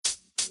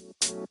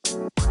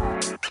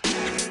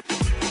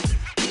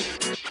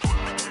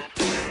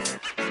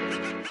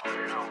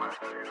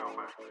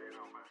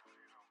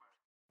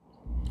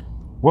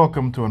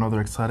Welcome to another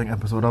exciting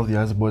episode of the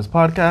Isaac Boys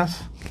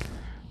podcast.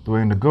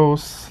 Dwayne the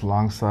Ghost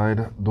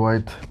alongside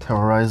Dwight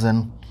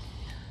Terrorizing.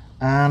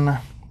 And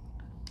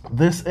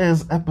this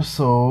is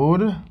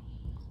episode...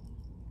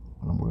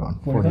 What number we on?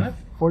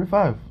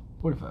 45?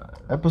 45.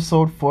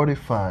 Episode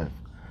 45.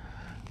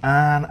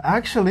 And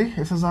actually,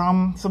 this is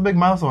it's a big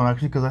milestone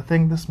actually, because I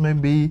think this may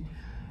be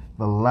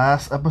the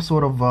last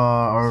episode of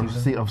the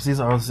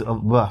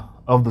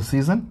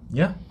season.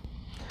 Yeah.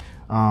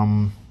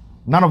 None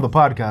of the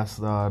podcasts.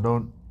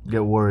 Don't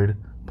get worried.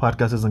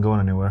 Podcast isn't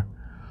going anywhere.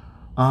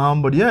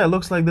 But yeah, it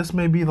looks like this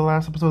may be the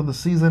last episode of the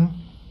season.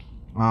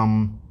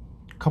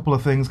 Couple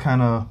of things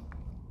kind of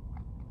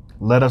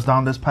led us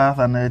down this path,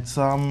 and it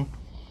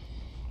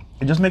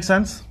just makes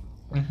sense.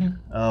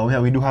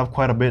 Mm-hmm. We do have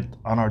quite a bit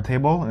on our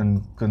table,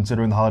 and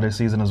considering the holiday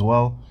season as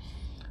well,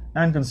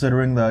 and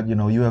considering that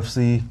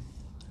UFC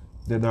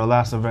did their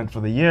last event for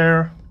the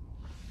year.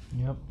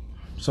 Yep.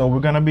 So we're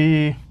gonna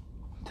be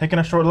taking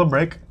a short little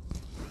break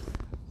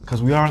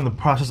because we are in the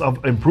process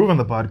of improving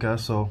the podcast.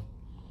 So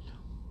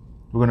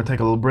we're gonna take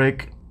a little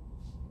break,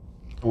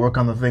 work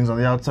on the things on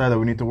the outside that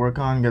we need to work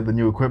on, get the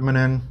new equipment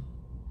in,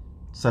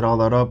 set all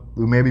that up.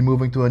 We may be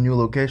moving to a new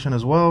location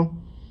as well.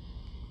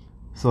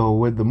 So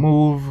with the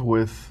move,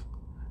 with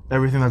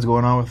everything that's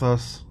going on with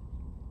us,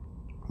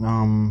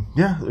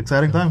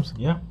 exciting times.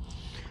 Yeah.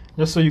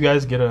 Just so you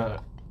guys get an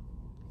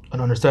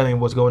understanding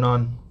of what's going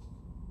on.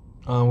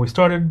 We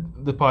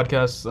started the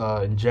podcast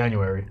in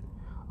January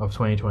of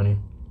 2020,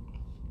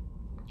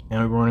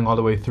 and we're running all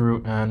the way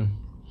through. And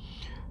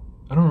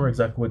I don't remember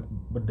exactly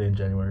what day in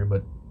January,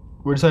 but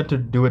we decided to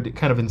do it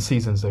kind of in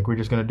seasons. Like we're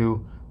just gonna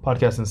do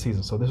podcasts in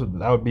seasons. So this would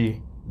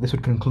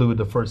conclude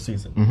the first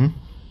season. Mm-hmm.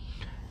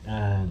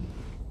 And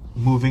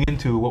moving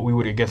into what we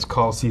would, I guess,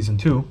 call season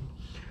 2,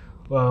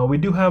 we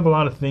do have a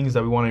lot of things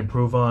that we want to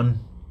improve on.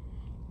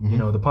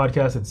 Mm-hmm. The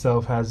podcast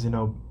itself has,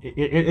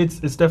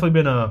 it's definitely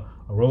been a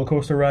roller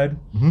coaster ride,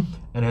 mm-hmm.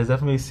 and has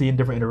definitely seen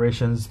different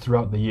iterations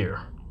throughout the year.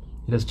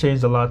 It has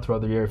changed a lot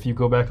throughout the year. If you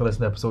go back and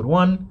listen to episode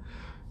 1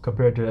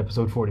 compared to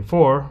episode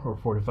 44 or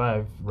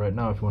 45 right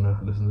now, if you want to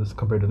listen to this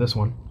compared to this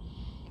one,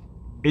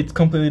 it's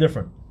completely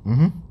different.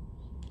 Mm-hmm.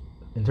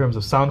 In terms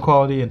of sound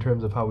quality, in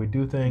terms of how we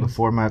do things, the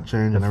format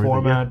change, and everything.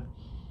 Format,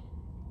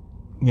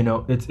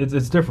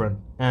 it's different,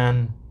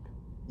 and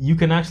you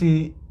can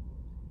actually,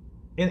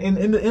 in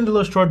the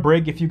little short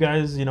break, if you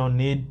guys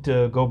need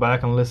to go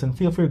back and listen,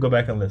 feel free to go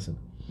back and listen,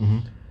 mm-hmm.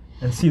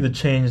 and see the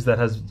change that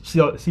see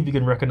if you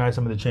can recognize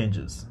some of the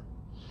changes,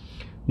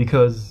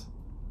 because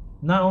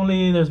not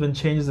only there's been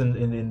changes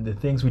in the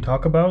things we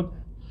talk about,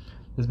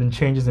 there's been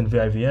changes in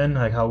VIVN,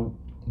 like how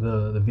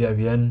the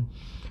VIVN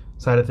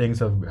side of things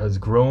has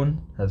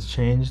grown, has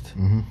changed,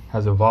 mm-hmm.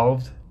 has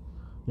evolved.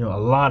 A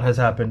lot has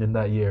happened in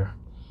that year,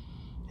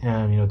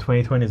 and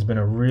 2020 has been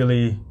a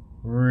really,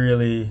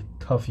 really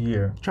tough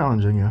year.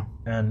 Challenging, yeah.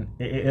 And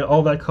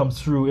all that comes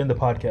through in the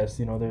podcast.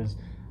 There's,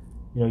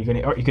 you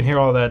can hear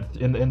all that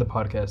in the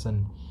podcast,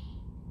 and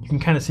you can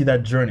kind of see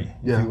that journey.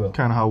 Yeah, if you will.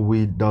 Kind of how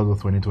we dealt with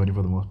 2020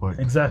 for the most part.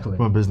 Exactly.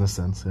 From a business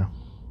sense, yeah.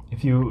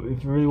 If you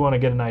really want to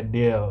get an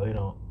idea,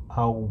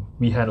 how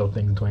we handle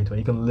things in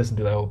 2020, you can listen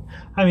to that.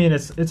 I mean,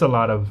 it's a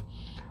lot of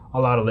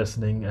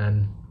listening,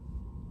 and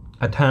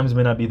at times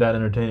may not be that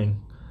entertaining,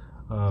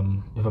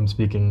 if I'm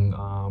speaking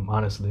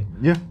honestly.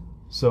 Yeah.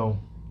 So,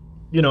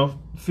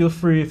 feel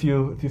free if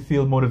you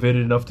feel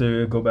motivated enough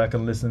to go back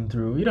and listen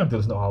through. You don't have to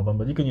listen to all of them,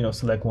 but you can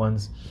select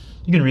ones.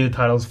 You can read the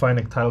titles, find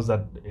the titles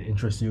that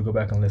interest you, go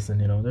back and listen.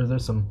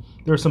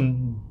 There's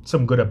some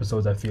good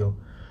episodes. I feel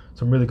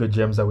some really good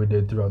gems that we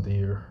did throughout the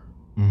year,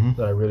 mm-hmm.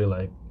 that I really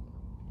like,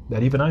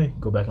 that even I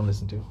go back and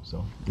listen to.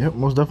 So yep,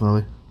 most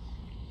definitely.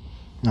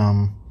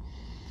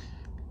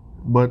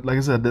 But like I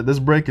said, this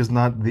break is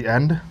not the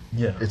end.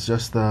 Yeah, it's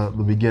just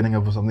the beginning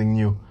of something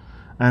new.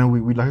 And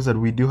we like I said,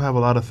 we do have a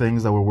lot of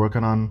things that we're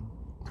working on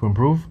to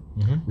improve.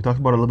 Mm-hmm. We talked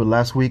about it a little bit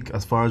last week,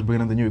 as far as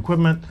bringing in the new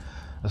equipment,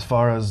 as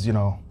far as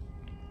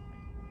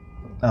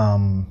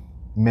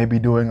maybe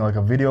doing like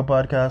a video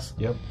podcast.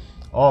 Yep.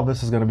 All of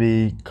this is going to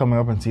be coming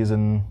up in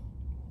season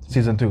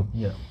 2.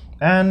 Yeah.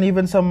 And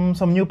even some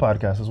new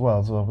podcasts as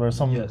well. So there's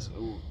some. Yes.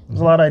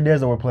 There's a lot of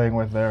ideas that we're playing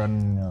with there,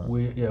 and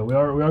we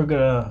are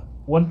gonna.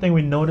 One thing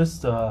we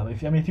noticed,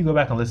 if you go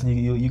back and listen,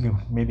 you can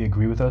maybe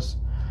agree with us.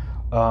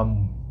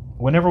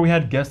 Whenever we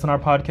had guests on our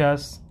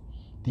podcast,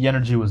 the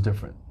energy was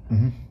different.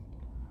 Mm-hmm.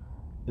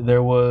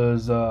 There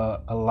was I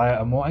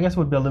guess it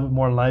would be a little bit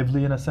more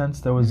lively in a sense.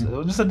 There was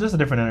mm-hmm. just a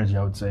different energy,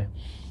 I would say.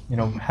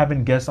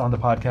 Having guests on the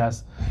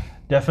podcast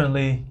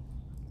definitely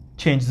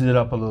changes it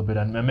up a little bit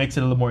and makes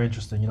it a little more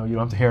interesting. You don't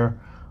have to hear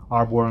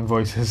our boring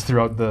voices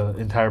throughout the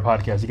entire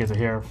podcast. You get to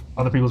hear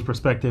other people's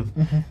perspective,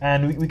 mm-hmm.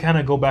 and we kind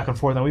of go back and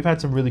forth. And we've had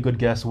some really good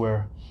guests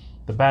where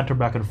the banter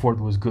back and forth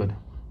was good.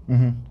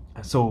 Mm-hmm.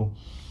 So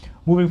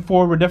moving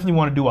forward, we definitely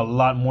want to do a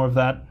lot more of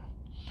that.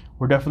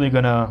 We're definitely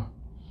gonna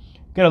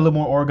get a little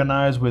more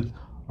organized with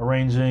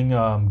arranging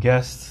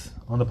guests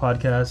on the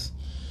podcast.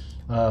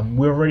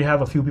 We already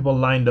have a few people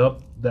lined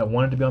up that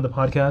wanted to be on the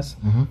podcast,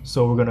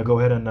 so we're gonna go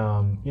ahead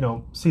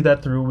and see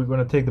that through. We're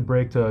gonna take the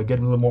break to get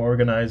a little more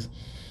organized,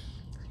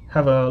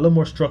 have a little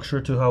more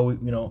structure to how we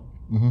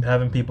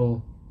having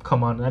people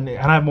come on and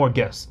have more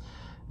guests.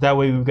 That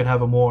way we can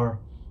have a more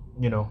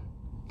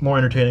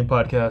entertaining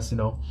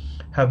podcast.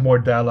 Have more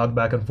dialogue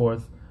back and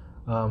forth.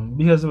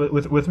 Because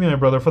with me and my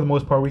brother, for the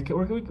most part, we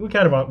kind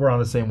of we're on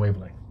the same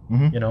wavelength.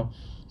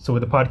 So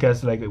with the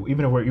podcast, like even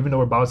though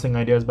we're bouncing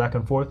ideas back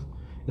and forth,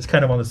 it's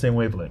kind of on the same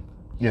wavelength.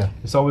 Yeah,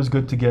 it's always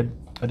good to get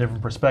a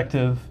different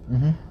perspective,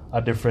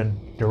 a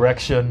different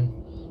direction,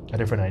 a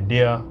different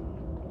idea.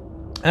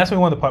 And that's what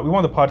we want we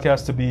want the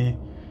podcast to be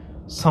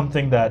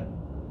something that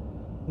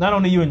not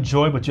only you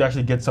enjoy, but you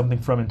actually get something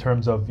from in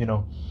terms of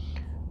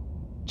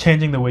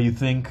changing the way you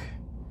think.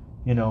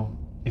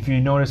 If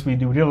you notice, we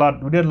did a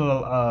lot. We did a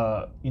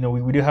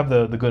little. We do have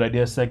the good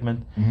idea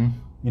segment.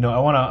 I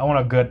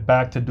wanna get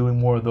back to doing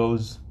more of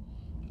those,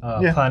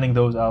 planning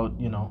those out.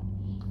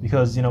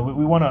 Because we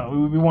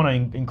wanna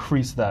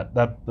increase that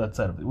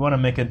side of it. We wanna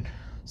make it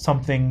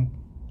something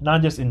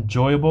not just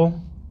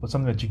enjoyable, but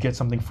something that you get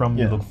something from,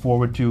 you look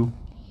forward to.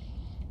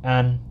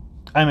 And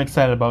I'm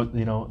excited about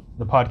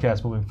the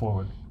podcast moving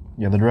forward.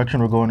 Yeah, the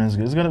direction we're going is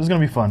gonna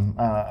be fun.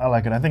 I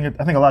like it. I think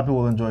a lot of people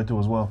will enjoy it too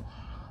as well.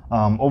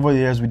 Over the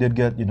years, we did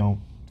get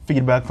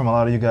feedback from a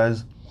lot of you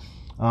guys.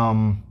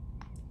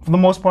 For the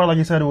most part, like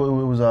you said, it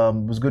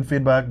was good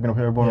feedback.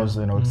 Everyone was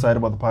excited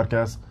about the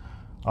podcast.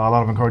 A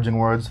lot of encouraging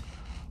words,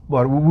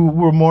 but we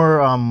were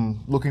more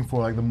looking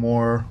for like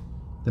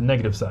the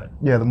negative side.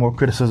 Yeah, the more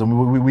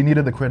criticism. We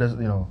needed the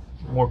criticism.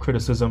 More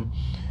criticism,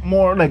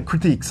 more like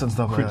critiques and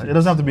stuff like that. It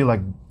doesn't have to be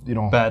like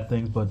bad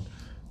things, but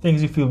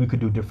things you feel we could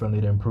do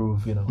differently to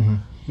improve.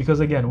 Because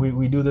again,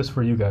 we do this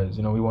for you guys.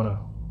 We wanna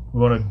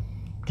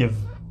give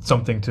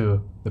something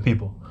to the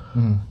people,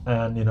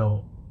 and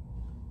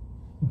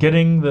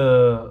getting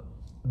the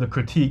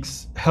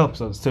critiques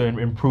helps us to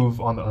improve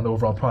on the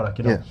overall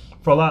product.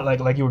 For a lot,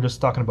 like you were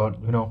just talking about,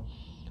 a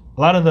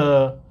lot of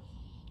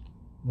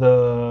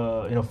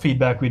the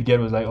feedback we'd get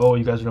was like, oh,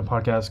 you guys are doing a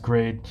podcast,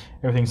 great,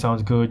 everything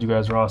sounds good, you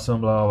guys are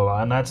awesome, blah blah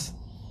blah, and that's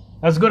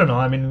good and all.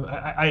 I mean,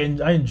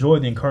 I enjoy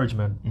the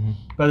encouragement,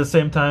 but at the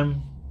same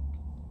time,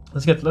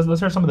 let's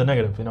hear some of the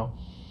negative.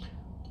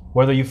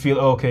 Whether you feel,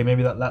 okay,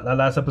 maybe that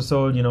last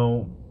episode,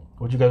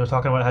 what you guys were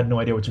talking about, I had no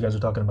idea what you guys were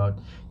talking about.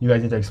 You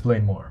guys need to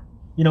explain more.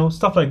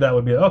 Stuff like that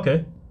would be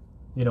okay.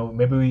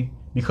 Maybe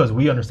because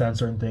we understand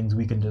certain things,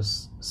 we can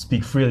just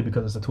speak freely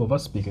because it's the two of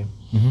us speaking.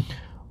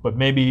 But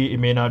maybe it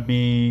may not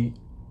be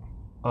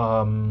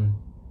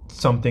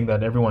something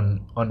that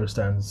everyone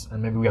understands,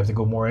 and maybe we have to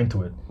go more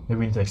into it. Maybe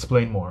we need to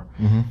explain more.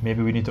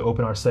 Maybe we need to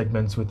open our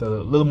segments with a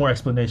little more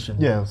explanation.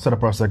 Yeah, set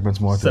up our segments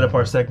more.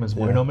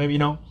 Yeah. Maybe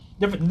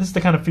different. This is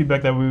the kind of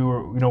feedback that we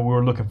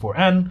were looking for,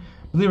 and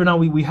believe it or not,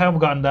 we have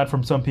gotten that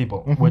from some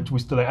people, which we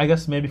still like. I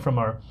guess maybe from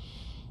our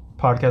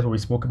podcast where we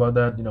spoke about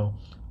that,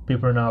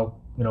 people are now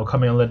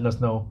coming and letting us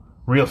know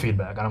real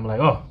feedback, and I'm like,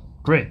 oh,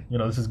 great,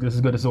 this is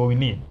good. This is what we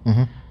need.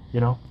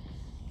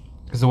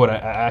 This is what I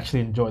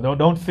actually enjoy.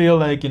 Don't feel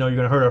like you're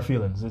gonna hurt our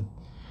feelings.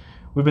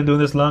 We've been doing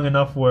this long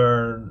enough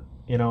where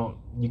you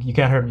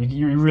can't hurt me.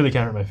 You really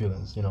can't hurt my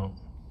feelings.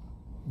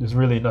 There's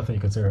really nothing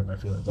you can say hurt my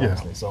feelings,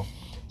 honestly.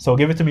 So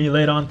give it to me,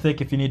 lay it on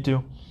thick if you need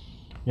to.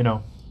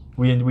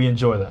 We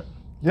enjoy that.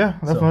 Yeah,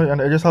 definitely,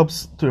 and it just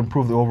helps to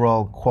improve the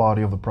overall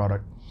quality of the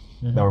product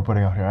that we're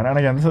putting out here. And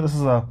again, this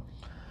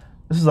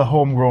is a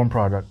homegrown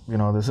product.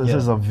 This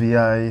is a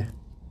VI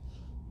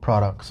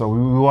product, so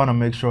we want to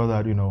make sure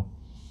that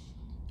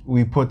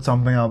we put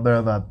something out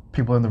there that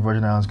people in the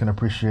Virgin Islands can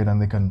appreciate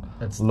and they can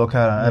look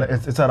at, and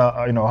it's at a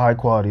high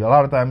quality. A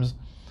lot of times,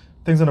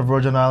 things in the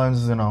Virgin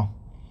Islands,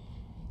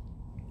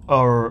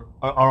 are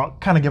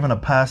kind of given a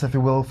pass, if you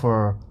will,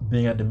 for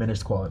being at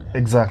diminished quality.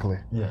 Exactly.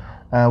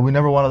 Yeah. We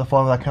never wanted to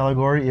fall in that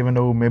category, even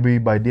though maybe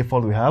by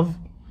default we have.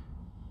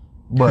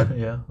 But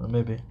yeah,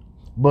 maybe.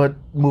 But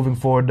moving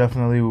forward,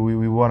 definitely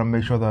we want to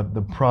make sure that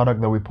the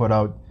product that we put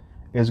out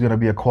is going to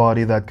be a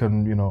quality that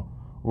can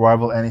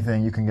rival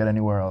anything you can get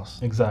anywhere else.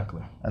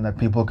 Exactly. And that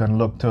people can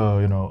look to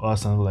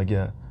us and be like,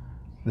 yeah,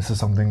 this is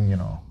something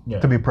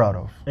to be proud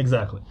of.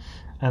 Exactly.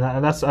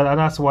 And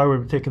that's why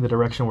we're taking the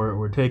direction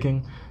we're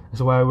taking.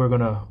 That's why we're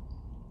gonna,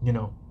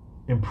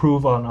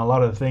 improve on a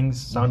lot of the things.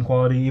 Sound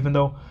quality, even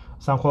though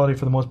sound quality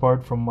for the most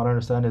part, from what I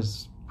understand,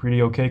 is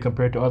pretty okay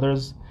compared to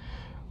others.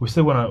 We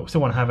still want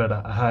to have it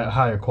at a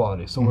higher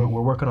quality. So we're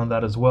working on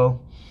that as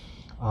well.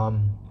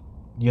 And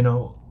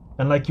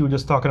like you were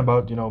just talking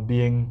about,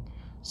 being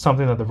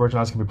something that the Virgin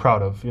Islands can be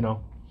proud of.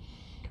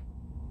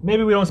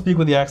 Maybe we don't speak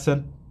with the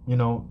accent,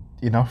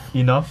 enough.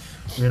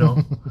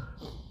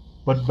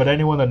 But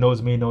anyone that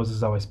knows me knows this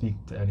is how I speak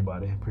to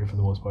anybody, pretty for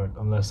the most part,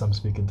 unless I'm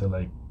speaking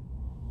to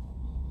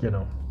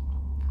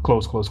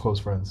close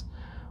friends.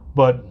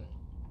 But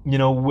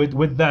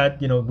with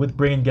that, with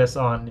bringing guests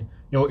on,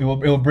 it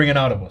will bring it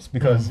out of us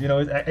because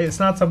it's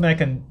not something I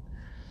can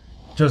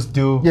just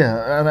do.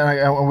 Yeah, and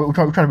we're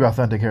trying to be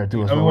authentic here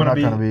too. We're not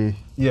trying to be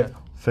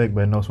fake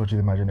by no stretch of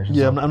the imagination.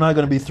 Yeah, so. I'm not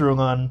going to be throwing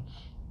on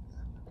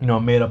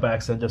made up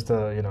accent just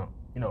to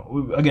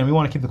again, we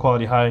want to keep the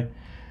quality high,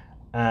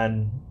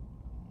 and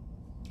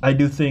I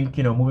do think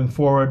moving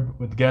forward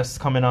with guests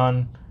coming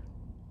on,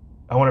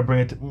 I want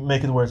to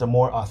make it where it's a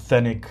more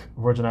authentic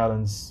Virgin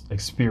Islands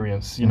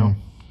experience.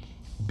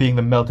 Being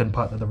the melting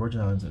pot that the Virgin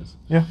Islands is.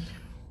 Yeah.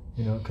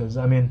 Because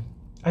I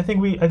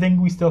think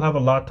we still have a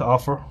lot to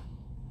offer,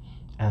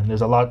 and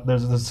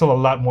there's still a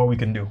lot more we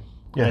can do.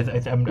 Yeah.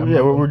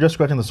 We're just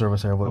scratching the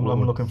surface here.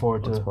 I'm looking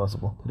forward to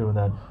possible doing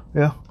that.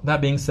 Yeah.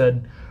 That being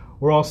said,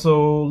 we're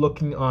also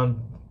looking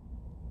on.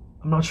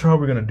 I'm not sure how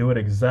we're gonna do it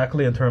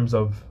exactly in terms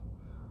of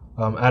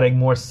adding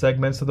more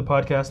segments to the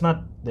podcast,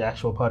 not the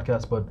actual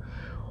podcast, but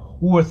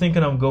we're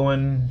thinking of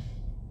going.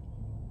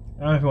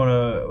 I don't know if you want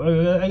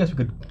to. I guess we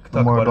could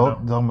talk more about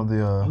adult, some of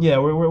the. Yeah,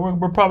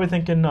 we're probably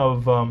thinking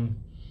of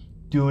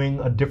doing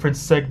a different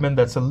segment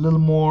that's a little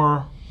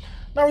more.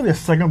 Not really a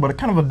segment, but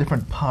kind of a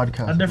different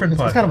podcast.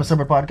 It's kind of a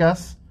separate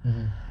podcast,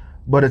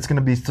 but it's going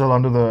to be still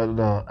under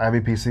the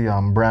Abby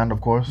PC brand, of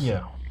course.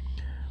 Yeah.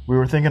 We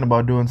were thinking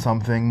about doing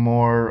something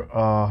more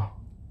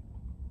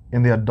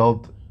in the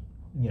adult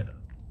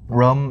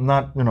realm.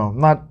 Not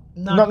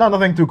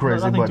nothing too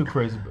crazy. Nothing too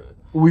crazy, but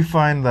we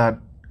find that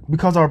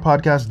because our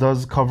podcast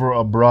does cover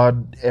a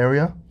broad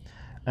area,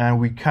 and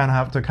we kind of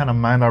have to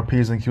mind our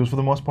P's and Q's for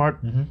the most part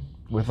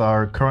with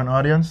our current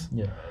audience.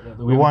 Yeah.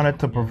 We wanted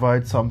to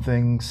provide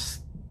something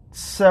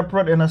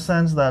separate in a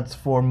sense that's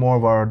for more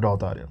of our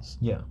adult audience.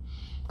 Yeah.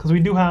 Because we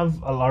do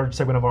have a large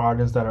segment of our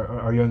audience that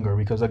are younger,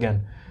 because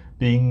again,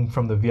 being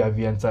from the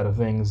VIVN side of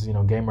things,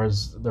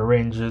 gamers,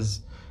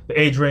 the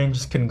age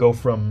range can go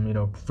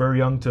from, very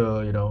young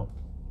to,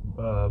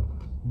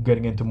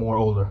 getting into more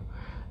older.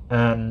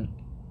 And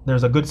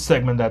there's a good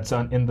segment that's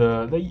in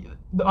the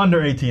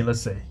under 18,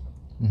 let's say,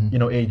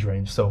 age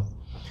range. So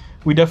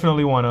we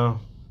definitely want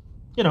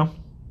to,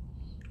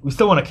 we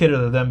still want to cater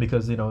to them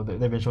because, they've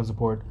been showing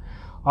support.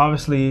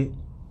 Obviously,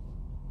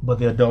 but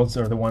the adults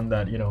are the one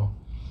that,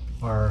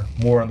 are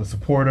more on the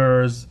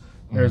supporters.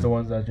 There's the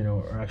ones that,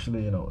 are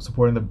actually,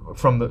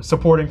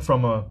 supporting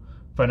from a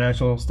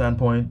financial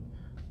standpoint.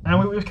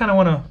 And we just kind of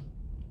want to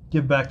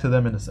give back to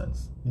them in a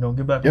sense,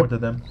 give back more to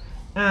them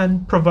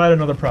and provide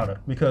another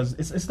product, because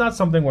it's not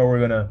something where we're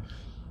going to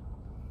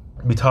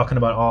be talking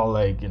about all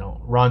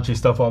raunchy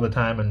stuff all the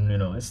time. And,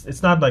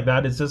 it's not like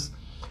that. It's just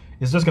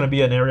going to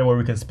be an area where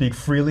we can speak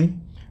freely.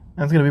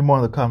 And it's going to be more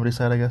on the comedy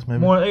side, I guess,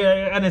 maybe.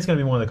 And it's going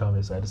to be more on the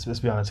comedy side, let's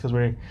be honest,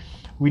 because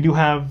we do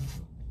have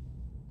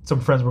some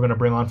friends we're going to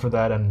bring on for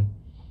that, and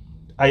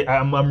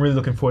I'm really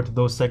looking forward to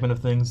those segment of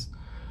things.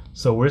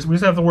 So we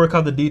just have to work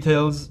out the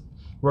details,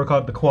 work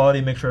out the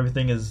quality, make sure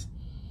everything is,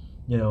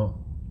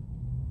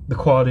 the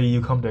quality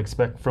you come to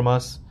expect from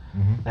us,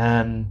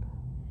 and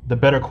the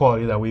better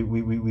quality that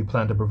we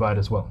plan to provide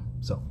as well.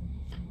 So,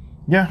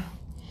 yeah,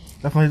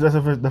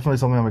 definitely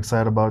something I'm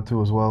excited about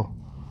too as well.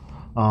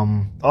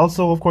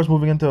 Also, of course,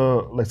 moving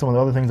into some of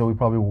the other things that we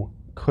probably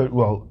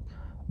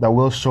that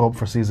will show up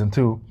for season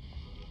 2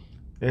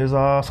 is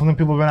something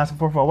people have been asking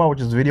for a while, which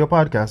is video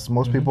podcasts.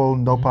 Most people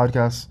know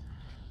podcasts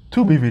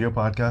to be video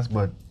podcasts,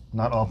 but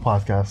not all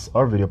podcasts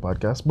are video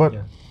podcasts. But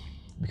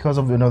because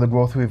of the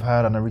growth we've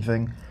had and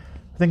everything,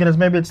 thinking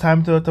maybe it's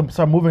time to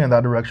start moving in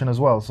that direction as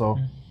well. So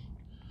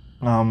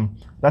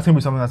that's gonna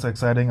be something that's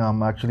exciting.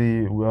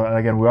 Actually,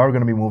 again, we are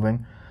gonna be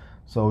moving.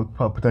 So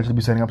we'll potentially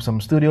be setting up some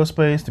studio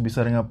space, to be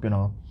setting up,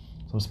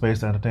 some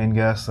space to entertain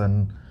guests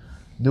and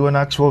do an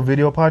actual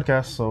video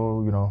podcast.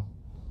 So,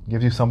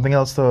 gives you something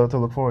else to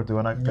look forward to.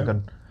 And I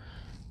could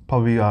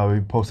probably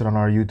we post it on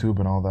our YouTube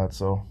and all that.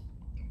 So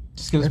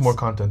just gives us more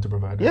content to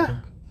provide. Yeah,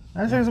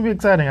 I think it's gonna be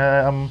exciting.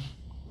 I'm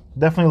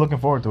definitely looking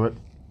forward to it.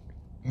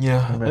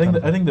 Yeah,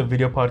 I think the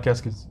video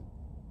podcast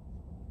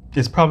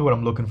is probably what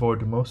I'm looking forward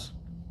to most,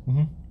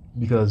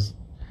 because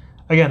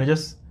again,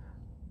 there's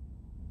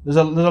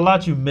a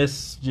lot you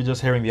miss. You're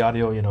just hearing the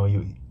audio.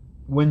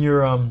 When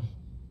you're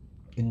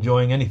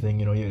enjoying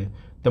anything,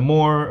 the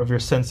more of your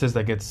senses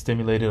that get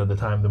stimulated at the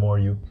time, the more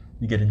you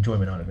get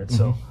enjoyment out of it.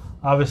 So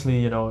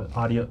obviously,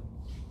 audioly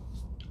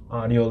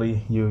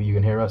you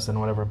can hear us and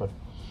whatever, but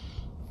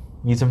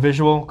you need some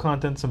visual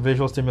content, some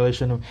visual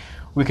stimulation.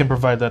 We can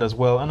provide that as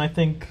well, and I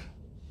think,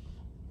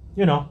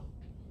 I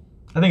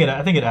think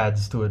it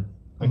adds to it.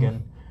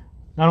 Again,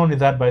 not only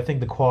that, but I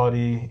think the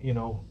quality,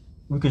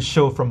 we could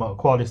show from a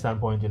quality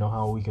standpoint,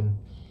 how we can,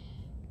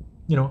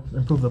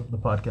 improve the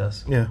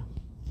podcast. Yeah.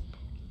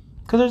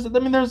 Because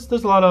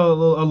there's a lot of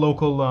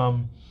local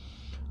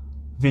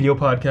video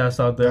podcasts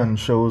out there and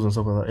shows and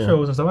stuff like that. Yeah.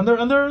 Shows and stuff, and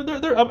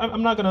they're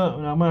I'm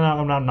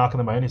not knocking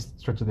them by any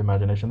stretch of the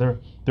imagination.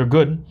 They're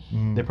good.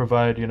 They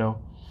provide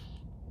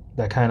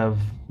that kind of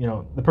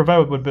they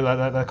provide with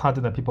that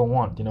content that people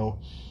want.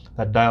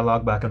 That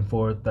dialogue back and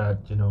forth, that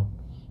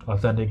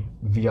authentic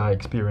VI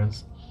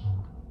experience.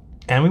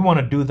 And we want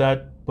to do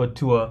that, but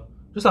to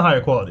just a higher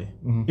quality,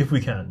 if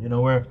we can.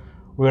 We're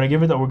gonna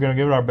give it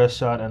our best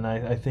shot, and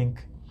I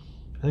think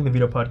the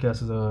video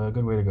podcast is a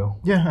good way to go.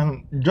 Yeah,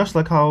 and just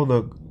like how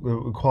the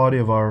quality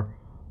of our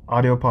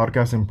audio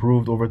podcast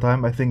improved over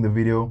time, I think the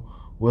video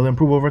will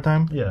improve over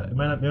time. Yeah, it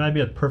might not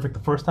be perfect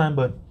the first time,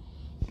 but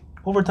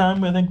over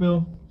time, I think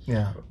we'll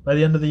Yeah. by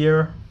the end of the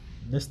year,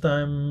 this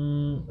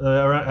time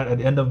around at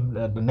the end of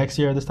the next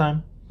year, this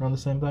time around the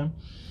same time,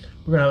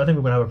 I think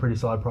we're gonna have a pretty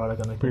solid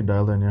product, and I Pretty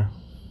dialed in, yeah.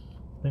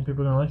 think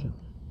people are gonna like it.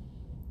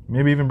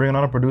 Maybe even bringing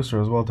on a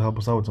producer as well to help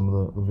us out with some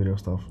of the video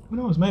stuff. Who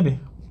knows? Maybe.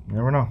 You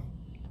never know.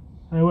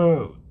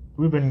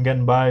 We've been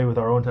getting by with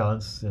our own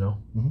talents,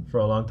 Mhm. for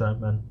a long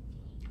time, and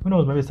who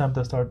knows? Maybe it's time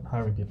to start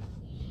hiring people.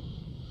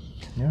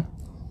 Yeah.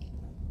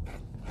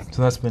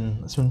 So that's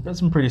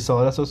been pretty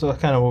solid. That's also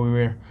kind of what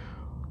we're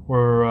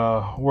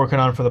working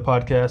on for the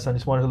podcast. I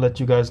just wanted to let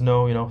you guys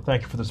know,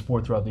 thank you for the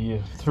support throughout the year.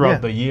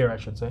 Throughout the year, I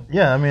should say.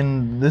 Yeah, I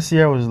mean, this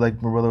year was,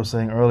 like my brother was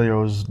saying earlier,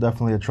 was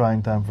definitely a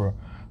trying time for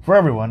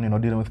everyone,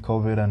 dealing with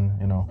COVID and,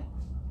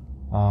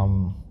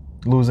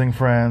 losing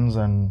friends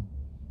and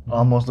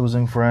almost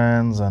losing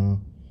friends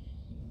and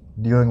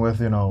dealing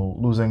with,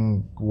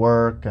 losing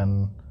work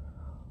and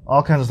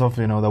all kinds of stuff,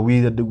 that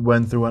we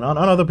went through and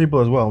other people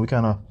as well. We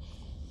kind of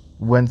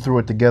went through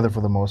it together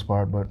for the most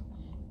part, but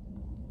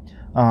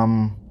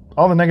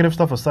all the negative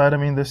stuff aside, I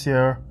mean, this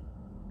year,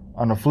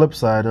 on the flip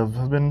side,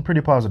 has been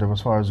pretty positive as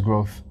far as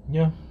growth.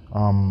 Yeah.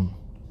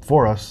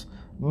 For us,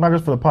 not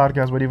just for the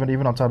podcast, but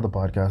even outside of the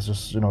podcast,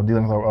 just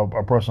dealing with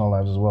our personal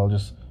lives as well.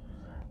 Just,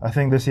 I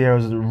think this year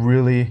has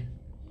really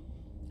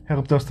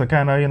helped us to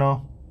kind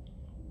of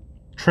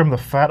trim the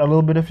fat a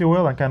little bit, if you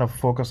will, and kind of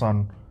focus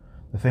on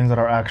the things that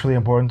are actually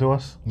important to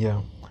us.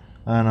 Yeah.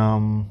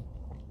 And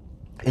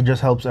it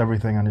just helps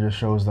everything, and it just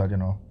shows that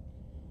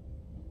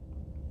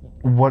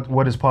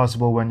what is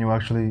possible when you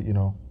actually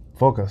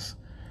focus.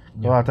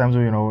 Yeah. A lot of times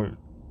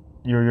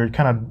you're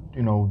kind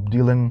of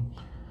dealing,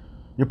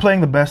 you're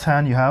playing the best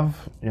hand you have.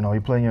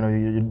 You're playing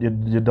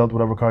you dealt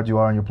whatever cards you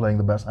are, and you're playing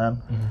the best hand.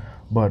 Mm-hmm.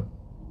 But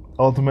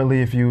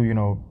ultimately, if you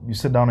you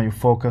sit down and you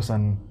focus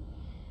and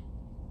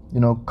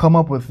come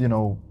up with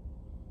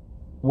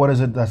what is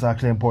it that's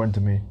actually important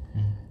to me.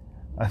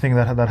 I think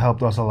that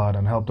helped us a lot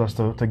and helped us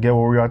to get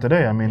where we are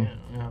today. I mean,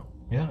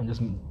 yeah, and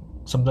just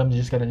sometimes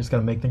you just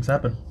gotta make things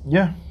happen.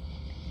 Yeah.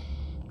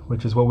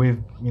 Which is what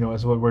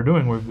is what we're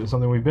doing. It's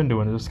something we've been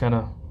doing. Just kind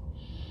of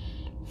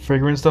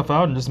figuring stuff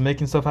out and just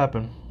making stuff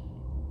happen.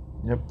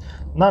 Yep.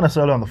 Not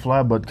necessarily on the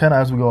fly, but kind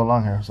of as we go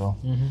along here. So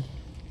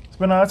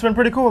it's been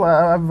pretty cool.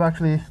 I've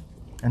actually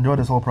enjoyed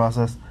this whole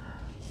process.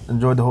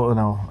 Enjoyed the whole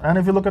and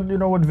if you look at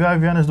what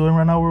VIVN is doing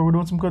right now, we're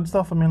doing some good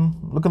stuff. I mean,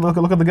 look at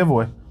the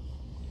giveaway.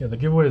 Yeah, the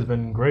giveaway has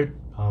been great.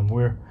 It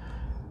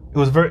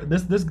was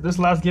this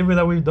last giveaway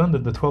that we've done,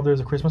 the 12 Days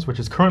of Christmas, which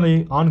is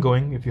currently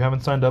ongoing. If you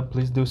haven't signed up,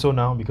 please do so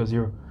now, because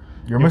you're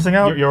missing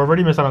out. You're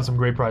already missing out on some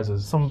great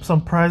prizes.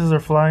 Some prizes are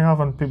flying off,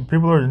 and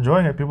people are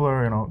enjoying it. People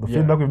are the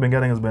feedback we've been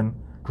getting has been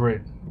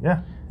great.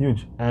 Yeah,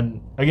 huge.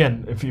 And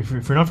again, if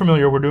you're not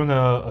familiar, we're doing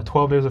a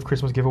 12 Days of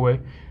Christmas giveaway,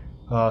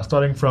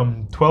 starting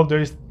from 12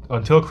 days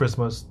until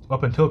Christmas,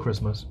 up until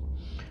Christmas.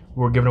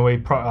 We're giving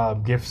away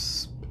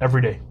gifts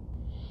every day,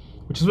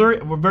 which is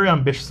we're very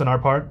ambitious on our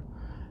part,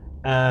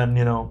 and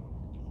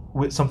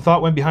some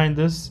thought went behind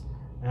this,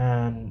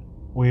 and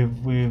we've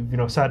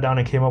sat down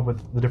and came up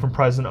with the different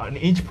prizes, and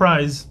each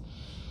prize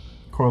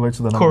correlates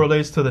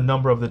to the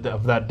number of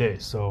that day.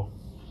 So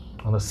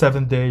on the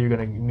 7th day, you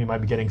might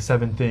be getting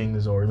 7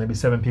 things, or maybe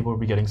 7 people will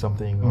be getting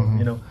something,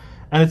 or,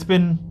 and it's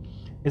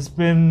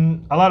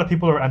been a lot of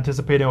people are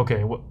anticipating,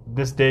 okay,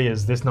 this day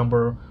is this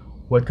number,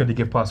 what could the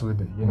gift possibly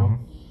be,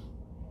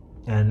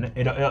 and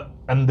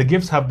and the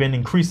gifts have been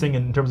increasing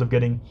in terms of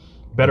getting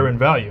better in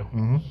value.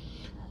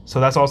 So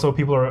that's also,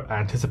 people are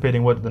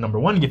anticipating what the number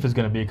 1 gift is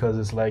going to be, because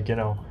it's like,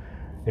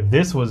 if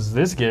this was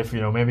this gift,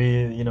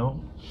 maybe,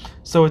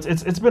 so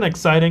it's been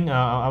exciting.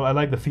 I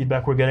like the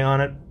feedback we're getting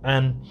on it,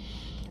 and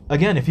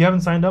again, if you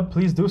haven't signed up,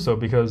 please do so,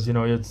 because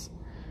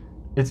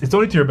it's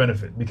only to your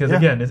benefit, because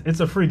again, it's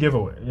a free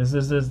giveaway.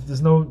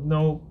 There's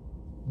no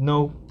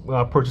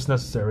purchase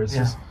necessary. It's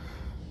just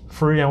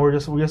free, and we're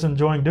just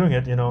enjoying doing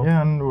it.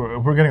 Yeah, and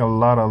we're getting a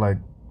lot of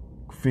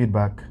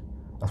feedback,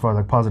 as far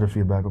as positive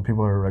feedback, where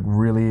people are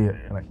really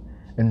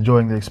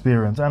enjoying the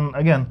experience. And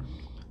again,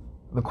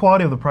 the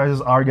quality of the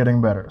prizes are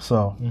getting better.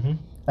 So,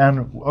 and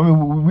I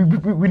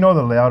mean, we know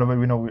the layout of it.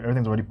 We know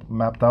everything's already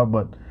mapped out,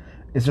 but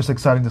it's just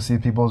exciting to see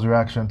people's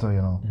reaction to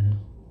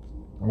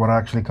what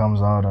actually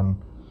comes out and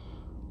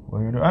what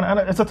you do. And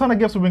it's a ton of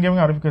gifts we've been giving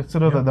out. If you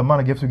consider the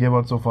amount of gifts we gave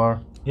out so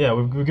far. Yeah,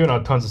 we've given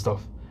out tons of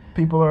stuff.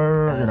 People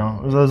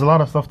are, there's a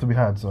lot of stuff to be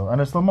had. So, and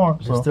there's still more.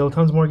 There's still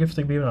tons more gifts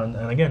to be given out.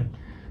 And again,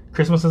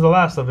 Christmas is the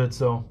last of it.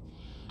 So,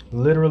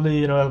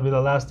 literally, it'll be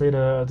the last day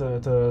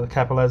to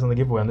capitalize on the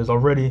giveaway. And there's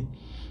already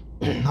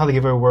how the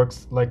giveaway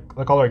works. Like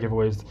all our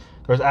giveaways,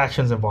 there's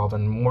actions involved,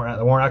 and the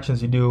more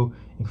actions you do,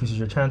 increases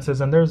your chances.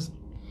 And there's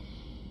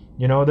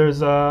a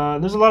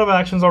lot of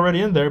actions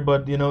already in there,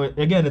 but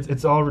again,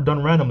 it's all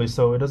done randomly,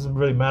 so it doesn't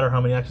really matter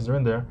how many actions are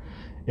in there.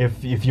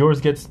 If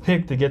yours gets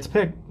picked, it gets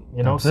picked.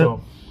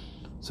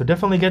 So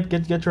definitely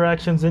get your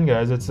actions in,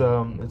 guys. It's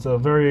a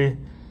very,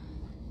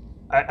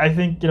 I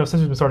think since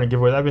we've been starting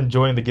giveaways, I've been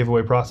enjoying the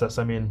giveaway process.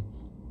 I mean,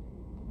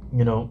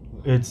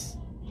 it's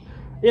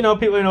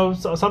people,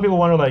 some people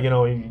wonder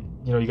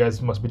you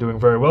guys must be doing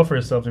very well for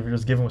yourselves if you're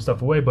just giving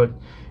stuff away. But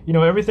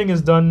everything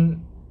is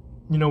done,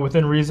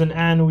 within reason,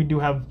 and we do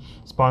have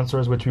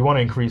sponsors which we want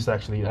to increase.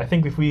 Actually, I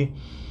think if we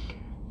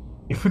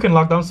can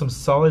lock down some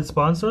solid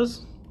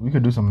sponsors, we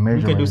could do some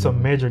major.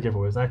 Major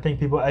giveaways. And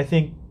I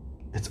think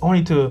it's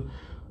only to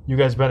you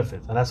guys'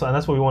 benefit, and that's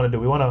what we want to do.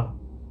 We want to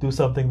do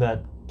something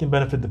that can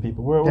benefit the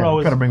people. We're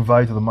always kind of bring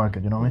value to the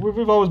market. You know what I mean?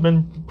 We've always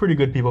been pretty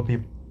good people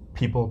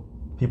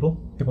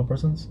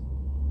persons.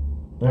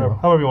 Yeah.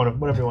 However you want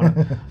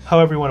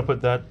to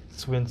put that,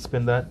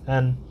 spin that,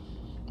 and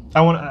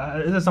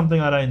this is something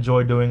that I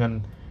enjoy doing,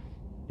 and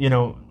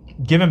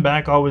giving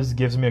back always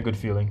gives me a good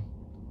feeling.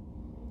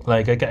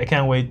 Like I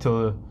can't wait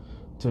to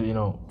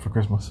for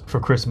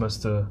Christmas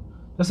to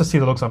just to see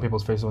the looks on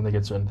people's faces when they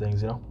get certain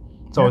things.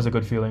 It's always a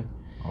good feeling.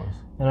 Always.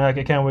 And I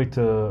can't wait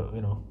to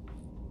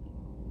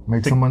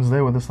make someone's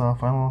day with this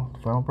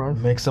final prize.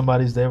 Make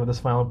somebody's day with this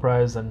final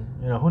prize, and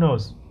who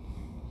knows.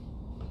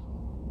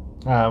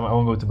 I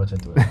won't go too much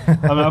into it.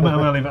 I'm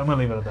gonna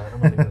leave it at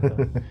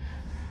that.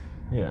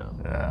 Yeah.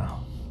 Yeah.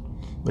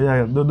 But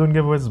yeah, doing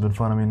giveaways has been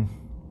fun. I mean,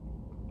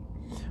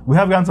 we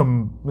have gotten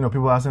some,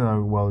 people asking,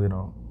 well,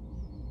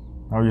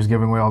 are we just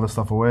giving away all this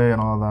stuff away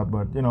and all of that?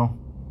 But,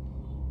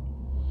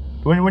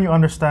 when you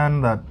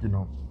understand that,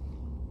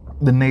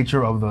 the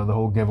nature of the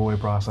whole giveaway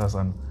process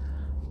and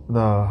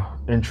the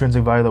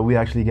intrinsic value that we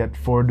actually get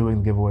for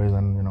doing giveaways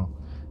and,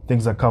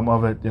 things that come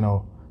of it,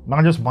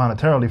 not just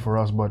monetarily for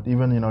us, but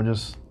even,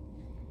 just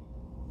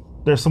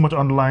there's so much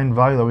underlying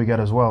value that we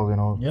get as well,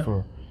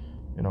 for,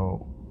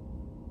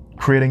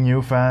 creating new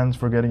fans,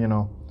 for getting,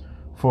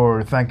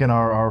 for thanking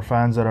our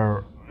fans that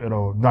are,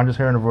 not just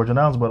here in the Virgin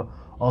Islands, but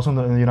also in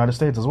the United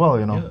States as well,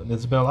 Yeah,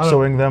 there's been a lot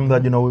showing them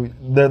that,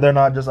 they're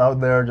not just out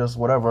there, just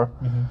whatever,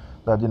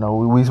 that,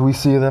 we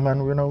see them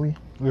and,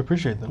 we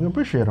appreciate them. We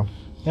appreciate them.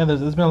 Yeah,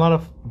 there's been a lot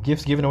of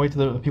gifts given away to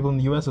the people in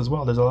the U.S. as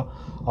well. There's a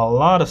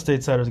lot of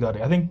stateside got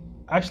it. I think,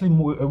 actually,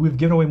 we've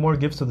given away more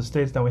gifts to the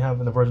States than we have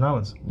in the Virgin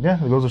Islands. Yeah,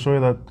 it goes to show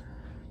you that,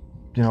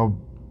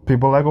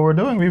 people like what we're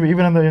doing. We,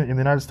 even in the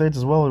United States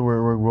as well,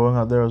 we're growing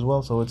out there as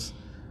well. So it's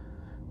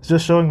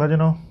just showing that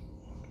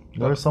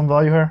there's some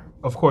value here.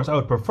 Of course, I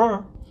would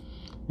prefer,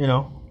 I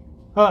don't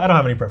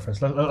have any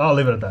preference. I'll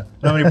leave it at that. I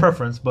don't have any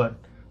preference, but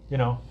it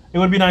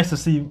would be nice to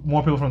see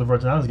more people from the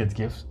Virgin Islands get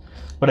gifts.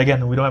 But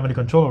again, we don't have any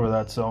control over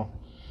that. So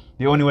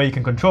the only way you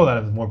can control that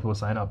is if more people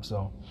sign up.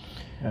 So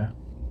yeah.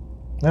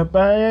 Yep.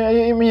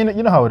 I mean,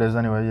 you know how it is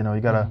anyway.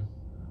 You gotta.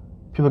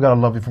 People gotta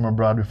love you from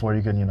abroad before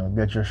you can,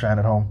 get your shine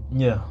at home.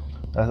 Yeah.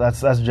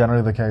 That's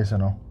generally the case,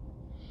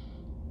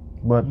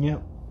 But yeah,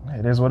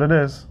 it is what it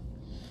is.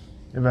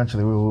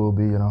 Eventually, we will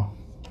be,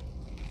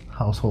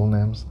 household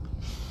names.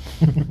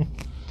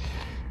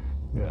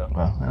 Yeah.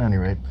 Well, at any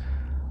rate,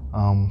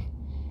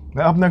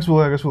 up next,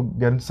 I guess we'll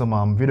get into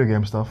some video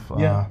game stuff.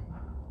 Yeah.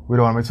 We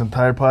don't want to make this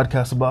entire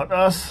podcast about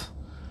us.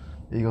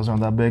 Egos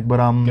aren't that big, but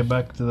get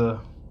back to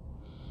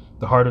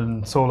the heart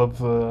and soul of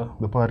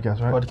the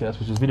podcast, right? Podcast,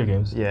 which is video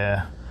games.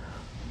 Yeah.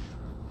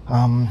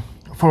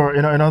 For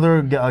in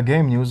other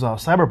game news,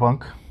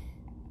 Cyberpunk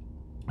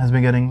has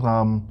been getting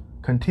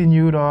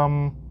continued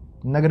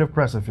negative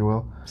press, if you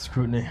will.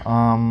 Scrutiny.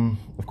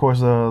 Of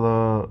course,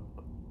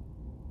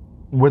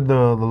 with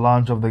the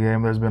launch of the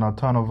game, there's been a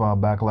ton of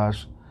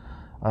backlash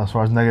as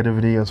far as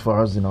negativity, as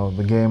far as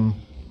the game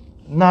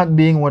not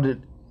being what it's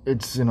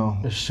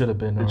it should have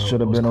been. It should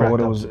have been, or what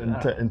it was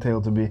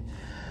entailed to be.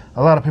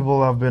 A lot of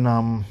people have been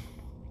not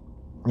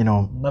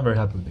very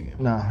happy with the game.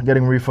 Nah,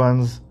 getting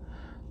refunds,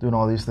 doing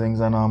all these things,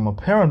 and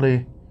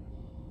apparently,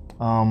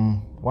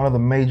 one of the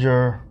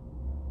major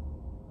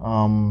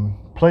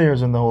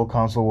players in the whole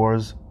console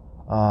wars,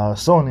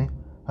 Sony,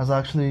 has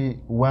actually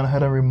went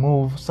ahead and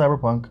removed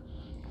Cyberpunk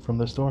from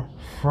their store,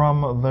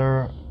 from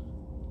their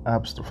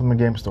app store, from the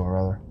game store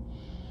rather.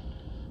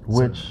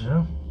 Which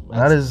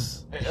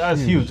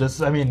that's huge.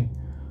 That's, I mean,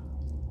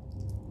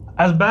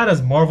 as bad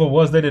as Marvel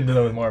was, they didn't do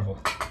that with Marvel,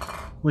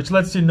 which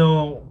lets you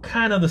know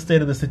kind of the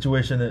state of the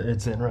situation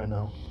it's in right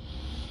now,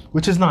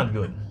 which is not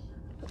good.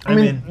 I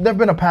mean, there've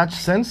been a patch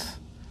since.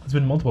 There's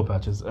been multiple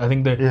patches. I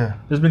think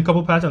there's been a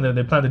couple patches, and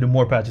they plan to do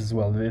more patches as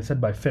well. They said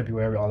by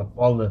February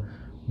all the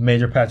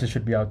major patches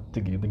should be out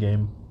to give the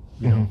game,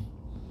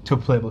 to a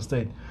playable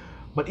state.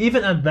 But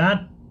even at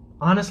that,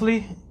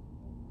 honestly,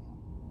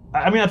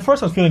 I mean, at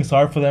first I was feeling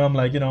sorry for them. I'm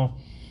like,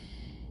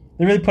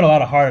 they really put a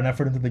lot of heart and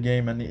effort into the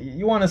game, and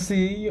you want to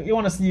see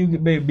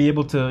them be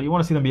able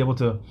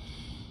to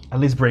at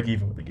least break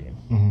even with the game.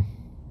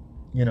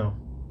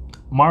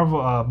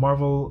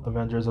 Marvel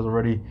Avengers they've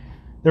already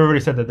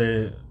said that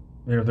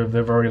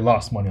they've already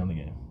lost money on the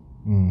game,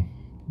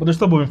 but they're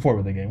still moving forward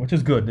with the game, which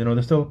is good.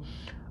 They're still,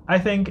 I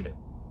think,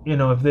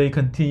 if they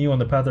continue on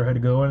the path they're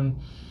going,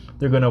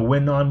 they're gonna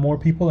win on more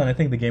people, and I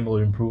think the game will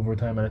improve over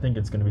time, and I think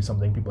it's gonna be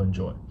something people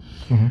enjoy.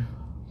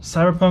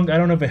 Cyberpunk, I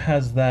don't know if it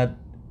has that.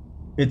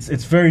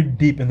 It's very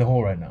deep in the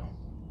hole right now.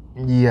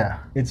 Yeah,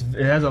 it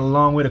has a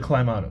long way to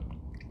climb out of.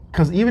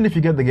 Because even if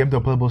you get the game to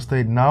a playable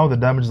state now, the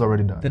damage is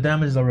already done. The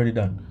damage is already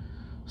done.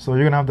 So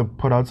you're gonna have to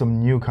put out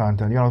some new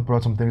content. You're gonna have to put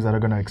out some things that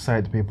are gonna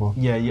excite people.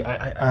 Yeah.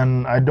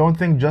 And I don't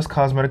think just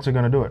cosmetics are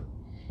gonna do it.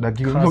 Like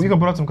you can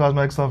put out some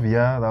cosmetic stuff.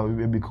 Yeah, that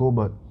would be cool.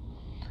 But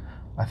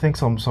I think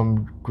some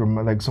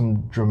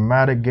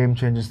dramatic game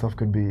changing stuff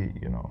could be,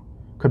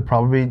 could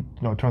probably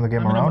turn the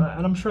game around.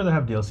 I'm sure they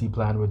have DLC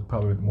planned with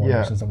probably more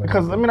missions and stuff like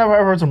because that. I mean I've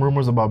heard some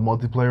rumors about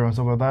multiplayer and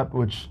stuff like that,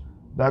 which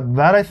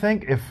that I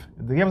think if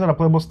the game's in a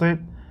playable state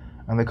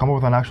and they come up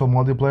with an actual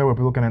multiplayer where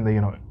people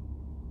can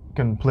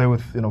play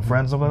with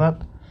friends and stuff like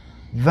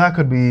that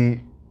could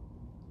bring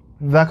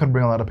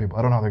a lot of people.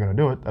 I don't know how they're gonna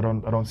do it. I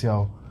don't see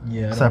how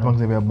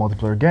Cyberpunk's gonna be a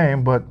multiplayer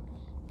game, but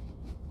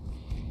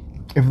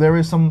if there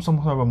is some sort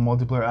of a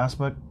multiplayer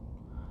aspect,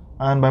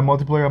 and by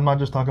multiplayer I'm not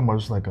just talking about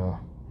just like a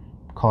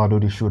Call of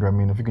Duty shooter. I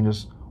mean, if you can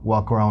just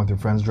walk around with your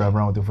friends, drive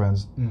around with your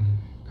friends,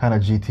 kind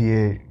of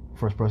GTA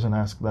first person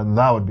esque,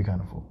 that would be kind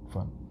of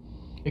fun.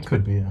 It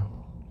could be, yeah.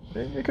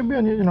 It could be,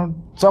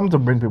 something to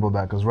bring people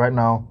back. Because right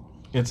now,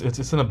 it's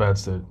in a bad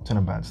state. It's in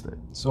a bad state.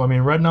 So I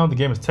mean, right now the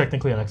game is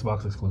technically an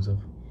Xbox exclusive.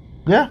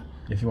 Yeah.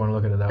 If you want to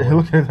look at it that way.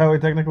 Look at it that way,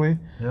 technically.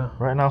 Yeah.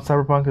 Right now,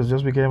 Cyberpunk has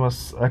just became a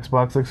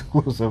Xbox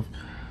exclusive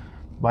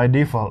by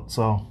default.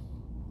 So,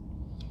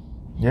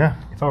 yeah.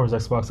 If I was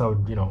Xbox, I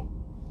would,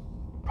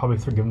 probably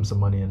give them some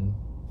money and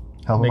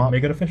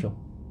make it official.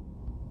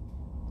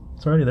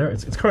 It's already there.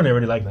 It's currently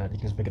already like that. You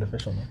can just make it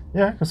official now.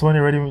 Yeah, because Sony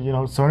already,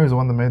 Sony was the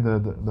one that made the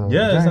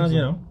yeah, it's games,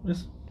 not,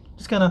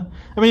 just kind of.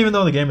 I mean, even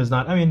though the game is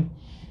not. I mean,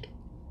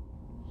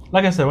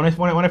 like I said, when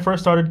I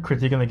first started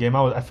critiquing the game,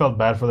 I felt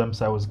bad for them,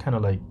 so I was kind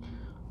of like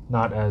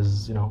not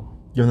as giving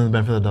them the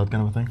benefit of the doubt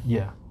kind of a thing.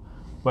 Yeah,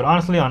 but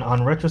honestly,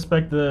 on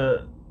retrospect,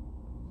 with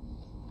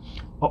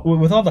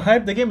all the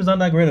hype, the game is not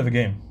that great of a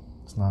game.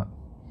 It's not.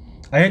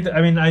 I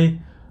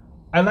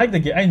like the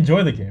game. I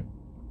enjoy the game.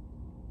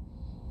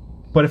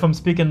 But if I'm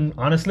speaking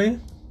honestly,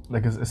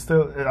 like it's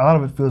still a lot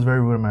of it feels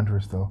very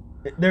rudimentary still.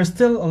 There's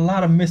still a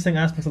lot of missing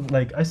aspects of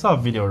like I saw a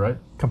video, right?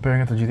 Comparing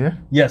it to GTA?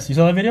 Yes, you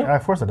saw that video?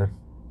 Of course I did.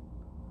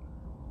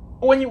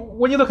 When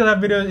you look at that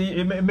video,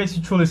 it makes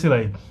you truly see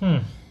like,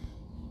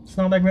 it's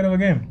not that great of a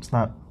game. It's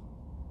not.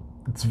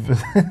 It's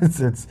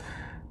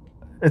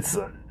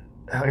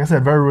like I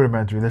said, very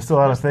rudimentary. There's still a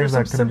lot of things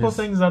there's some simple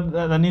things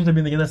that need to be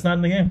in the game that's not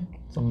in the game.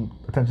 Some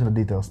attention to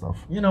detail stuff.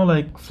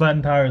 Like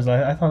flattened tires.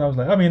 I thought that was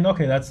like. I mean,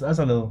 okay, that's a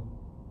little.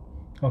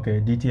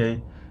 Okay,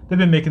 GTA. They've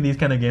been making these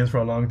kind of games for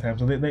a long time,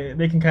 so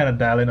they can kind of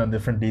dial in on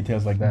different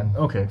details like that.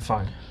 Okay,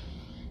 fine.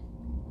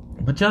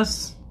 But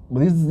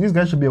these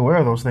guys should be aware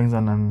of those things,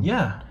 and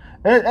yeah.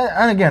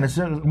 And again, it's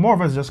just, more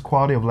of it's just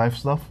quality of life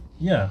stuff.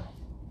 Yeah.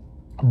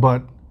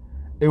 But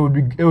it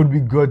would be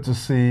good to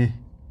see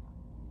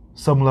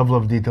some level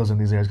of details in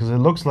these areas, because it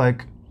looks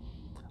like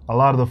a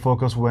lot of the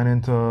focus went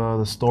into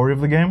the story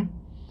of the game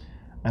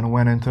and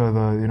went into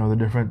the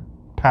different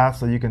paths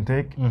that you can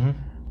take,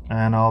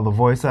 and all the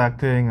voice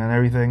acting and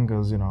everything.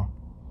 Because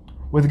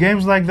with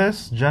games like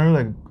this,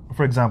 generally, like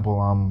for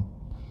example,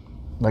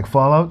 like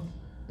Fallout,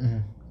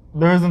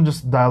 there isn't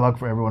just dialogue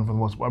for everyone for the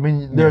most part. I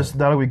mean, there's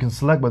dialogue we can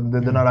select, but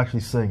they're not actually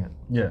saying it.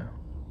 Yeah.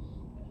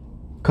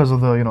 Because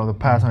of the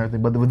past and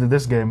everything. But with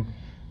this game,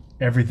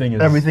 everything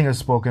is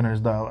spoken as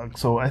dialogue.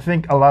 So I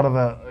think a lot of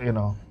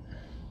the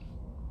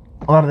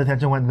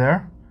attention went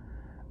there,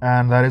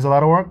 and that is a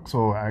lot of work.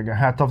 So I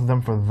hats off to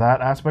them for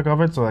that aspect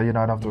of it. So that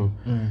I'd have to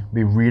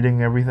be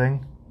reading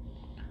everything.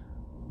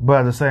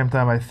 But at the same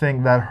time, I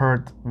think that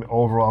hurt the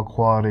overall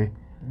quality.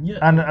 Yeah.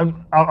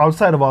 And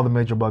outside of all the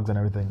major bugs and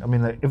everything, I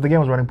mean, like, if the game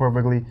was running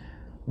perfectly,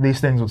 these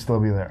things would still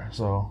be there.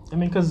 So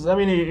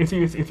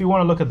if you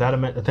want to look at that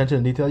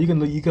attention to detail, you can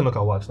look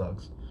at Watch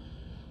Dogs.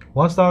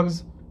 Watch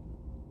Dogs.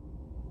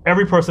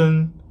 Every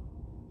person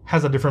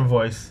has a different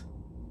voice,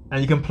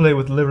 and you can play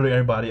with literally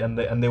everybody, and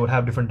they would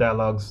have different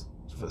dialogues.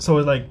 So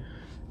it's like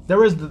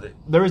there is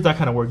that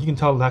kind of work. You can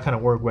tell that kind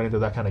of work went into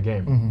that kind of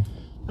game.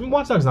 I mean,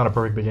 Watch Dogs is not a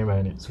perfect big game by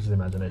any stretch of the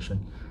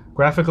imagination.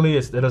 Graphically,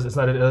 it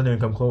doesn't even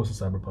come close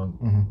to Cyberpunk.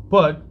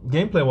 But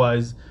gameplay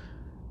wise,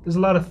 there's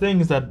a lot of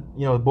things that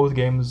both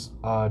games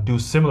do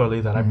similarly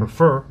that I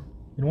prefer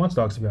in Watch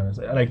Dogs. To be honest,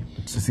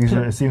 it's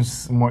easier. It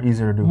seems more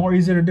easier to do. More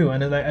easier to do,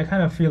 and I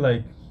kind of feel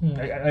like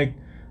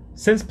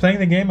since playing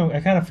the game, I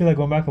kind of feel like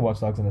going back to Watch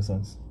Dogs in a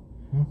sense.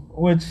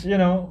 Which,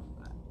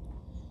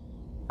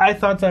 I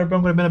thought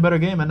Cyberpunk would have been a better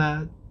game,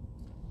 and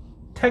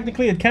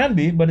technically it can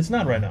be, but it's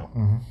not right now.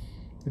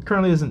 It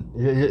currently isn't.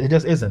 It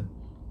just isn't.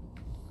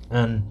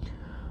 And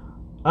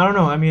I don't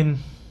know. I mean,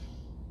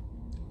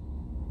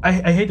 I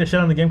hate to shit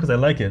on the game because I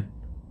like it,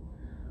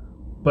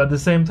 but at the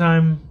same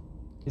time,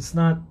 it's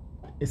not.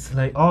 It's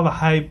like all the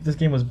hype. This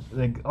game was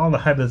like all the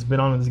hype that's been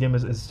on with this game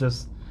is. It's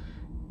just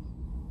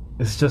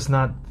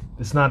not.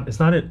 It's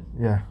not it.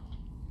 Yeah.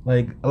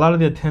 Like a lot of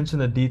the attention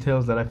to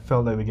details that I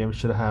felt like the game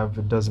should have,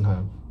 it doesn't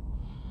have.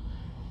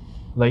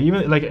 Like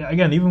even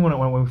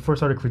when we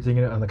first started critiquing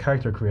it on the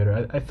character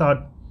creator, I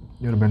thought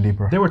it would have been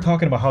deeper. They were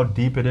talking about how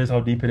deep it is,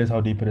 and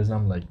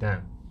I'm like,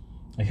 damn,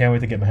 I can't wait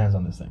to get my hands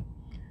on this thing.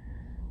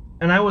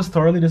 And I was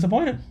thoroughly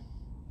disappointed.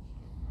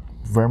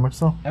 Very much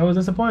so. I was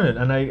disappointed,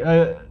 and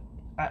I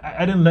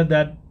didn't let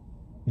that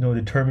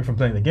deter me from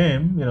playing the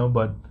game.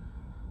 But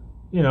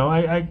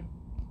I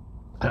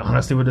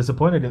honestly was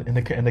disappointed in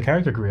the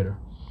character creator.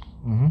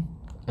 Mm-hmm.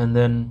 And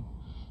then,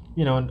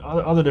 and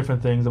other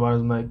different things about it.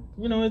 I'm like,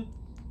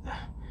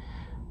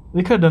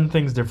 they could have done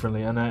things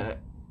differently, and a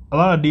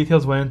lot of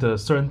details went into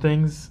certain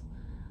things,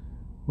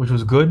 which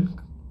was good,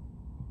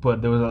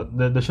 but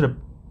they should have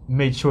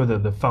made sure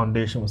that the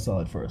foundation was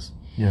solid first.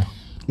 Yeah.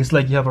 It's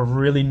like you have a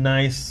really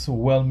nice,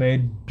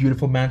 well-made,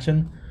 beautiful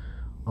mansion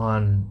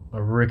on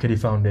a rickety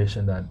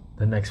foundation that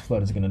the next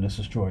flood is going to just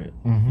destroy it.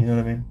 Mm-hmm. You know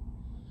what I mean?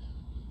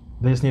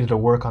 They just needed to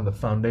work on the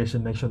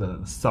foundation, make sure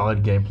that the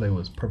solid gameplay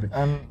was perfect.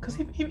 Because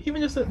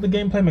even just the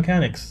gameplay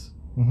mechanics,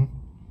 mm-hmm.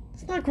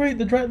 it's not great.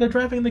 The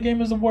driving in the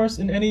game is the worst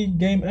in any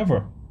game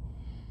ever.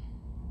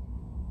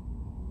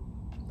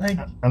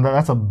 And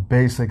that's a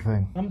basic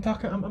thing. I'm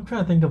trying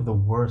to think of the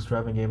worst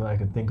driving game that I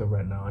could think of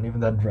right now, and even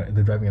that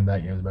the driving in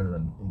that game is better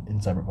than in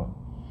Cyberpunk.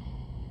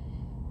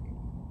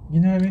 You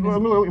know what I mean?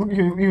 Well,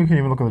 you can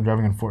even look at the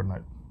driving in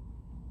Fortnite.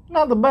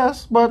 Not the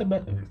best, but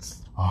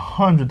it's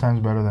 100 times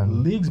better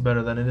than leagues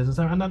better than it is in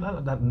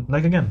Cyberpunk.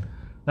 Like again,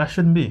 that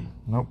shouldn't be.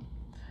 Nope.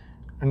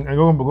 And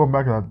going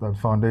back to that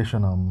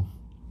foundation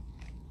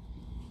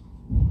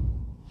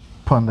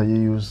pun that you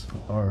used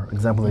or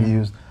example that you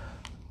used.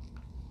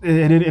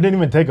 It didn't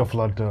even take a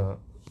flood to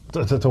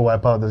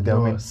wipe out this game.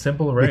 No, I mean,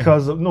 simple rain.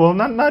 Because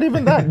not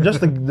even that. Just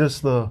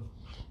the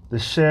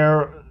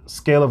sheer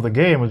scale of the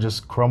game was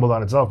just crumbled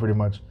on itself pretty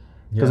much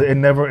because it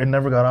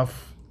never got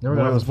off. Never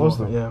got it off was supposed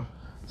to. to. Yeah.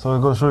 So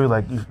it goes to show you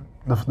like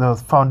the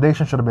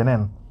foundation should have been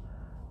in,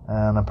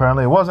 and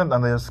apparently it wasn't.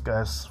 And they just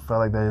guys felt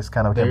like they just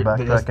kind of kept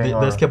backtracking.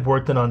 They just kept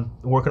working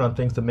on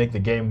things to make the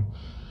game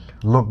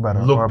look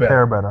better or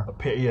appear better.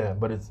 Yeah,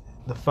 but it's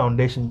the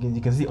foundation. You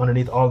can see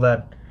underneath all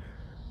that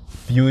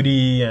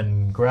beauty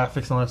and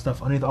graphics and all that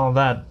stuff, underneath all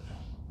that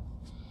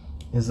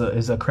is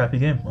a crappy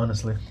game,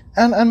 honestly.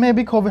 And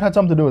maybe COVID had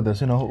something to do with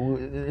this.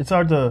 It's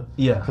hard to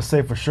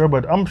say for sure,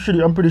 but I'm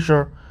pretty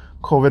sure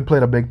COVID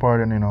played a big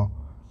part in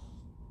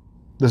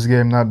this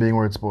game not being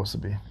where it's supposed to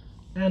be.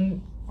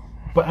 And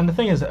the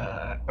thing is,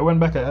 I went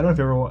back. I don't know if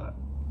you ever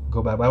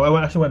go back, but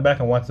I actually went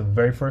back and watched the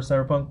very first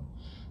Cyberpunk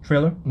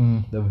trailer,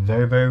 the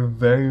very, very,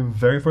 very,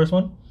 very first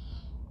one.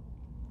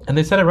 And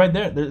they said it right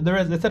there.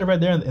 They said it right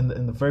there in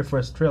the very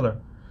first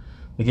trailer.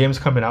 The game's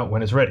coming out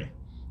when it's ready.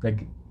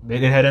 Like they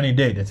didn't have any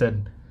date. It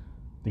said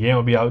the game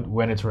will be out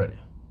when it's ready.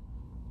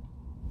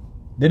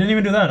 They didn't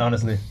even do that,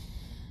 honestly,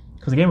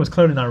 because the game was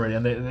clearly not ready.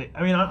 And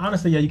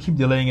honestly, you keep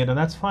delaying it, and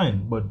that's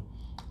fine. But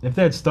if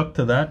they had stuck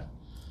to that,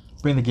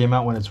 bring the game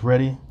out when it's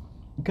ready,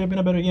 it could have been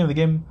a better game. The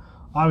game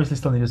obviously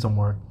still needed some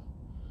work.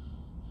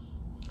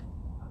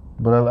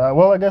 But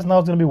I guess now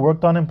it's gonna be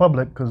worked on in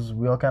public because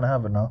we all kind of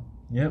have it now.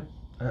 Yep.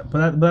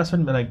 But that's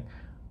when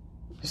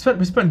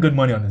we spent good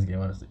money on this game,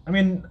 honestly. I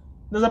mean,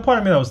 there's a part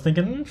of me that was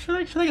thinking, should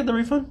I get the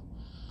refund?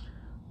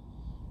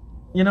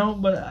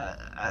 But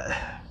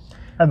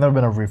I've never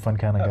been a refund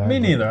kind of guy. Me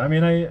neither. I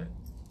mean,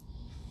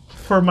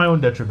 for my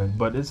own detriment.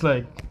 But it's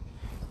like,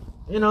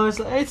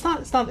 it's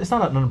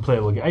not an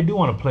unplayable game. I do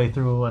want to play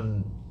through,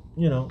 and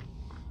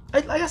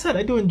like I said,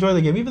 I do enjoy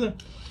the game. Even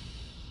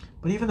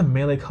the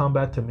melee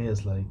combat to me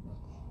is like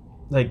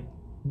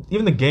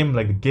even the game,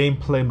 like the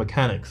gameplay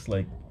mechanics,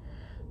 like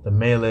the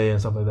melee and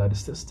stuff like that,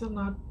 it's still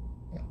not.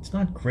 It's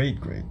not great.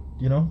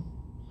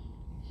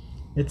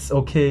 It's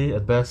okay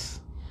at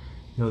best.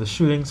 The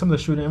shooting, some of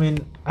the shooting. I mean,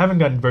 I haven't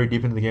gotten very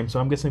deep into the game, so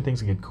I'm guessing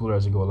things will get cooler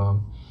as you go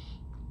along.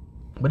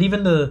 But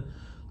even the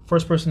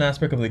first-person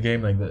aspect of the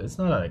game, it's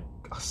not like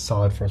a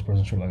solid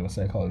first-person shooter, like let's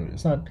say Call of Duty.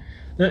 It's not.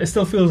 It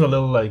still feels a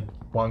little like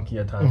wonky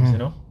at times,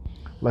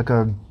 Like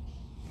a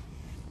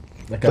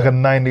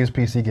 90s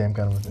PC game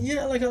kind of a thing.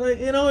 Yeah,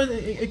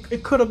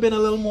 it could have been a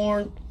little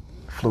more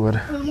fluid.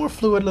 A little more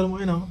fluid, a little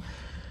more,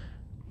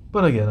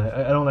 But again,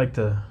 I don't like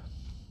to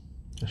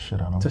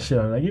shit on them.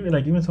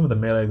 Even some of the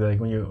melee, like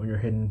when you're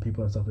hitting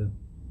people and stuff.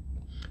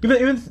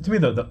 Even to me,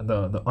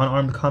 the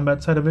unarmed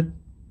combat side of it,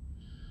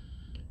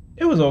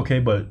 it was okay,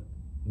 but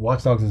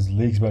Watch Dogs is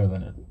leagues better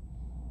than it.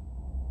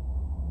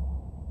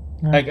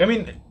 Yeah.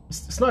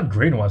 It's not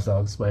great in Watch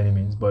Dogs by any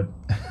means, but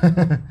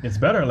it's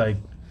better. Like,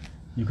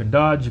 you can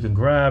dodge, you can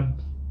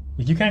grab.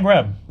 You can't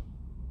grab.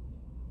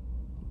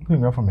 You can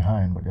grab from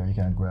behind, but you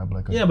can't grab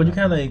but you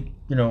can't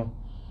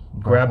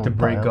grab to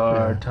break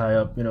guard, tie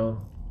up,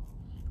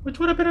 which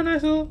would have been a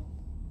nice little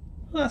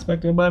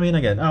aspect. But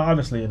again,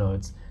 obviously,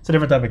 it's a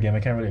different type of game. I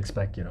can't really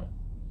expect,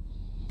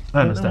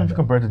 I understand. If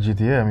compared to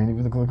GTA,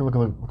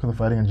 look at the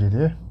fighting in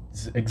GTA.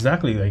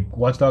 Exactly. Like,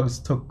 Watch Dogs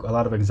took a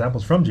lot of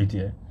examples from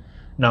GTA.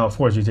 Now, of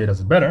course, GTA does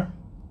it better.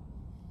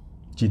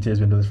 GTA's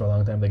been doing this for a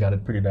long time. They got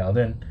it pretty dialed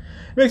in.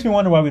 It makes me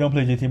wonder why we don't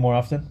play GTA more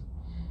often.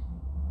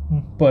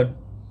 But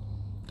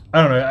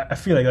I don't know. I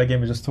feel like that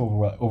game is just too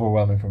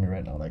overwhelming for me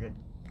right now.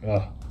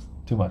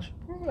 Too much.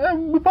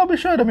 We probably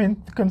should.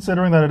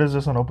 Considering that it is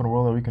just an open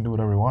world that we can do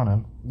whatever we want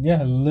in.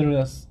 Yeah, literally.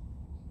 That's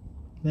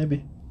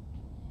maybe.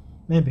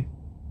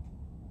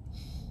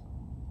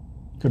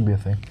 Could be a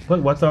thing.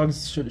 But Watch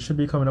Dogs should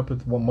be coming up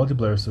with one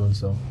multiplayer soon.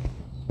 So.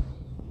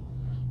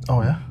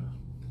 Oh yeah.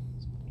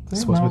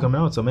 It's supposed to be coming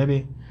out, so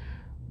maybe.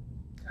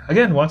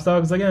 Again, Watch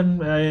Dogs.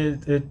 Again,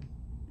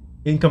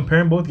 in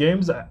comparing both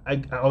games, I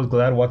was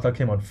glad Watch Dogs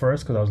came out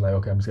first because I was like,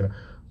 okay, I'm just gonna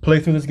play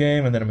through this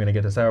game and then I'm gonna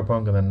get to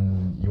Cyberpunk and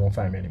then you won't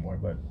find me anymore.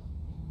 But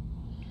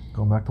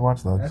going back to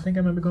Watch Dogs. I think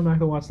I might be going back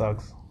to Watch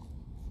Dogs.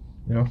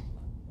 You know,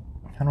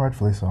 And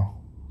rightfully so.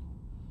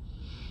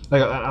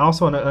 like I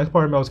also on the next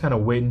part of me, I was kind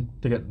of waiting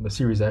to get the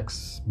Series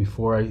X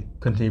before I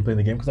continue playing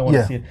the game because I want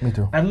to see it. Me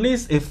too. At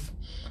least if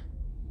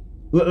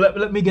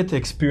let me get to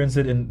experience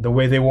it in the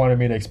way they wanted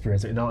me to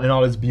experience it, in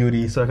all its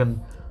beauty, so I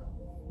can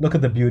look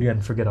at the beauty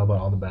and forget about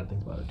all the bad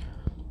things about it.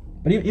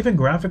 But even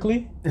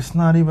graphically, It's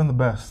not even the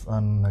best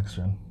on next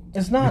gen.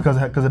 it's not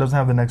Because it doesn't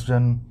have the next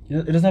gen,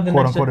 it doesn't have the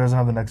quote next unquote, it doesn't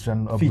have the next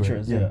gen upgrade.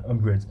 features,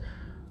 upgrades.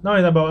 Not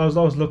only that, but I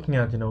was looking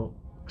at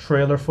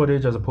trailer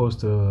footage as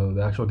opposed to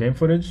the actual game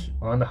footage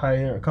on the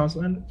higher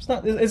console, and it's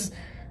not. It's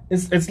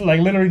like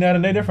literally night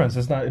and day difference.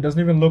 It's not. It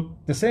doesn't even look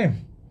the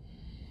same.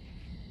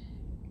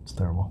 It's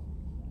terrible.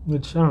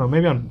 Which I don't know.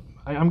 Maybe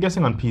I'm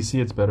guessing on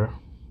PC it's better.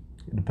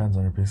 It depends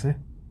on your PC.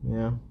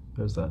 Yeah,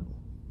 there's that.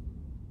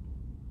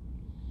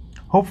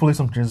 Hopefully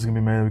some changes can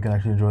be made. We can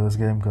actually enjoy this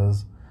game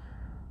because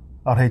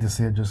I'd hate to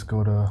see it just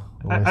go to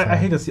the wayside. I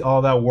hate to see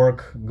all that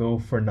work go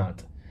for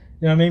naught.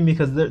 You know what I mean?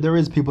 Because there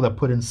is people that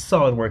put in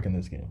solid work in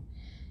this game.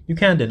 You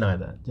can't deny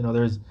that.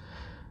 There's,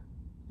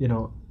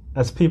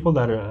 as people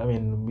that are, I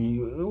mean,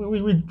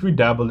 we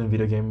dabbled in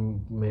video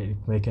game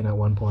making at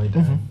one point.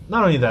 Mm-hmm.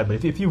 Not only that,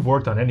 but if you've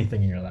worked on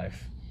anything in your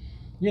life,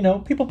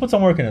 people put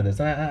some work into this,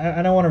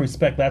 and I want to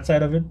respect that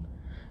side of it.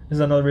 This is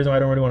another reason why I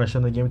don't really want to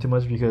shun the game too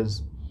much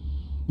because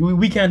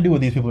we can't do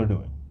what these people are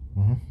doing.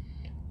 Mm-hmm.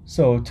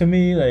 So to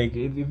me, like,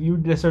 if you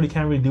necessarily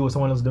can't really do what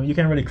someone else is doing, you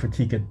can't really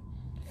critique it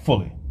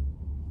fully,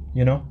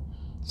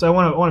 So I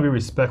want to be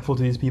respectful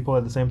to these people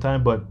at the same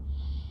time, but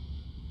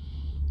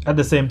at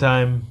the same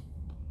time,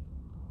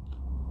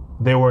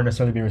 they weren't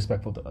necessarily being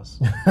respectful to us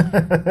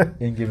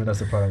in giving us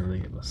the product they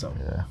gave us. So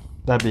Yeah.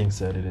 that being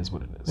said, it is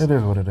what it is. It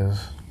is what it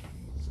is.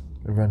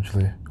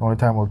 Eventually. Only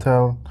time will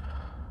tell.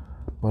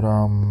 But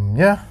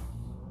yeah.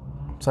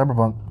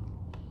 Cyberpunk.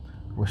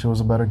 Wish it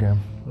was a better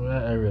game.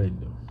 I really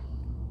do.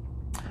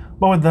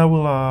 But with that,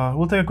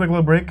 we'll take a quick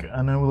little break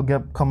and then we'll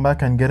come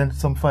back and get into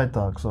some fight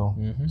talk. So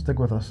stick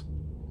with us.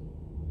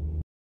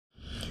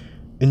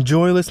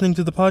 Enjoy listening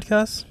to the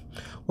podcast?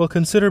 Well,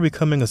 consider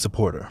becoming a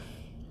supporter.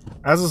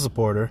 As a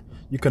supporter,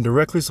 you can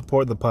directly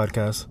support the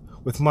podcast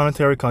with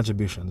monetary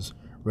contributions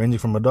ranging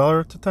from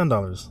 $1 to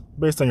 $10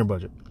 based on your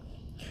budget.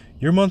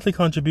 Your monthly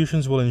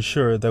contributions will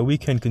ensure that we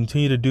can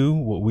continue to do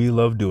what we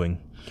love doing,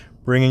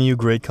 bringing you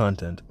great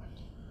content.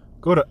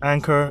 Go to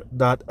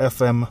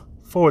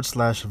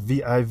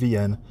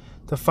anchor.fm/VIVN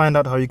to find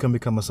out how you can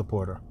become a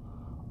supporter.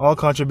 All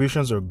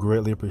contributions are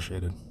greatly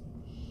appreciated.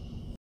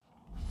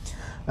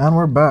 And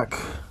we're back.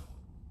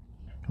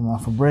 Come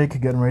off a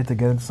break, getting ready to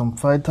get into some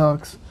fight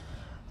talks.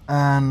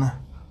 And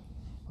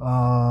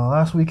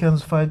last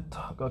weekend's fight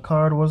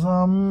card was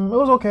it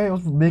was okay. It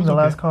was being the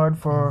last card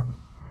for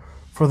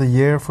the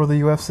year for the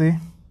UFC.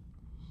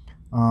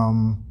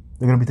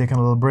 They're gonna be taking a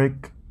little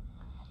break,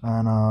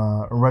 and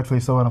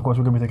rightfully so. And of course,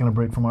 we're gonna be taking a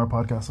break from our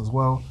podcast as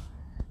well,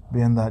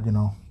 being that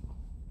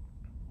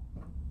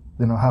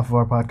half of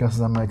our podcast is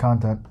MMA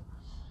content.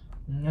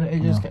 And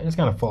it just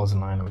kind of falls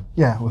in line with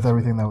with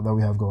everything that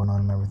we have going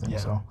on and everything. Yeah.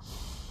 So,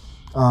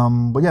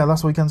 but yeah,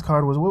 last weekend's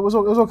card was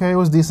okay. It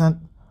was decent.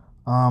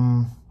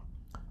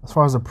 As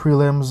far as the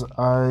prelims,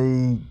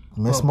 I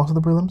missed most of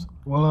the prelims.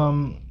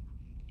 Well,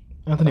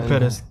 Anthony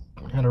Pettis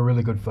had a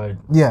really good fight.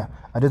 Yeah,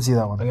 I did see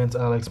that one against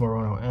Alex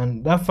Morono,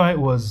 and that fight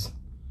was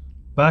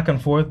back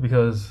and forth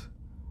because,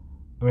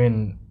 I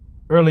mean,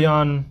 early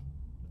on,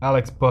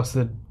 Alex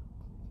busted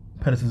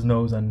Pettis'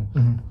 nose and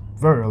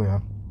very early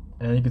on.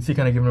 And you could see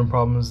kind of giving him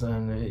problems,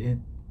 and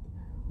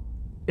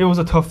it was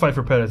a tough fight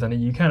for Pettis, and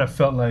you kind of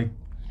felt like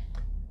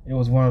it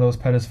was one of those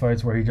Pettis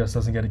fights where he just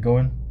doesn't get it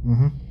going.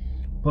 Mm-hmm.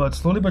 But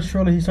slowly but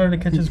surely, he started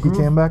to catch his groove.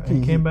 He came back.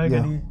 He came back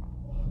and he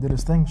did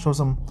his thing. Showed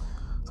some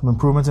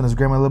improvements in his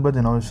game a little bit.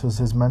 It's just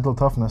his mental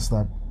toughness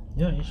that.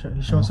 Yeah, he's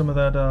showing some of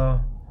that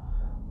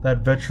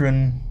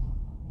veteran.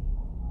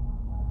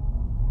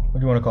 What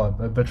do you want to call it?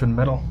 That veteran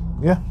metal.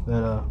 Yeah.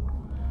 That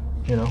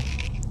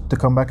to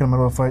come back in the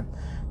middle of a fight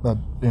that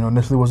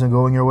initially wasn't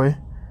going your way,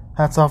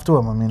 hats off to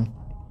him. I mean,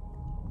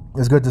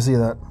 it's good to see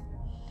that.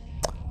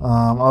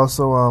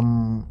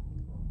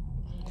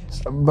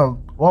 But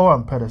while we're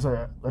on Pettis,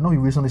 I know he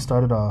recently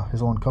started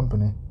his own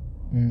company.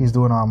 He's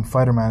doing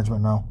fighter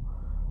management now,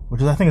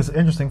 which I think is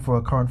interesting for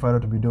a current fighter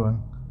to be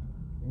doing.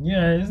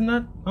 Yeah, isn't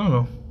that? I don't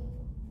know.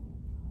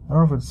 I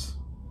don't know if it's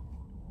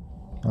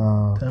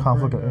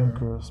conflict of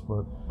interest,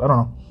 but I don't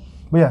know.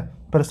 But yeah,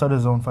 Pettis started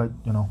his own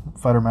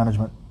fighter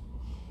management.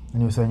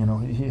 And he was saying,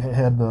 he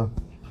had the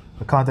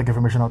contact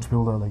information out to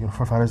people that,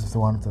 for fighters if they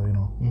wanted to,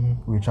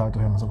 reach out to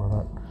him and stuff like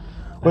that.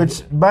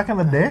 Which, back in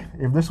the day,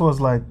 if this was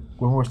when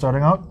we were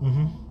starting out,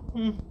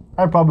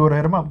 I probably would have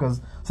hit him up because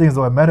seeing as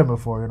though I met him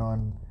before,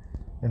 and,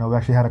 we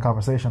actually had a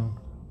conversation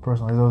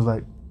personally. It was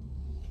this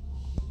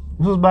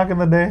was back in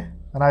the day,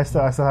 and I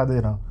still had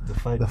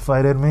the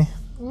fight in me.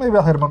 maybe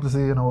I'll hit him up to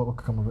see what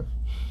could come of it.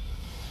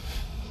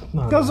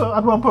 No, Because no.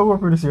 at one point we were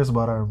pretty serious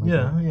about our.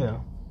 Yeah.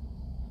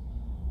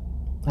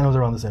 And it was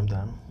around the same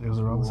time. It was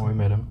around the when we same-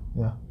 met him.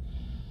 Yeah.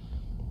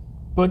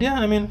 But yeah,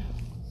 I mean,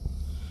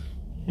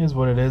 here's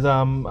what it is.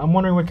 I'm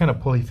wondering what kind of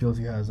pull he feels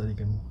he has that he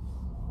can.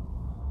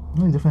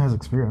 Well, he definitely has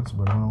experience,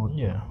 but I don't know what.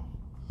 Yeah.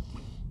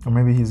 Or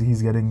maybe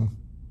he's getting,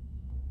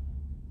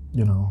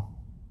 a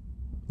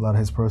lot of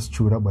his purse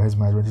chewed up by his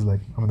management. He's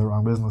like, I'm in the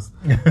wrong business.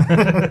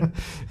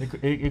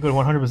 it could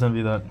 100%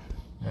 be that.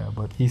 Yeah,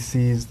 but He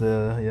sees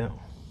the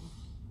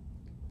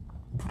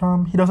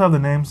he does have the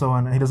name, so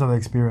and he does have the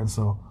experience,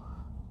 so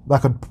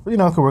that could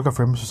could work out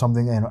for him for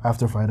something.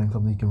 After fighting,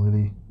 something he can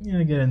really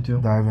get into.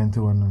 dive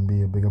into and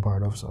be a bigger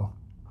part of. So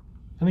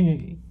I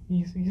think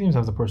he seems to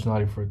have the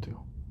personality for it too.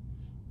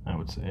 I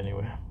would say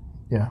anyway.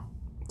 yeah,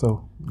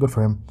 so good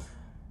for him.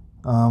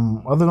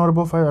 Other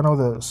notable fight, I know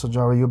the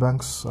Sajara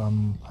Eubanks had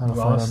a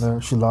fight on Lost.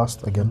 there. She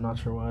lost I'm again. not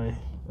sure why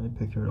I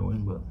picked her to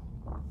win, but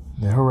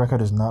Yeah, her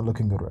record is not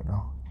looking good right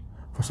now.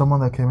 For someone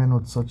that came in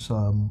with such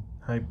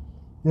hype.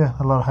 yeah,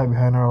 a lot of hype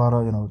behind her, a lot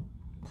of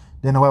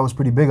Dana White was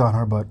pretty big on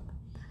her, but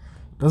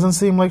doesn't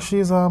seem like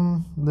she's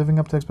living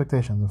up to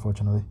expectations,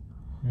 unfortunately.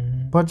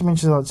 Mm-hmm. But I mean,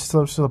 she's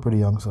still pretty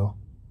young, so.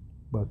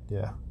 But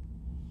yeah,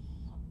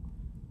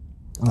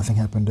 nothing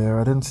happened there.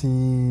 I didn't see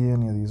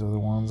any of these other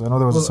ones. I know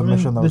there was a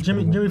submission that the was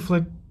pretty good. Jimmy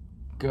Flick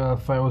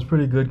fight was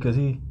pretty good because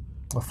he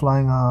A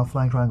flying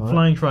triangle. Right?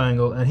 flying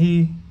triangle, and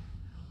he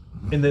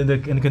in the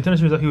contender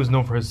series he was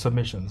known for his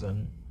submissions,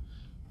 and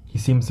he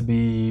seems to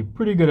be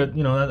pretty good at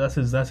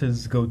that's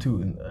his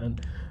go-to,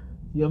 and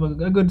you have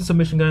a good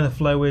submission guy in the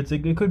flyweights.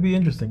 It could be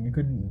interesting. It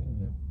could.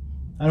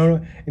 I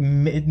don't know.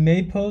 It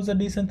may pose a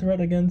decent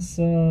threat against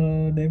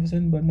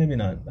Davison, but maybe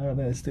not. I don't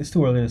know. It's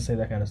too early to say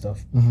that kind of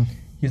stuff. Mm-hmm.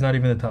 He's not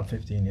even in the top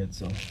 15 yet,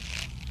 so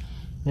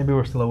maybe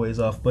we're still a ways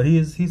off. But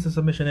he's a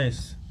submission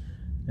ace,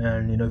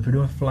 and if you're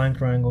doing flying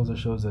triangles, it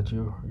shows that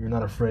you're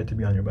not afraid to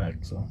be on your back.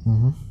 So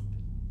Mm-hmm.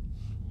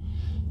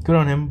 good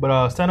on him.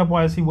 But stand up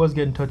wise, he was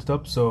getting touched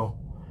up, so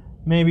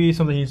maybe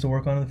something he needs to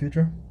work on in the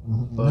future.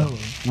 Mm-hmm.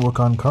 But Work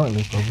on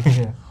currently, probably.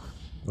 yeah,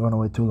 Don't want to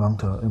wait too long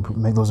to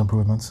make those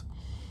improvements.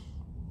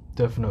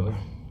 definitely.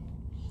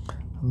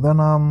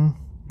 Then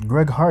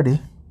Greg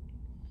Hardy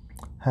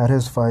had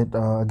his fight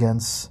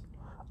against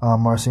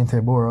Marcin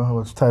Tybura.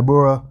 Which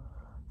Tybura,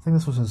 I think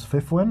this was his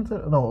fourth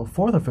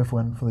or fifth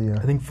win for the year.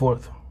 I think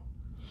fourth.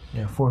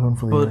 Yeah, fourth win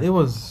for the But year. it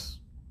was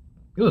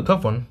a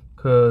tough one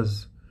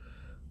because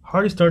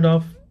Hardy started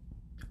off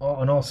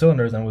on all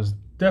cylinders and was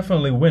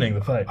definitely winning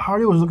the fight.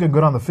 Hardy was looking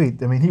good on the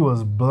feet. I mean, he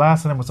was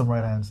blasting him with some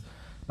right hands.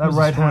 That was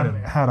right hand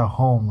destroying him. had a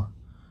home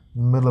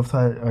in the middle of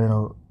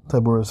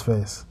Tybura's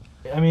face.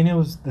 I mean, it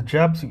was the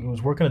jabs. He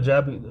was working a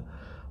jab.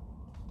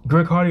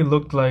 Greg Hardy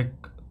looked like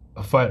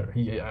a fighter.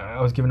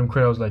 I was giving him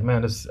credit. I was like,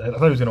 man, I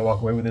thought he was gonna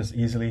walk away with this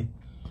easily.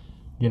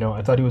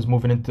 I thought he was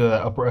moving into the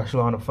upper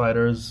echelon of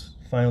fighters.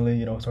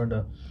 Finally, starting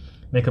to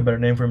make a better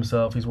name for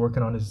himself. He's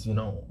working on his,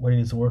 what he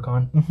needs to work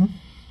on. Mm-hmm.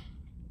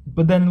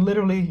 But then,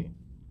 literally,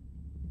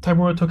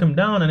 Tybura took him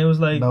down, and it was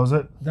like That was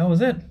it. that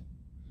was it.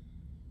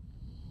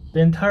 The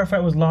entire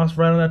fight was lost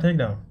right on that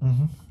takedown.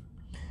 Mm-hmm.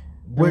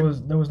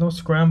 There was no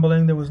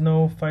scrambling. There was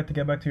no fight to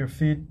get back to your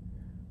feet.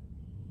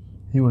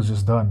 He was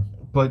just done.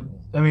 But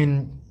I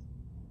mean,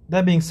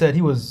 that being said,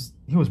 he was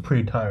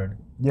pretty tired,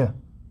 Yeah.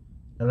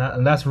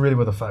 and that's really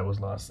where the fight was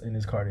lost in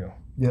his cardio.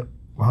 Yep.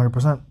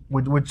 100%.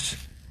 Which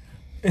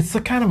it's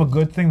a kind of a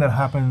good thing that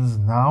happens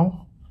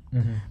now,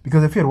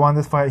 because if he had won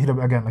this fight, he'd have,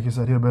 again, like you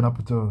said, he'd have been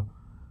up to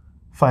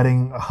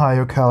fighting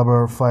higher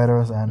caliber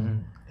fighters,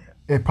 and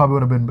it probably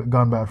would have been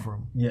gone bad for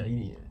him. Yeah.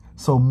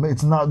 So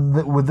it's not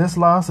with this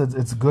loss.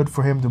 It's good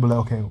for him to be like,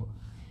 okay,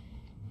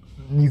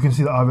 you can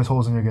see the obvious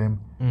holes in your game.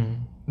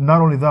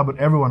 Not only that, but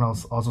everyone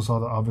else also saw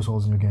the obvious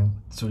holes in your game.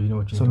 So you know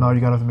what you. So now you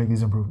gotta have to make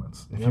these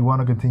improvements. If you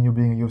want to continue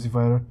being a UFC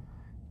fighter,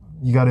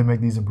 you gotta make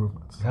these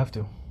improvements. You have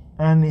to.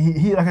 And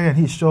he like again,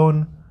 he's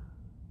shown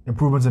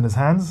improvements in his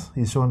hands.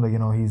 He's shown that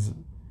he's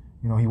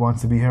he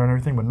wants to be here and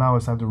everything. But now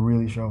it's time to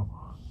really show.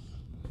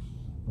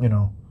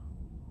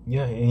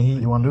 Yeah,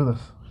 and You want to do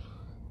this.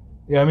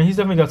 Yeah, I mean, he's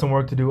definitely got some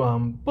work to do.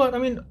 But I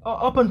mean,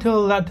 up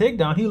until that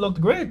takedown, he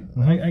looked great.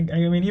 I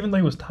mean, even though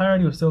he was tired,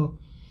 he was still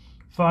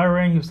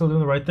firing. He was still doing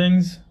the right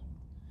things.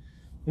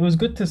 It was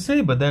good to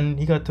see. But then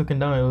he got taken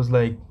down. It was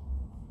like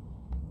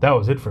that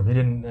was it for him. He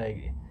didn't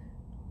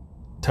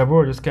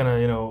Tybura just kind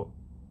of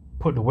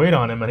put the weight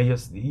on him, and he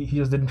just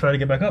didn't try to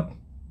get back up.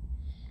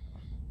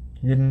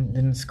 He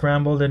didn't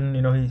scramble. He.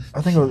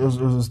 I think it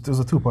was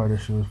a two-part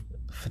issue.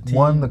 Fatigue.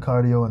 One, the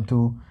cardio, and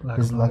two,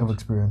 his lack of knowledge.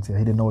 experience. Yeah,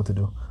 he didn't know what to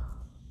do.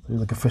 So he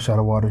was like a fish out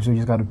of water. So he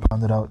just got to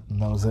pound it out,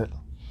 and that was it.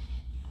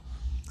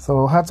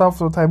 So hats off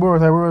to Tybura.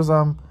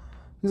 Tybura's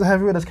he's a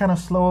heavyweight that's kind of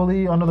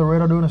slowly under the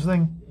radar doing his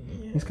thing.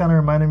 He's kind of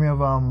reminding me of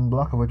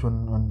Blachowicz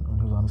when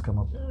he was on his come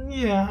up.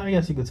 Yeah, I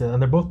guess you could say that.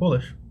 And they're both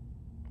Polish.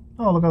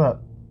 Oh, look at that.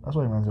 That's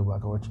what he reminds me of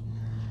Blachowicz.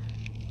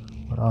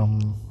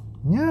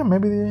 But yeah,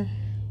 maybe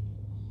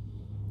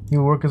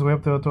he'll work his way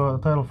up to a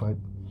title fight.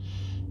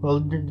 Well,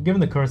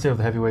 given the current state of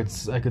the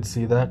heavyweights, I could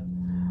see that.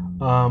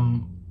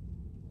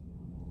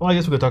 Well, I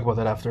guess we could talk about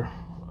that after,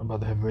 about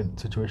the heavyweight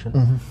situation.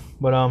 Mm-hmm.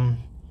 But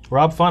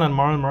Rob Font and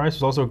Marlon Moraes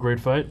was also a great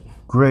fight.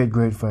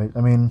 Great fight.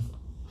 I mean,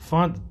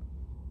 Font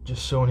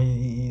just showing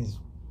he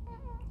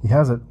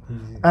has it.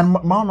 And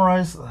Marlon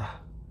Moraes,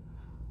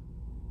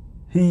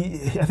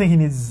 I think he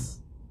needs.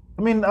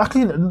 I mean,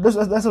 actually, this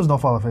was no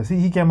fault of his.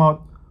 He came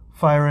out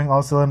firing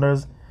all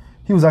cylinders.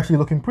 He was actually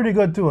looking pretty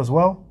good too, as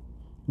well.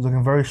 He was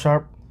looking very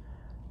sharp.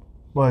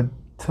 But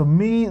to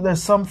me,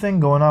 there's something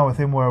going on with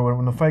him where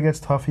when the fight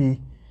gets tough,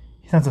 he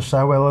tends to shy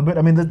away a little bit.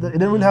 I mean, it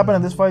didn't really happen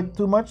in this fight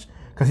too much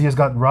because he just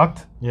got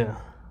rocked. Yeah.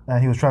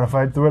 And he was trying to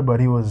fight through it,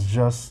 but he was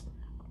just,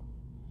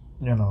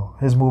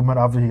 his movement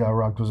after he got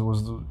rocked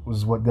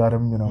was what got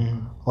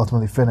him,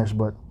 ultimately finished.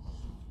 But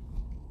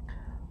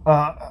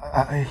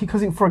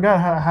because for a guy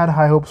I had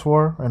high hopes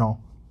for,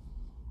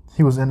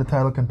 he was in the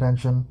title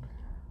contention,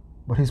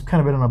 but he's kind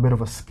of been on a bit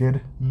of a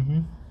skid.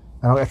 Mm-hmm.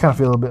 And I kind of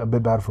feel a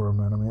bit bad for him,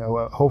 man. I mean,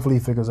 hopefully he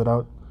figures it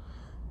out.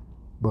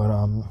 But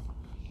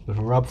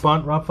for Rob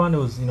Font, it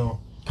was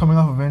coming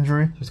off of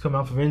injury. He's coming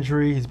off of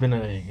injury. He's been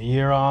a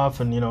year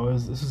off, and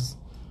this is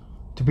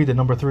to be the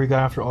number 3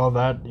 guy after all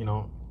that.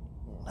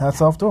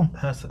 Hats off to him.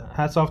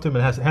 Hats off to him,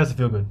 and it has to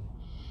feel good.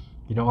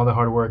 All the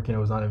hard work,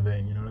 was not in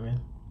vain. You know what I mean?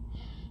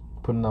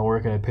 Putting that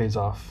work and it pays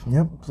off.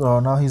 Yep. So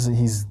now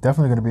he's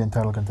definitely going to be in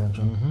title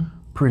contention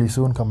pretty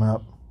soon coming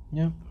up.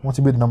 Yep. Once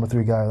you be the number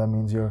 3 guy, that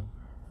means you're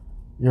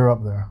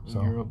up there.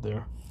 So you're up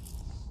there.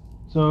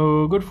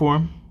 So good for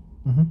him.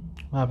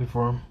 Mm-hmm. Happy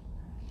for him.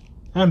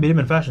 And beat him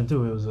in fashion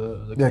too. It was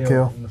a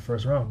KO in the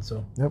first round.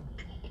 So yep.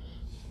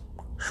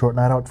 Short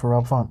night out for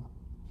Rob Font.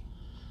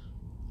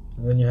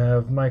 And then you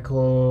have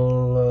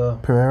Michael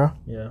Pereira.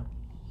 Yeah.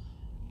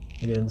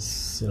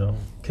 Against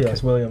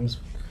Chaos Williams,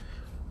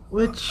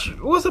 which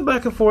was a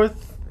back and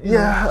forth.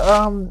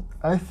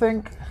 I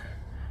think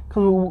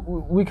because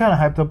we kind of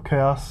hyped up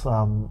Chaos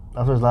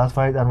after his last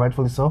fight, and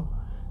rightfully so.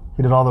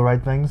 He did all the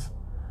right things.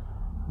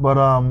 But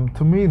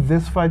to me,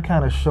 this fight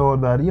kind of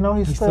showed that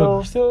he's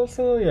still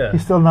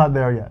he's still not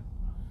there yet.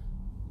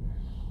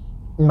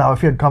 Now,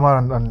 if he had come out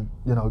and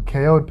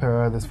KO'd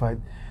Pereira this fight,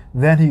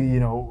 then he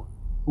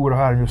would have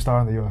had a new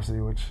star in the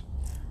UFC, which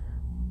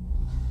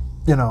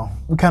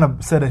we kind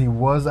of said that he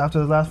was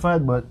after his last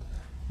fight, but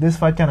this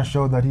fight kind of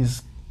showed that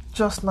he's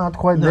just not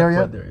quite there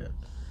yet.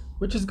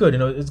 Which is good.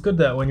 It's good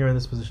that when you're in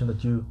this position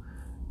that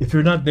if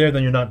you're not there,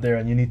 then you're not there,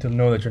 and you need to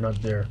know that you're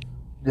not there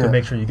to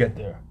make sure you get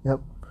there.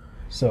 Yep.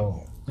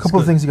 So a couple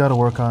of things you got to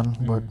work on,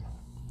 but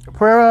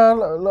Pereira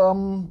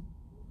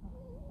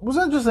was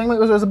interesting. It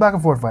was a back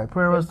and forth fight.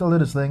 Pereira still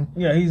did his thing.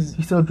 Yeah, he's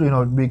still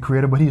be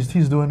creative, but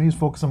he's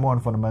focusing more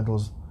on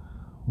fundamentals,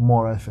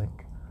 I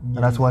think, and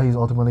that's why he's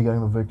ultimately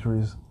getting the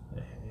victories.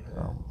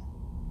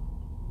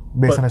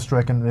 Based on his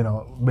striking,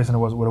 based on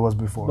what it was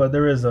before. But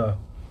there is a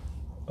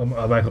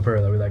Michael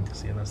Pereira that we like to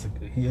see,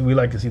 and we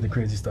like to see the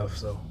crazy stuff.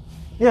 So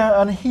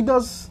yeah, and he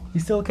does. He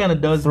still kind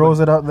of does. Throws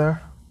it out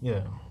there.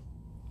 Yeah.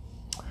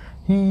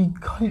 He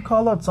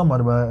called out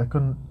somebody, but I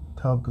couldn't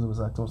tell because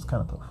it was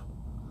kind of tough.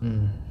 I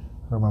don't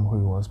remember who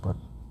he was, but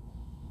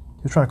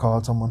he was trying to call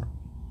out someone.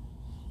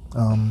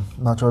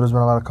 Not sure. There's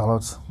been a lot of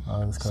call-outs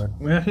on this card.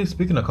 Well, actually,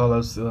 speaking of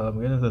call-outs, we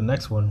get into the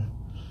next one.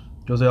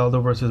 Jose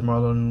Aldo versus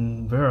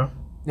Marlon Vera.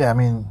 Yeah, I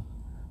mean,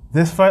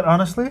 this fight,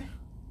 honestly, it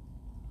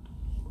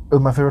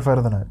was my favorite fight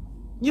of the night.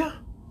 Yeah,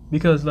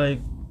 because,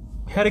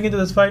 heading into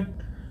this fight,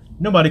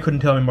 nobody couldn't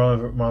tell me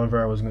Marlon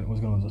Vera was going to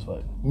lose this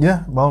fight.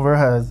 Yeah, Marlon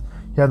Vera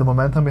he had the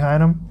momentum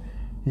behind him.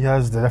 He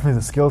has definitely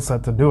the skill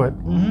set to do it.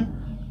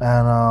 Mm-hmm.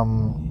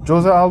 And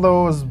Jose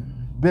Aldo has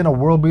been a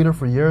world beater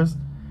for years.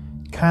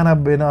 Kind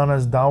of been on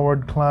his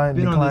downward decline.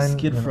 Been on this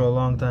skid for a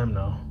long time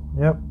now.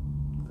 Yep.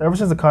 Ever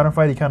since the Conor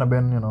fight, he kind of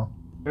been,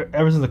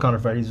 Ever since the Conor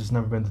fight, he's just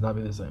never been to not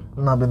be the same.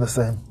 Not been the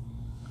same.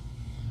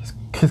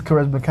 His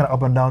career's been kind of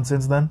up and down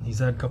since then. He's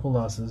had a couple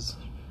losses.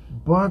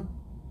 But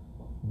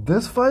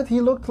this fight, he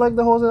looked like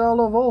the Jose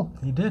Aldo of old.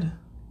 He did.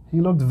 He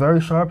looked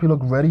very sharp. He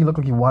looked ready. He looked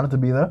like he wanted to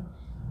be there.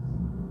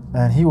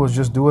 And he was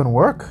just doing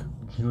work.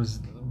 He was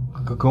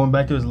going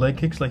back to his leg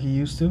kicks like he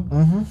used to.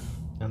 Mm-hmm.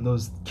 And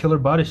those killer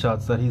body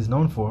shots that he's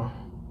known for.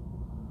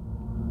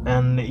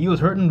 And he was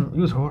hurting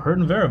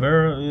Vera.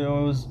 Vera,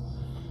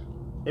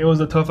 it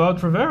was a tough out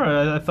for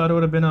Vera. I thought it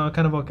would have been a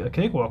kind of a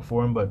cakewalk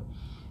for him, but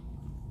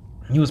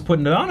he was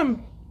putting it on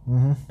him,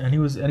 and he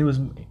was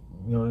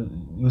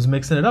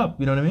mixing it up.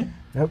 You know what I mean?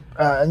 Yep.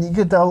 And you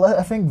could tell.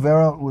 I think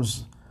Vera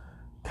was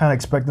kind of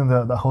expecting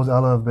the Jose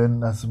Aldo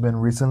that's been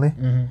recently,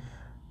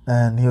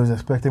 and he was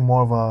expecting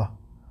more of a,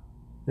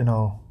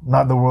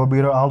 not the world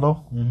beater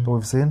Aldo that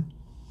we've seen.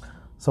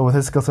 So with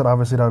his skill set,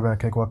 obviously that would have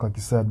been a cakewalk, like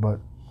you said. But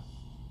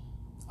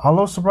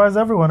Aldo surprised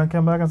everyone and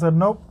came back and said,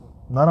 "Nope.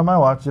 Not on my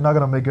watch. You're not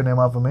going to make your name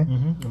out for me."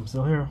 I'm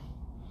still here.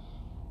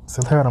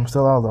 Still here, and I'm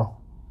still Aldo.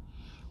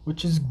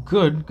 Which is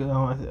good.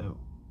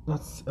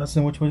 That's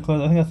in which weight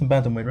class? I think that's in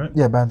bantamweight, right?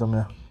 Yeah, bantam,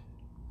 yeah.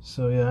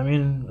 So, yeah, I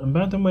mean, in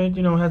bantamweight,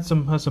 had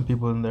some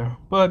people in there.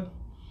 But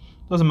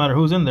doesn't matter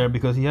who's in there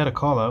because he had a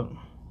call-out.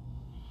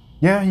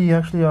 Yeah, he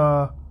actually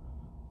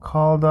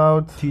called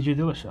out TJ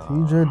Dillashaw.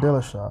 TJ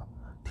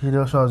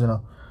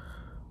Dillashaw,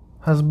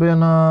 has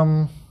been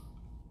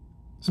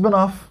He's been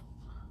off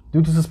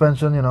due to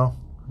suspension. You know,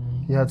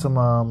 he had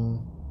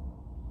some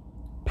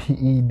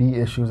PED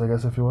issues, I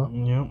guess, if you will.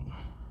 Yep.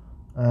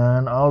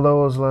 And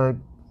Aldo was like,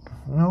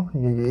 you know,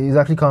 he's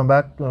actually coming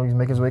back. You know, he's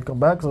making his way come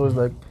back. So it's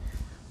like,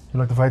 he'd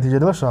like to fight TJ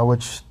Dillashaw,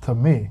 which to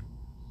me,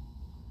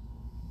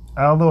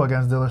 Aldo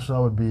against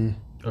Dillashaw would be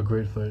a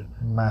great fight.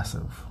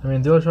 massive. I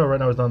mean, Dillashaw right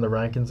now is not in the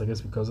rankings, I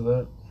guess, because of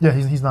that. Yeah,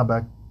 he's not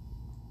back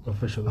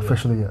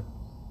Officially yet.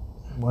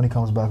 When he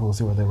comes back, we'll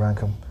see where they rank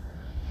him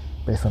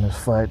based on his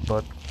fight.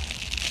 But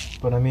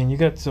I mean, you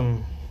got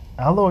some.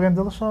 Aldo against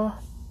Dillashaw,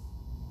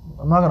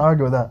 I'm not gonna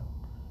argue with that.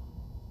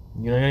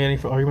 You're not gonna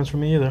get any arguments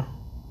from me either.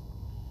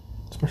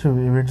 Especially if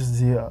you're interested to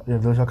see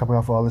Dillashaw coming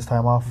off all this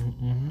time off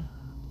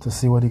to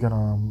see what he can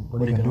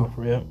do.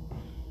 Offer, yeah.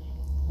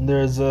 And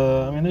there's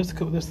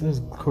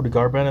there's Cody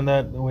Garbrandt in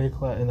that weight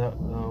class in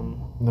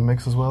the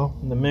mix as well.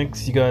 In the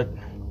mix, you got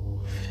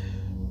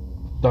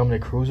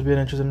Dominic Cruz would be an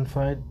interesting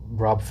fight.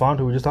 Rob Font,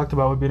 who we just talked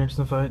about, would be an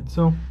interesting fight.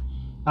 So,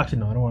 actually,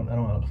 no, I don't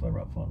want to fight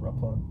Rob Font.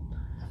 Rob Font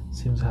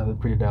seems to have it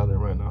pretty dialed in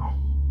right now.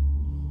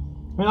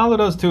 I mean, Aldo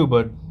does too,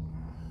 but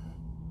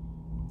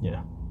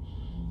yeah.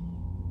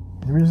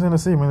 You're just gonna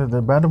see. I mean,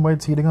 the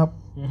bantamweight's heating up.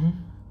 Mm-hmm.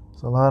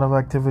 There's a lot of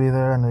activity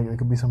there, and there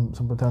could be some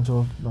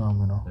potential. Yeah,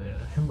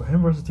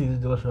 him versus TJ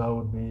Dillashaw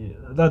would be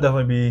that's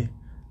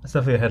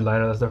definitely a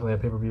headliner. That's definitely a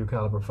pay-per-view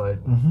caliber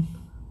fight. Mm-hmm.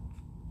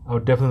 I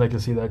would definitely like to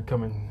see that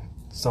coming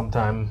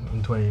sometime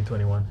in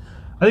 2021.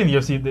 I think the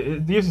UFC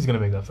is going to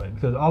make that fight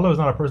because Aldo is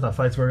not a person that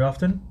fights very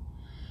often,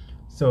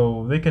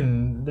 so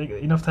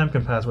enough time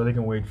can pass where they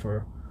can wait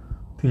for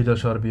TJ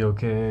Dillashaw to be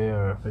okay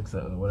or fix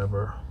that or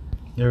whatever.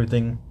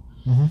 Everything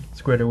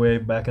squared away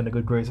back in the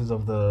good graces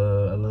of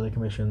the Athletic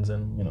Commissions,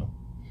 and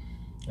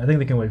I think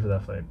they can wait for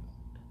that fight,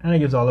 and it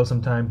gives Aldo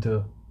some time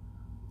to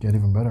get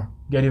even better.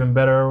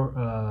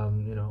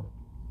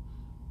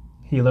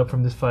 Heal up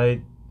from this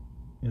fight.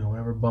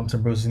 Whatever bumps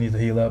and bruises he needs to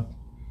heal up.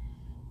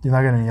 He's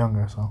not getting any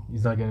younger, so.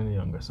 He's not getting any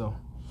younger, so.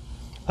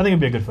 I think it'd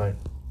be a good fight.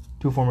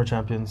 Two former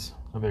champions.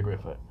 It'd be a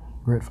great fight.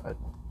 Great fight.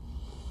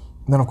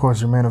 And then, of course,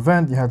 your main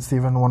event, you had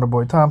Stephen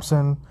Wonderboy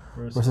Thompson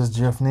versus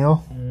Jeff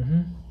Neal.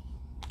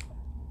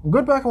 Mm-hmm.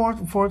 Good back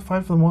and forth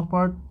fight for the most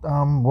part.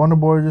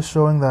 Wonderboy just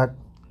showing that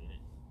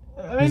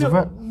he's a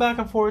vet. Back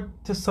and forth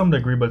to some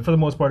degree, but for the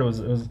most part, it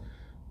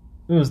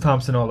was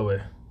Thompson all the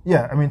way.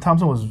 Yeah, I mean,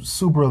 Thompson was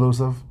super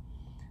elusive.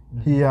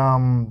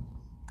 Mm-hmm.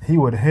 He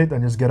would hit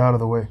and just get out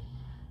of the way.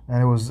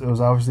 And it was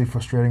obviously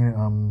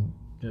frustrating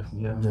Jeff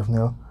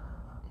Neal.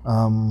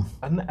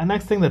 And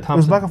next thing that Thompson... It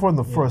was back and forth in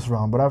the first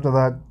round, but after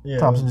that,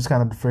 Thompson just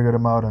kind of figured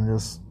him out and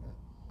just...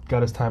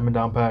 got his timing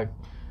down pat,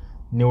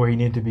 knew where he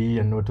needed to be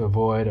and what to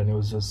avoid, and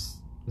it's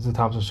a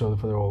Thompson show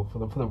for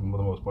the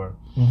most part.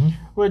 Mm-hmm.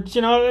 Which,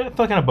 I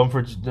felt kind of bummed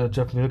for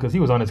Jeff Neal because he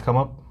was on his come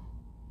up.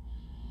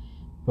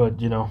 But,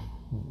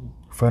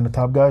 friend of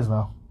top guys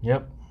now.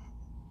 Yep.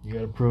 You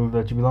got to prove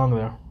that you belong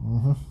there.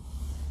 Mm-hmm.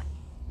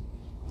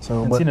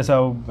 So, and seeing as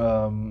how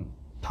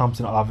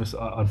Thompson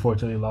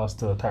unfortunately lost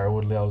to Tyron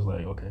Woodley, I was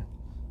like, okay,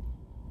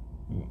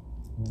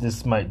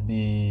 this might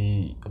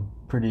be a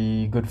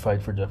pretty good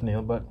fight for Jeff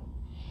Neal, but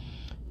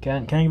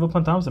can't give up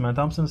on Thompson, man.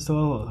 Thompson's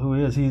still who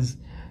he is.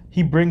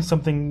 He brings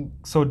something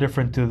so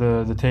different to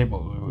the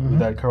table with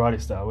that karate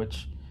style,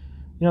 which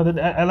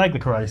I like the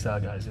karate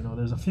style guys.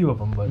 There's a few of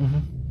them, but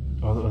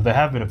or there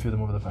have been a few of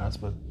them over the past,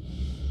 but.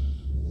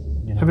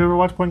 Have you ever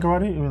watched Point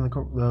Karate? I mean, the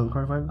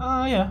karate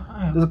fight?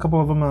 Yeah. There's a couple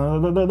of them.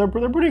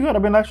 They're pretty good. I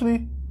mean,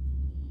 actually,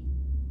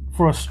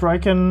 for a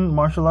striking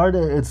martial art,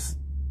 it's...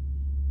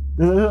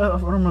 I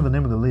don't remember the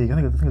name of the league. I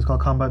think it's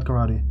called Combat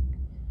Karate.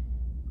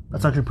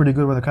 That's actually pretty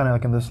good where they're kind of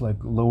like in this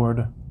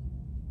lowered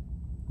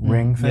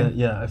ring thing.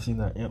 Yeah, I've seen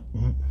that, yep.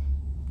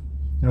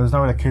 Mm-hmm. It's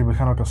not really a cage, but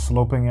kind of like a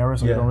sloping area,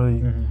 so you don't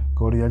really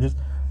go to the edges.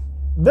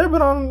 They've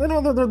been on...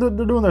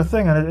 they're doing their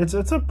thing, and it's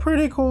a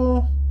pretty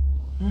cool...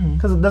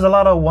 Because there's a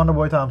lot of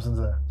Wonderboy Thompsons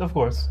there. Of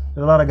course.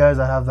 There's a lot of guys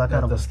that have that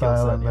kind of a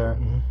style in there.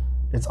 Mm-hmm.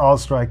 It's all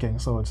striking,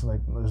 so it's like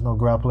there's no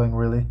grappling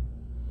really.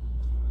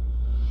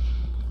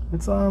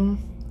 It's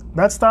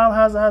that style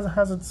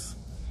has its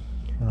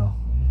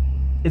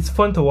It's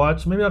fun to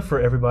watch. Maybe not for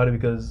everybody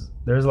because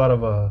there's a lot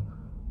of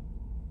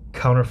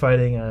counter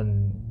fighting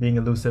and being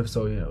elusive.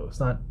 So it's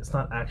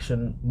not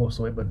action most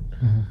of the way, but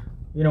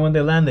when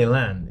they land, they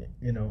land.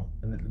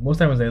 And most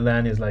times when they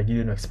land is like you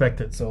didn't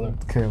expect it. So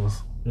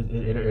chaos.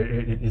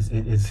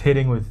 It's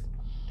hitting with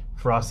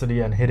ferocity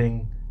and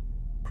hitting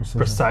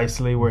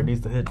precisely where it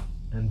needs to hit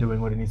and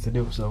doing what it needs to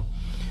do. So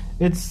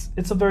it's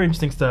a very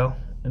interesting style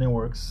and it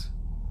works.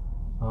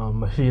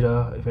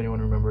 Machida, if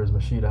anyone remembers,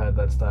 Machida had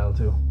that style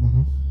too,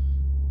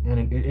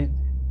 and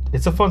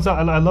it's a fun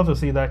style. I love to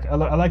see that. I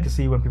like to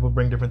see when people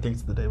bring different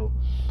things to the table.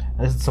 And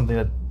this is something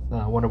that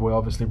Wonderboy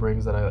obviously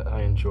brings that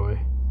I enjoy.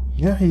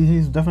 Yeah,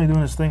 he's definitely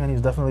doing his thing, and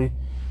he's definitely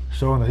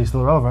showing that he's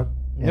still relevant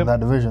in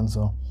that division.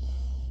 So.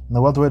 In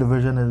the welterweight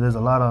division, there's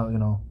a lot of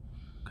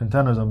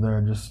contenders up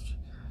there.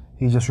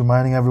 He's just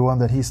reminding everyone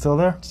that he's still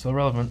there, still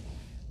relevant.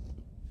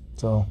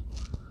 So,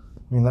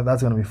 I mean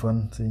that's gonna be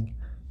fun seeing.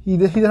 He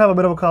did have a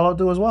bit of a call out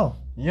too as well.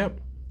 Yep.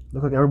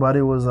 Looked like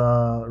everybody was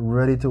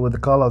ready to with the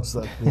call-outs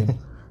at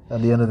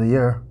the end of the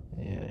year.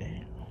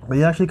 Yeah. But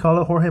he actually called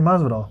out Jorge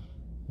Masvidal,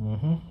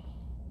 Mm-hmm.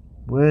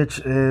 which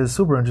is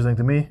super interesting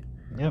to me.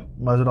 Yep.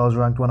 Masvidal is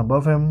ranked 1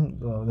 above him,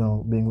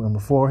 being number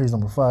 4. He's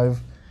number 5,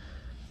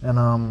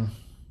 and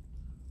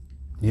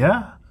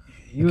yeah,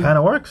 it kind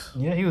of works.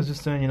 Yeah, he was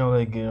just saying,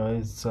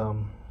 it's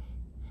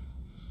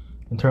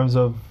in terms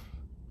of,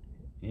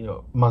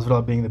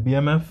 Masvidal being the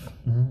BMF,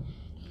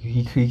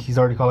 he's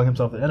already calling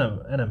himself the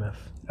NMF.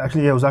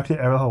 Actually, it was actually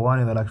Ariel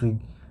Helwani that actually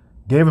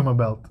gave him a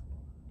belt.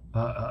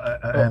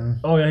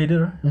 Oh yeah, he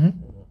did, right? Mm-hmm.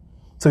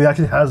 So he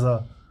actually has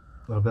a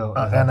belt,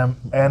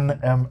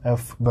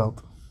 NMF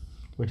belt,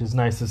 which is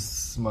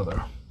Nice's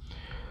mother.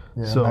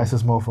 Yeah,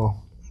 Nicest mofo.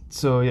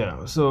 So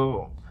yeah,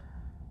 so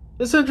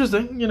it's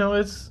interesting.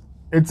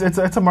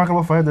 It's a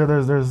marketable fight.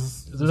 There's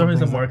definitely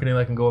some marketing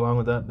that can go along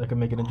with that can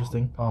make it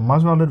interesting.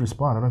 Masvidal did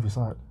respond. I don't know if you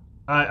saw it.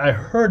 I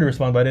heard the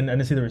response, but I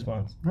didn't see the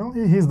response. Well,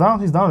 he's down.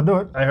 He's down to do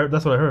it.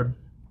 That's what I heard.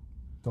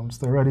 Don't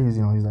stay ready. He's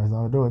down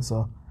to do it.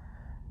 So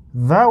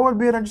that would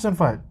be an interesting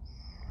fight.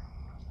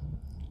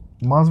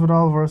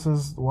 Masvidal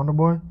versus Wonder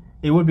Boy.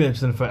 It would be an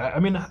interesting fight. I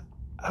mean,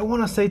 I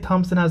want to say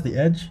Thompson has the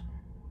edge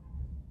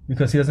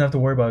because he doesn't have to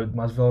worry about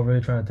Masvidal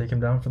really trying to take him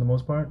down for the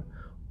most part.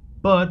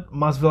 But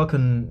Masvidal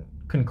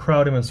can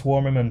crowd him and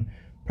swarm him and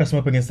press him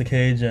up against the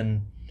cage,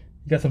 and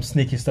you got some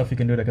sneaky stuff you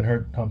can do that can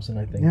hurt Thompson,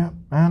 I think. Yeah,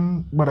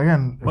 but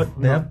again, but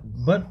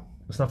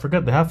let's not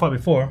forget they have fought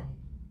before,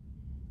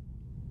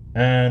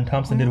 and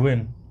Thompson did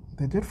win.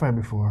 They did fight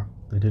before.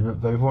 They did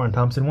fight before, and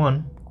Thompson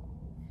won.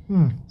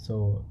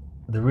 So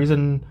the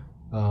reason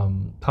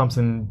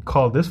Thompson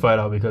called this fight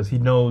out because he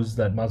knows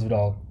that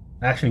Masvidal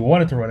actually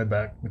wanted to run it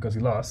back because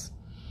he lost,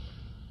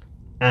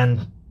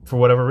 and for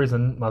whatever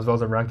reason,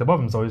 Masvidal's ranked above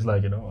him, so he's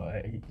like,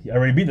 I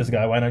already beat this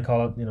guy. Why not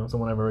call out,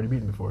 someone I've already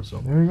beaten before? So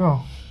there you go.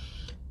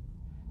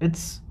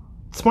 It's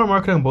smart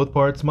marketing on both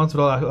parts.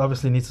 Masvidal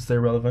obviously needs to stay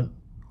relevant.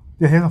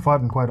 Yeah, he hasn't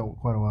fought in quite a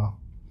while,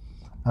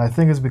 and I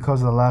think it's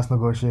because the last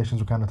negotiations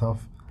were kind of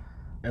tough.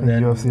 And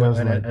then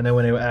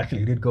when they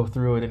actually did go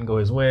through, it didn't go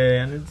his way,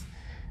 and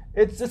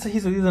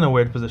he's in a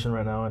weird position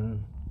right now,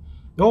 and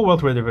the whole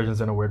welterweight division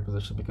is in a weird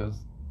position because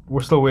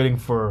we're still waiting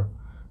for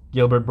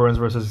Gilbert Burns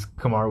versus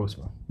Kamaru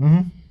Usman.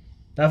 Mm-hmm.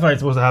 That fight's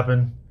supposed to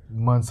happen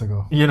months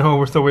ago.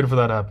 We're still waiting for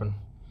that to happen.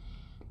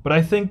 But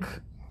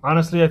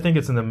honestly, I think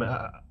it's in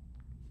the.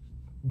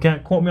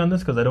 Can't quote me on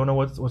this because I don't know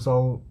what's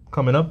all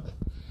coming up,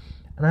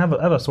 and I have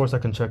a source I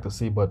can check to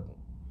see, but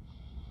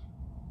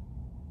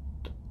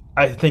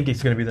I think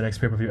it's going to be the next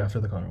pay-per-view after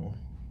the Conor one.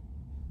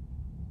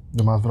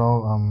 The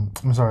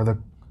Masvidal,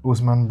 the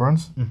Usman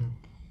Burns. Mm-hmm.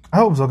 I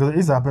hope so because it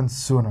needs to happen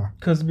sooner.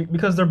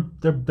 Because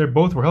they're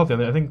both were healthy.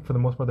 I think for the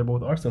most part they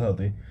both are still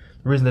healthy.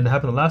 The reason it didn't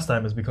happen the last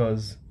time is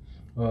because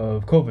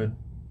of COVID.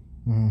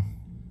 Mm-hmm.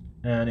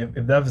 And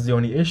if that was the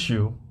only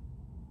issue,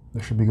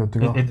 they should be good to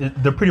go.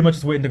 They're pretty much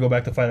just waiting to go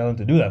back to Fight Island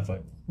to do that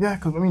fight. Yeah,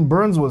 because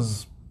Burns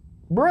was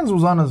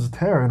on his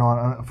tear.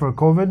 For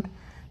COVID,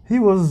 he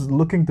was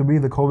looking to be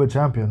the COVID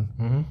champion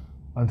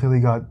until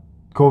he got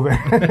COVID.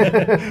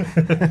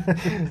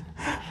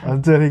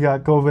 Until he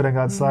got COVID and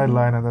got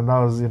sidelined, and then that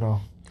was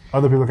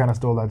other people kind of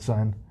stole that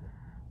shine.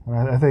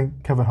 And I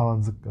think Kevin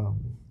Holland's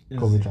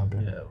COVID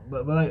champion.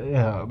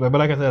 Yeah, but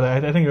like I said, I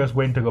think they're just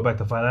waiting to go back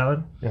to Fight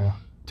Island. Yeah.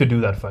 To do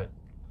that fight.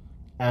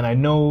 And I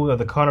know that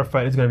the Conor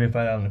fight is going to be in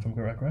Fight Island, if I'm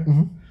correct, right?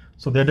 Mm-hmm.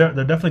 So they're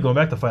definitely going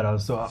back to Fight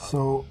Island.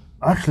 So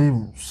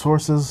actually,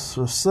 sources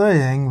are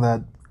saying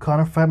that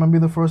Conor fight might be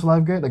the first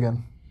live gate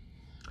again.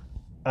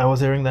 I was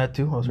hearing that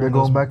too. They're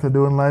going back to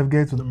doing live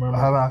gates.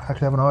 Actually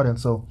have an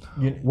audience. So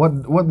what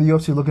the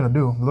UFC is looking to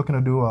do? They're looking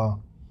to do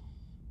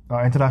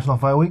International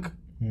Fight Week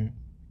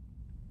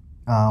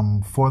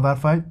for that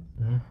fight,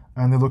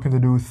 and they're looking to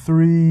do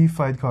 3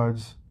 fight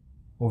cards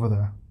over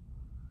there.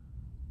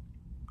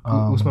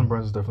 Usman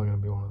Burns is definitely going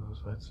to be one of those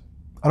fights.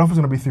 I don't know if it's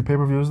going to be 3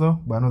 pay-per-views though,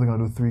 but I know they're going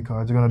to do 3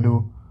 cards. They're going to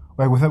do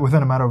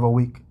within a matter of a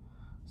week.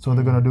 So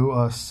they're going to do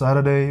a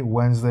Saturday,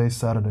 Wednesday,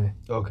 Saturday.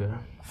 Okay.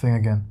 Thing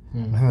again. I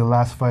think the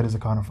last fight is a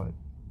Conor fight.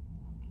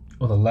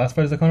 Oh, the last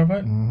fight is the Conor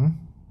fight? Mm-hmm.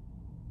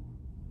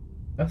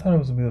 I thought it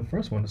was going to be the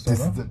first one to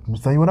start off. I'll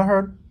tell you what I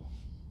heard.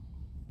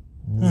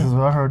 This is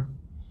what I heard.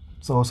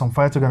 So some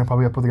fights are going to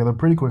probably get put together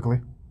pretty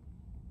quickly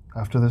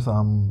after this.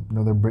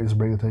 This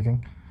break they're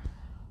taking.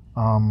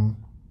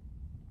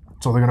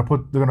 So they're gonna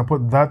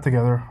put that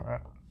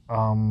together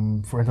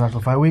for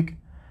International Fight Week,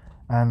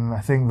 and I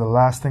think the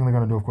last thing they're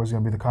gonna do, of course, is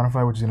gonna be the Conor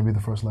fight, which is gonna be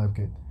the first live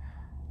gate.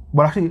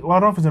 But actually, I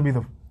don't know if it's gonna be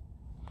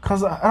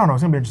because I don't know.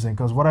 It's gonna be interesting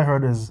because what I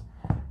heard is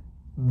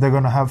they're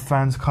gonna have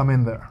fans come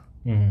in there,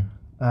 and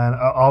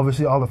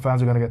obviously all the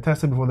fans are gonna get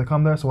tested before they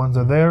come there. So once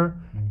they're there,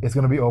 it's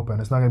gonna be open.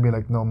 It's not gonna be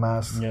like no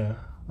masks. Yeah.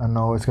 And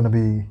no, it's gonna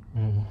be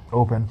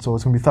open. So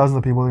it's gonna be thousands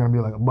of people. There's gonna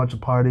be like a bunch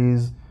of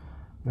parties.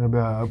 It's gonna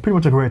be pretty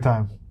much a great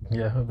time.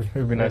 Yeah,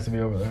 it'd be nice to be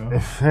over there.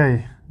 Huh?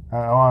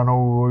 I don't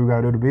know what we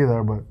gotta do to be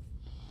there, but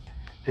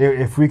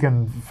if we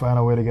can find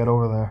a way to get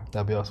over there,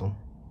 that'd be awesome.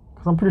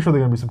 Because I'm pretty sure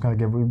there's gonna be some kind of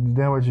giveaway.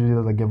 Then what you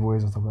do like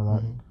giveaways and stuff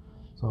like that.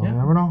 So you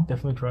never know.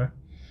 Definitely try.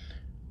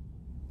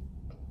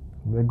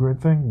 It'd be a great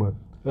thing, but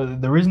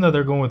The reason that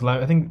they're going with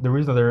live, I think they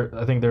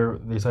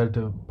decided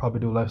to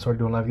probably start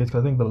doing live gates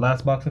because I think the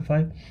last boxing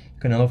fight,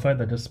 Canelo fight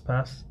that just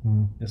passed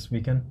this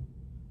weekend,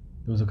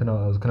 it was a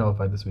Canelo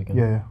fight this weekend.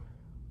 yeah.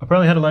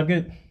 Apparently had a live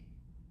gate.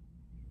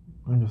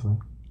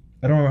 Interesting.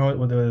 I don't remember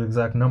what the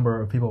exact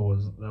number of people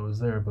was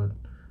there, but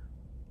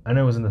I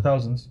know it was in the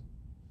thousands.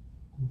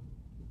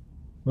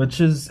 Which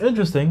is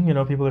interesting,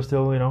 people are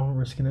still,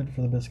 risking it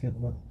for the biscuit,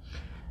 but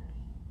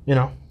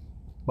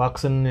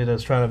boxing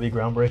is trying to be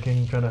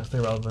groundbreaking, trying to stay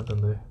relevant,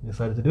 and they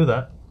decided to do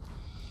that.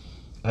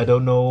 I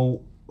don't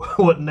know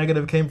what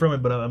negative came from it,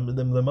 but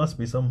there must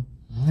be some.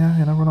 Yeah,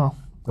 you never know.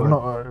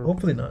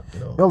 Hopefully not.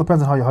 It all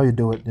depends on how you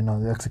do it,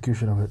 the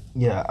execution of it.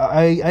 Yeah,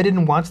 I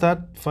didn't watch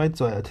that fight,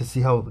 so I had to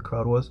see how the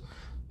crowd was,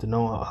 to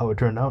know how it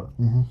turned out.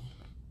 Mm-hmm.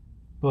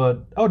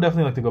 But I would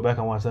definitely like to go back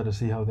and watch that to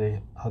see how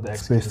they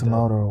spaced them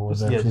out, or what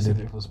they actually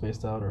did. If it was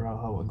spaced out, or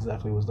how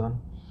exactly it was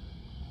done.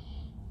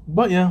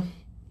 But yeah,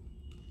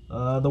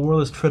 the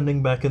world is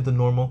trending back into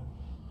normal.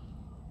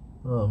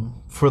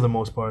 For the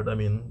most part, I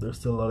mean, there's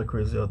still a lot of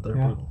crazy out there.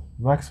 Yeah.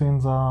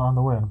 Vaccines are on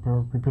the way.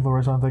 People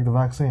are trying to take the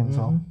vaccine,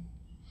 so.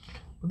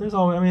 But there's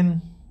always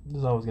going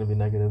to be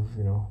negative,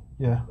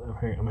 Yeah.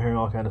 I'm hearing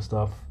all kind of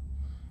stuff.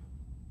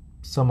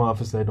 Some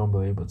obviously I don't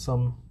believe, but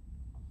some.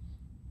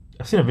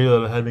 I've seen a video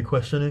that had me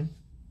questioning.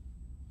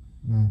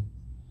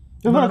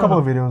 There's been a couple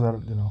of videos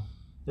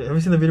that Have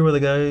you seen the video where the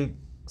guy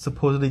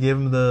supposedly gave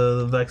him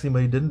the vaccine,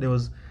 but he didn't? It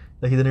was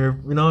like he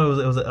didn't even, it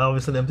was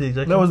obviously an empty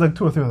injection. That was like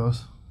 2 or 3 of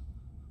those.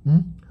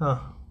 Huh.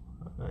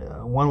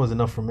 One was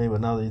enough for me,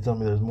 but now that you tell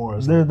me there's more.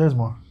 There's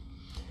more.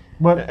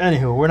 But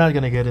anywho, we're not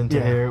going to get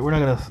into here. We're not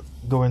going to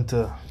go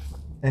into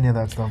any of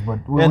that stuff,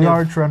 but we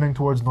are trending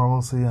towards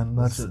normalcy, and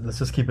let's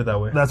just keep it that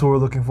way. That's what we're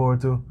looking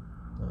forward to.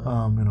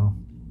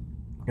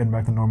 Getting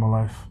back to normal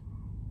life.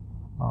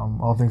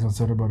 All things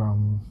considered, but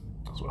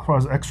as far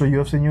as extra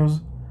UFC news,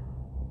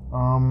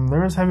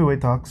 there is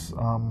heavyweight talks.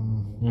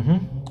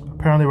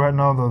 Apparently, right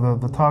now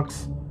the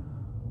talks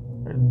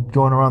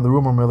going around the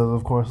rumor mill is,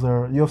 of course,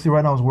 UFC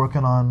right now is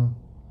working on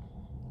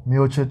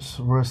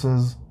Miocic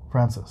versus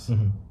Francis,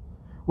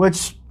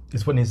 which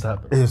is what needs to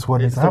happen. It's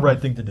the right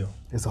thing to do.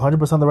 It's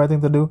 100% the right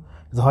thing to do.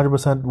 It's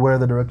 100% where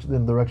the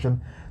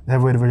direction the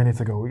heavyweight division needs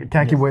to go. We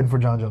can't keep waiting for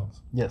John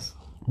Jones. Yes,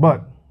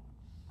 but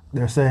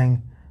they're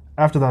saying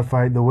after that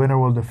fight, the winner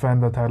will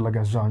defend the title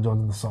against John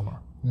Jones in the summer.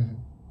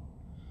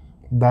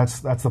 That's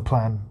the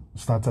plan.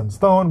 It's not set in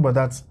stone, but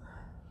that's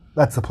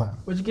the plan.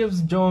 Which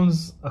gives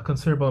Jones a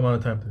considerable amount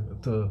of time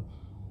to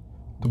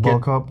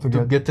bulk up,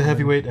 to get to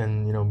heavyweight,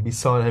 and be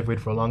solid heavyweight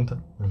for a long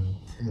time. And,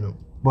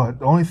 But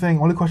the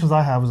only questions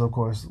I have is, of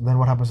course, then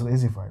what happens to the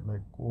Izzy fight?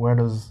 Like, where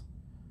does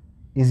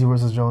Izzy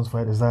versus Jones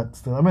fight? Is that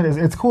still? I mean,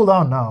 it's cooled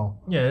down now.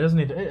 Yeah,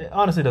 it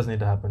honestly doesn't need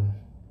to happen.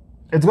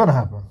 It's gonna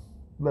happen.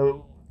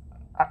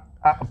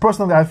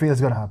 Personally, I feel it's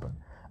gonna happen.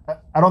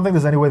 I don't think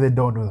there's any way they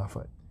don't do that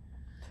fight.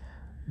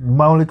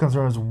 My only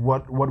concern is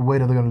what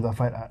weight are they gonna do that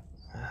fight at?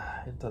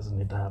 It doesn't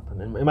need to happen.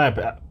 In my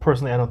opinion,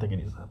 personally, I don't think it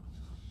needs to happen.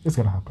 It's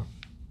gonna happen.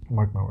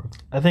 Mark my words.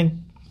 I think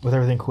with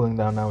everything cooling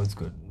down now, it's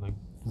good. Like,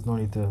 there's no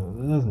need to.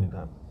 It doesn't need to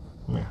happen.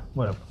 Yeah,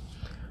 whatever.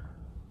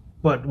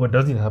 But what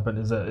does need to happen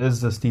is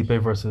the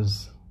Stipe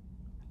versus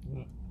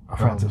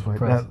Francis fight.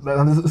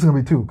 This is gonna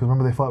be 2 because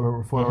remember they fought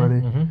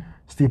already.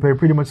 Stipe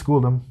pretty much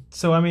schooled him.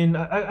 So I mean,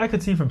 I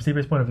could see from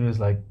Stipe's point of view is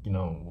like,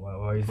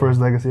 why for his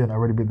legacy, and I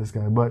already beat this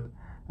guy. But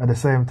at the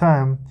same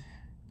time,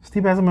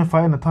 Stipe hasn't been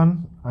fighting a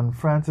ton, and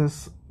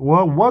Francis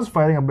was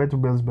fighting a bit to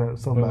build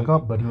himself back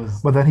up. But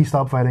then he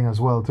stopped fighting as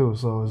well too.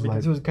 So it was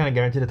because he was kind of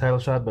guaranteed a title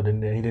shot, but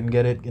then he didn't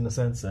get it in a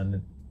sense,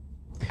 and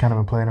they kind of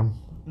been playing him.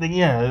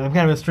 Yeah, I've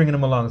kind of been stringing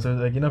him along. So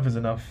like, enough is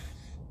enough.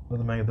 Let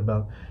the man get the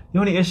belt. The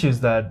only issue is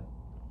that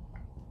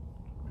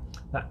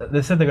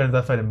they said they're going to do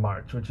that fight in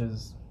March, which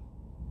is,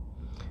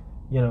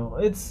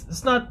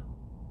 it's not.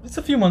 It's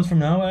a few months from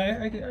now.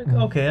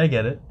 Okay, I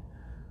get it.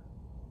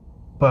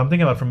 But I'm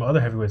thinking about it from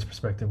other heavyweights'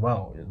 perspective.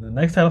 Wow, the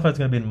next title fight's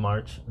going to be in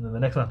March, and then the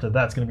next one after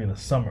that's going to be in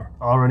the summer.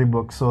 Already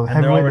booked. So the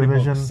heavyweight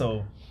division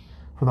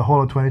for the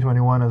whole of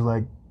 2021 is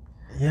like,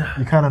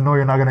 you kind of know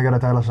you're not going to get a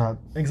title shot.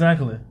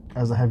 Exactly.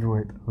 As a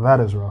heavyweight, that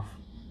is rough.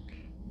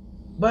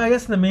 But I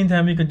guess in the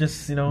meantime, you could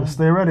just just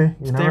stay ready.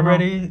 Stay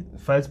ready.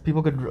 Fights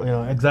people could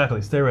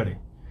exactly stay ready.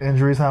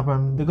 Injuries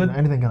happen.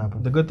 Anything can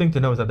happen. The good thing to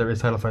know is that there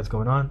is title fights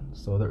going on,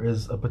 so there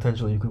is a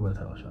potential you could win a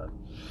title shot.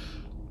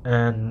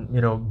 And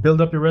build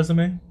up your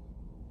resume,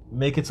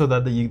 make it so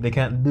that they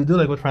can't do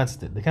like what Francis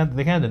did. They can't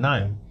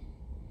deny him.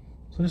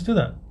 So just do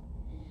that.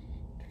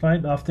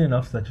 Fight often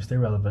enough that you stay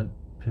relevant.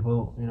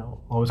 People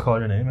always call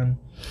your name, and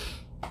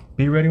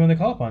be ready when they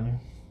call upon you.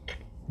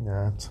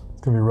 Yeah, it's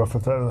gonna be rough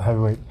with the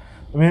heavyweight.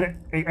 I mean,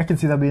 I can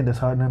see that being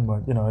disheartening,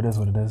 but it is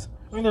what it is.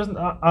 I mean, there's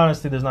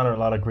not a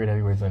lot of great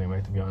heavyweights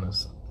anyway. To be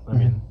honest, I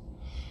mean,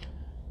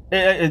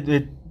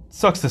 it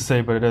sucks to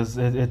say, but it is.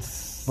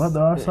 It's. But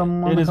there are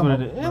some. It is what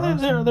it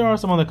is. There are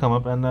some on the come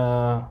up, and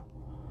a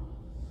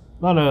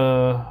lot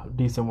of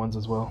decent ones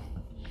as well.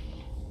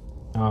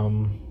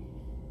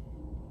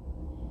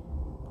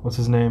 What's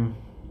his name?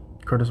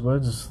 Curtis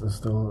Blades is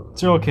still.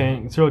 Cyril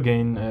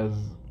Gain as.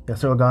 Yeah,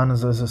 Cyril Gane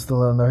is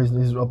still in there.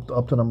 He's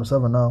up to number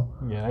 7 now.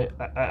 Yeah,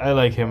 I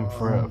like him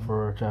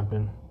for a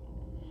champion.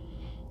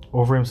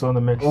 Overeem still in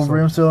the mix.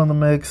 Overeem still in the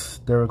mix.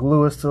 Derek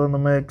Lewis still in the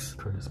mix.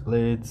 Curtis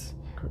Blades.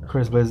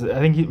 Curtis Blades. I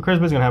think Curtis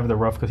Blades is gonna have the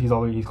rough because he's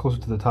closer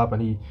to the top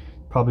and he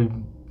probably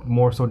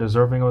more so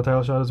deserving of a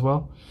title shot as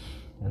well.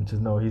 And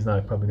just know he's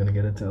not probably gonna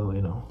get it till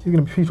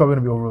He's probably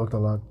gonna be overlooked a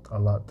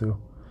lot too.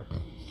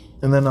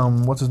 And then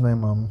what's his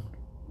name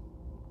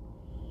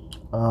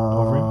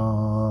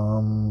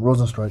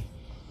Rosenstrike.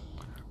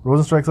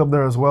 Rosenstrike's up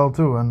there as well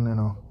too,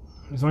 and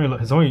his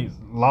only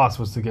loss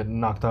was to get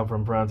knocked out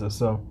from Francis.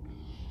 So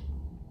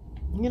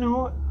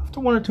after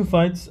 1 or 2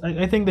 fights,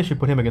 I think they should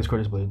put him against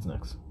Curtis Blades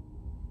next.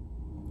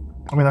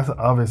 I mean, that's an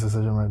obvious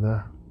decision right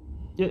there.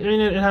 Yeah, I mean,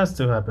 it has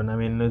to happen. I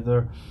mean,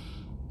 they're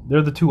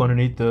the two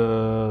underneath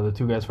the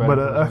 2 guys fighting.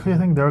 But actually, I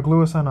think Derek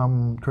Lewis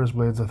and Curtis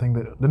Blades. I think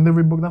didn't they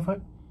rebook that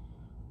fight?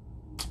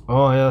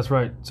 Oh yeah, that's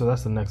right. So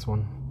that's the next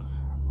one.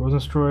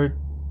 Rosenstrike.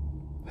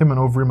 Him and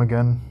Overeem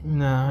again.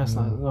 Nah, that's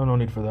not. No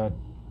need for that.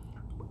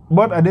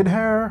 But I did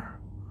hear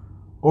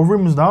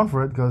Overeem was down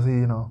for it because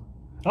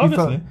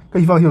obviously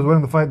he felt he was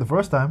winning the fight the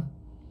first time,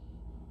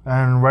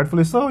 and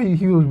rightfully so.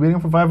 He was beating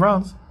him for 5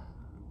 rounds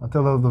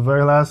until the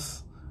very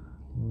last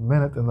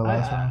minute in the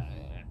last round.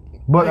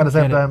 But at the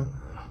same time,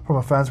 from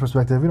a fan's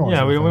perspective, you don't.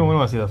 Yeah, we don't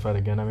want to see that fight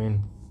again. I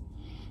mean,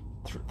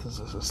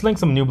 sling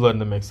some new blood in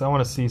the mix. I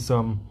want to see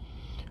some.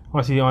 I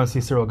want to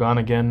see Cyril Gane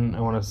again. I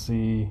want to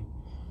see,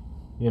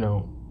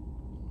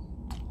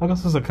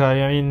 Augusto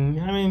Sakai. I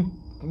mean,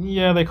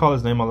 yeah, they call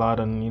his name a lot,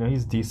 and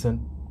he's decent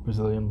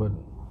Brazilian, but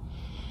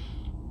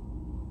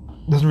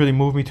doesn't really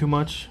move me too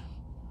much.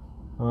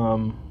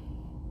 But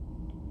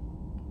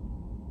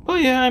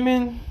yeah, I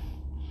mean,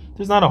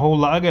 there's not a whole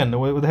lot. Again,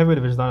 with the heavyweight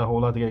division, there's not a whole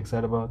lot to get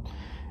excited about.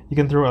 You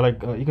can throw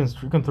you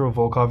can throw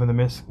Volkov in the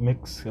mix.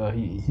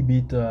 He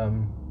beat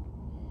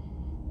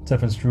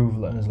Stefan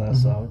Struve in his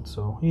last out,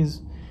 so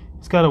he's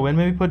got to win.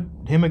 Maybe put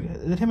him.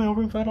 Did him and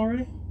Overeem fight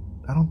already?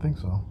 I don't think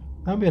so.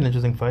 That'd be an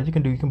interesting fight. You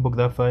can book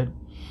that fight,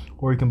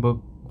 or you can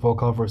book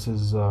Volkov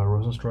versus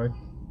Rosenstrike,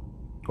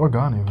 or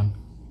Gane even.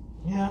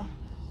 Yeah.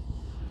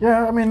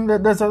 Yeah, I mean,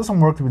 there's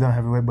some work to be done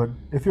heavyweight, but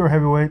if you're a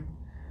heavyweight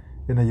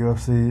in the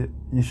UFC,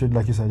 you should,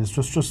 like you said,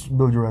 just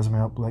build your resume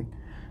up. Like,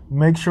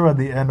 make sure at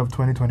the end of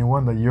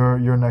 2021 that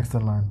you're next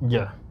in line.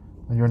 Yeah.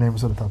 And your name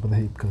is at the top of the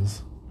heap,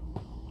 because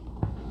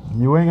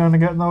you ain't gonna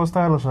get no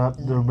title shot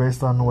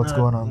based on what's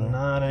going on there.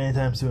 Not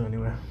anytime soon,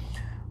 anyway.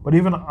 But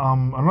even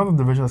another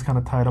division that's kind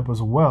of tied up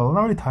as well.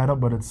 Not really tied up,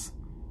 but it's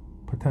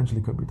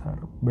potentially could be tied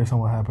up based on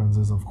what happens.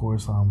 Is of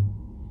course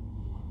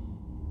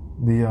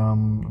the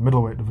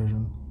middleweight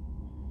division.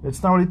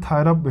 It's not really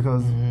tied up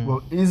because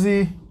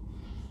Izzy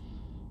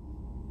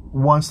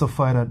wants to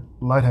fight at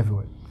light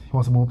heavyweight. He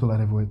wants to move to light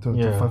heavyweight to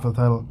fight for the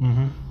title.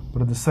 Mm-hmm.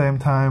 But at the same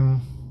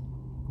time,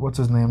 what's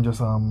his name?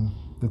 Just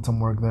did some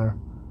work there.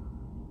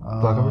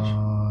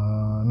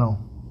 Blachowicz? No.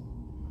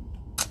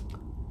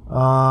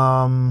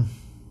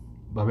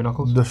 Bobby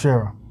Knuckles?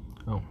 Teixeira.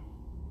 Oh.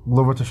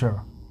 Glover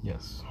Teixeira.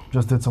 Yes.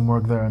 Just did some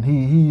work there, and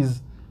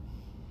he's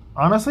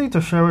honestly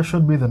Teixeira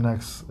should be the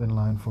next in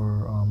line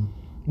for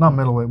not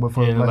middleweight, but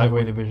for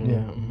lightweight division.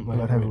 Yeah,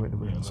 light heavyweight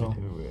division. Yeah,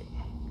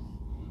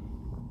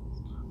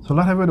 so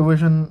light heavyweight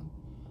division.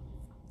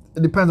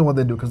 It depends on what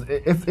they do, because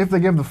if they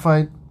give the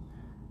fight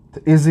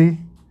to Izzy,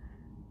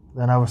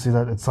 then obviously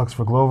that it sucks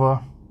for Glover.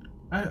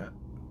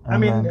 I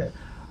mean,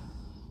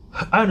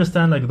 I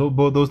understand like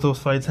both those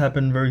fights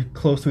happened very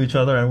close to each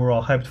other, and we're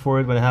all hyped for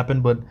it when it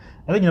happened. But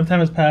I think enough time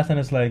has passed, and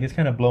it's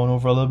kind of blown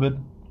over a little bit.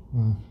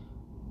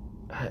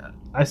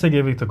 I say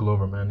give it to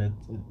Glover, man.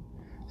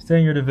 Stay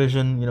in your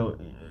division.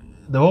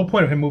 The whole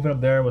point of him moving up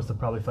there was to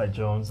probably fight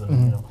Jones,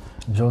 and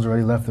Jones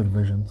already left the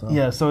division. So.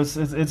 Yeah, so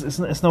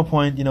it's no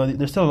point.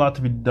 There's still a lot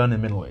to be done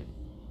in middleweight.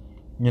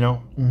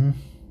 Mm-hmm.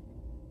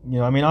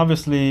 I mean,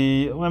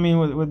 obviously,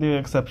 with the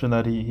exception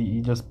that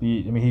he just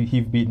beat. I mean,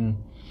 he's beaten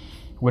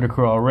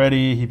Whitaker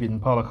already. He's beaten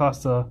Paulo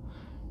Costa.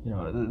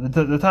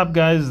 The top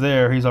guys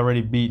there, he's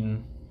already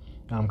beaten.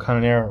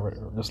 Cannonier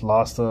just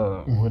lost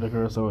to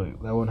Whitaker, so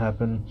that won't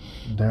happen.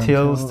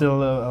 Till's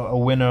still a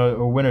winner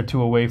or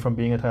two away from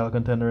being a title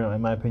contender,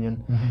 in my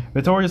opinion.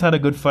 Vittoria's had a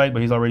good fight,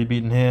 but he's already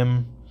beaten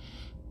him.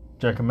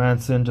 Jacob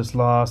Manson just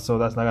lost, so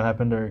that's not gonna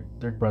happen.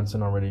 Derek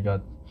Brunson already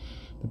got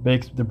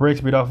the brakes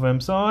beat off of him.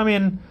 So I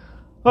mean,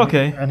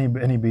 okay. And he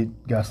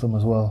beat Gastelum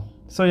as well.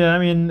 So yeah, I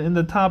mean, in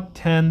the top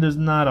 10, there's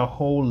not a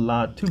whole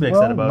lot to be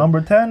excited about. Number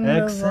 10,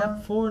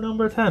 except for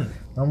number 10.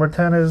 Number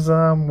 10 is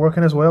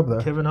working his way up there.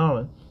 Kevin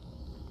Holland.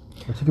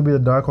 But he could be the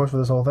dark horse for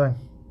this whole thing.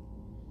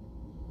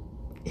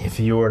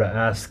 If you were to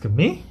ask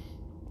me,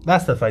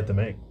 that's the fight to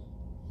make.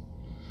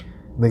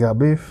 They got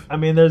beef. I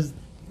mean, there's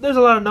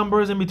a lot of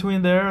numbers in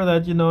between there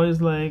that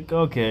is like,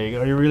 okay,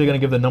 are you really gonna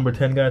give the number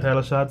 10 guy a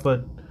title shot?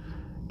 But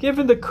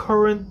given the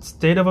current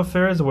state of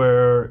affairs,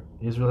 where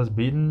Israel has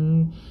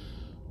beaten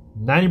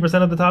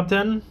 90% of the top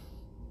 10,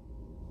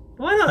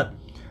 why not?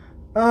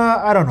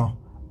 I don't know.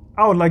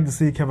 I would like to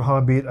see Kevin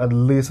Holland beat at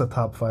least a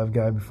top 5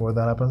 guy before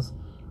that happens.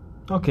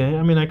 Okay,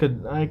 I mean, I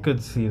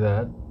could see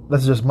that.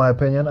 That's just my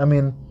opinion. I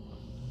mean,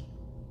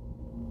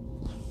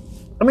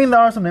 there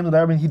are some names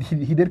there. I mean,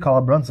 he did call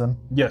out Brunson,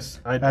 Yes,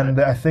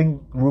 I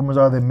think rumors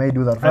are they may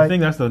do that fight. I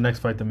think that's the next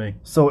fight to make.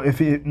 So if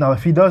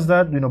he does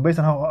that, based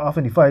on how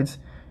often he fights,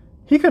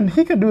 he can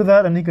do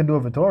that, and he can do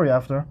a Vettori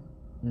after,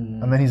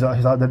 and then he's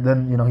out.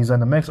 Then he's in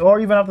the mix, or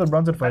even after the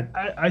Brunson fight.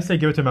 I say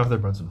give it to him after the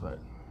Brunson fight.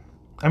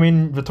 I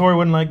mean, Vettori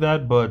wouldn't like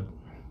that, but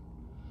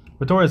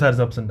Vettori's had his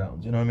ups and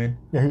downs. You know what I mean?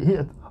 Yeah, he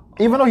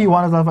even though he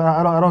won his top fight,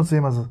 I don't see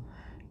him as a.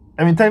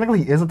 I mean,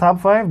 technically he is a top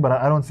 5, but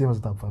I don't see him as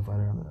a top 5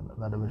 fighter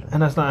in that division.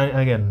 And that's not,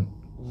 again,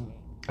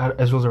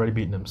 Israel's already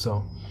beaten him,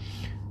 so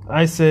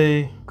I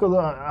say. Because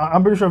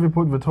I'm pretty sure if you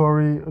put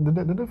Vettori,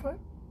 did they fight?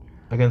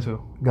 Against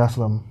who?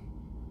 Gaslam.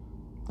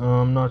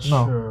 I'm not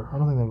No, sure. I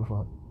don't think they ever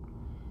fought.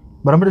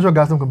 But I'm pretty sure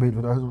Gaslam can beat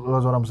Vettori.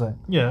 That's what I'm saying.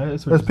 Yeah,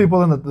 there's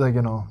people in the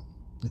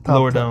top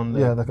lower down.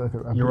 Yeah,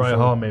 Uriah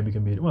Hall maybe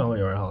can beat it. Well,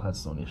 Uriah Hall has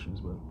his own issues,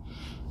 but.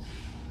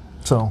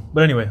 So.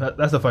 But anyway,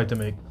 that's the fight to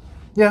make.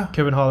 Yeah.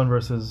 Kevin Holland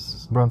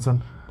versus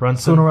Brunson.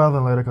 Sooner rather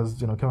than later, because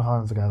Kevin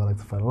Holland's a guy that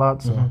likes to fight a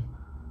lot. So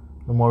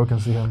the more we can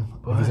see him,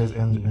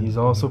 he's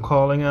also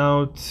calling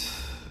out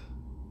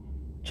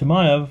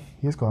Chimaev.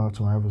 He's calling out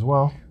Chimaev as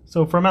well.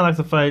 So for a man likes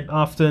to fight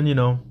often, he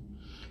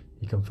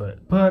can fight.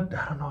 But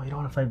I don't know. You don't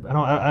want to fight.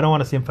 I don't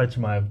want to see him fight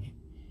Chimaev.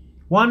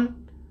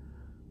 One,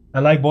 I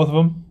like both of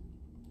them,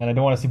 and I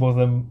don't want to see both of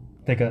them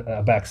take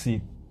a back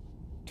seat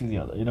to the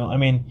other. I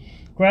mean,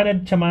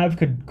 granted, Chimaev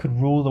could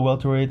rule the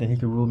welterweight, and he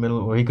could rule middle,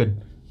 or he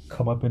could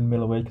come up in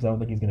middleweight, because I don't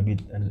think he's going to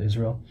beat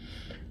Israel.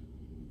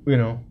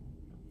 And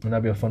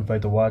that'd be a fun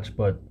fight to watch.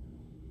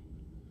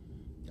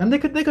 And they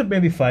could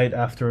maybe fight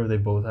after they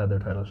both had their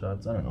title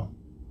shots. I don't know.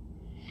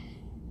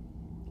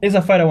 It's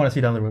a fight I want to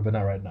see down the road, but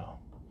not right now.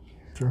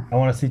 Sure. I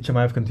want to see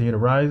Chimaev continue to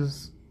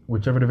rise,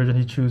 whichever division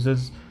he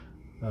chooses.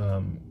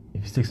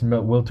 If he sticks in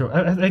welterweight,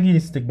 I think he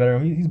needs to stick better.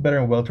 He's better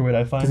in welterweight,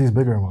 I find. Because he's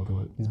bigger in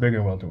welterweight. He's bigger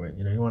in welterweight.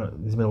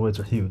 These middleweights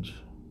are huge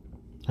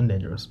and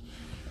dangerous.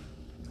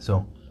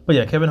 So, but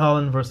yeah, Kevin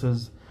Holland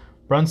versus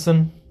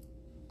Brunson.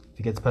 If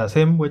he gets past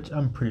him, which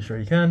I'm pretty sure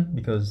he can,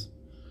 because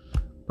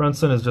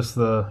Brunson is just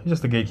the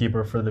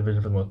gatekeeper for the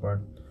division for the most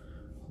part.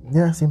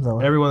 Yeah, seems that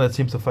way. Everyone that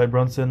seems to fight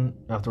Brunson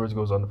afterwards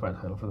goes on to fight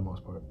the title for the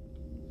most part.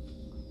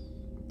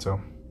 So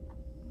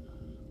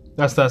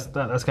that's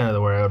kind of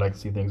the way I would like to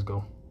see things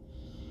go.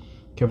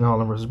 Kevin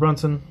Holland versus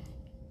Brunson.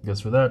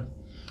 Guess for that.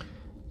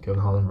 Kevin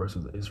Holland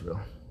versus Israel.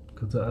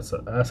 Because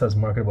that's as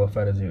marketable a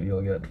fight as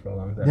you'll get for a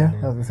long time. Yeah,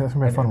 that's going to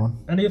be a fun one.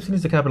 And the UFC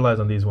needs to capitalize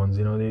on these ones.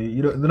 They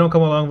don't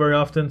come along very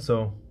often,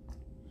 so.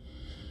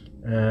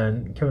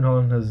 And Kevin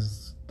Holland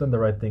has done the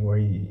right thing where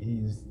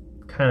he's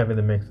kind of in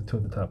the mix with two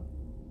of the top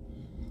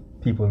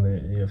people in the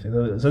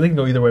UFC. So they can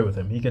go either way with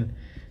him.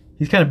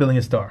 He's kind of building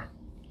his star.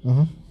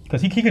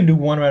 Because he can do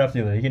one right after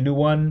the other. He can do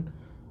one.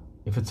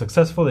 If it's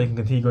successful, then he can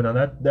continue going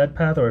down that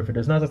path. Or if it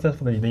is not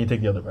successful, then you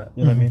take the other path.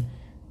 You know what I mean?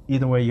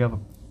 Either way, you have a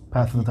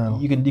path to the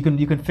title. You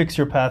can fix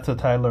your path to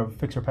the title, or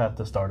fix your path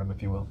to stardom,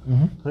 if you will.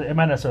 So it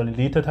might not necessarily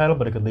lead to a title,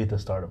 but it could lead to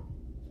stardom.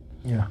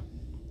 Yeah.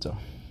 So.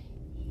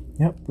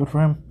 Yep, good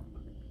for him.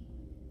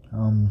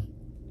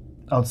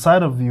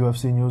 Outside of the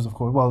UFC news, of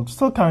course, well,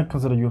 still kind of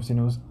considered UFC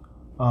news.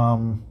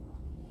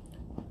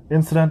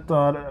 Incident.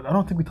 I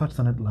don't think we touched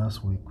on it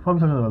last week.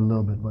 Probably touched on it a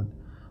little bit, but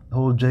the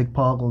whole Jake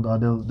Paul,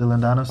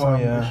 Dylan Dennis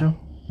issue.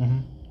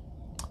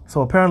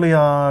 So apparently,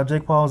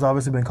 Jake Paul has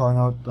obviously been calling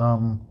out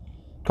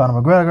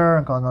Conor McGregor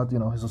and calling out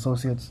his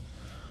associates,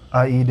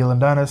 i.e. Dylan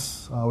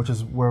Dennis, which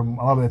is where a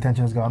lot of the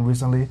attention has gone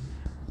recently.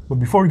 But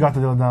before we got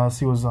to Dylan Dennis,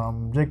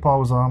 Jake Paul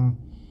was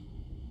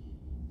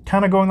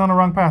kind of going down the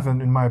wrong path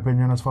in my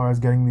opinion, as far as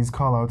getting these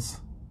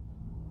call-outs.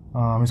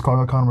 He's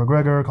calling out Conor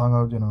McGregor, calling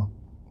out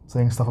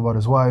saying stuff about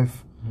his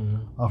wife,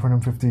 offering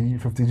him 50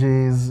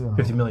 G's,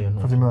 50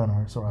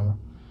 million, so rather.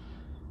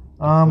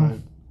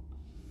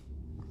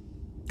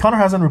 Conor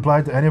hasn't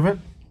replied to any of it,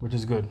 which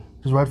is good.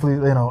 Which rightfully,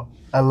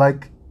 I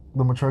like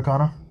the mature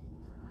Conor,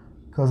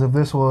 because if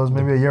this was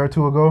maybe a year or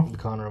two ago, the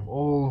Conor of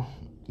old,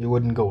 it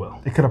wouldn't go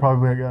well. It could have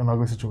probably been an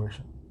ugly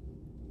situation.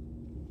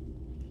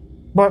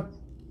 But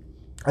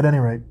at any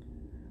rate,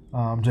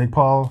 Jake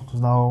Paul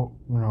has now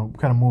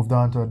kind of moved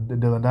on to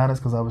Dylan Dennis,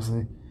 because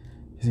obviously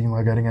he's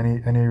not getting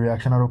any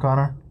reaction out of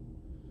Conor.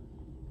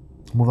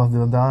 Moved on to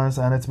Dylan Dennis,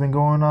 and it's been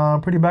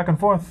going pretty back and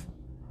forth.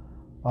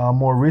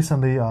 More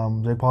recently,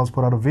 Jake Paul's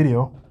put out a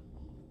video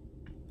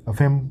of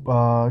him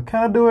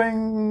kind of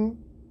doing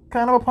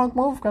kind of a punk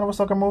move, kind of a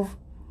sucker move,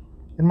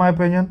 in my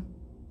opinion.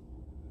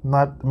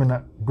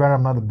 Granted,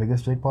 I'm not the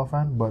biggest Jake Paul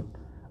fan, but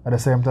at the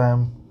same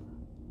time,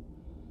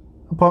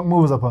 a punk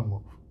move is a punk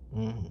move.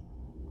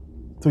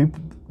 So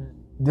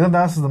Dylan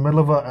Dennis is in the middle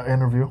of an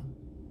interview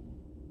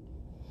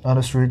on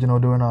the street, doing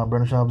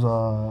Brendan Schaub's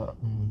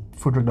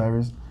Food Truck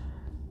Diaries,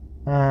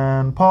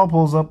 and Paul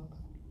pulls up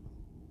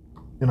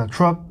in a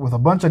truck with a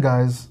bunch of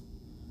guys,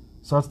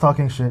 starts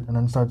talking shit, and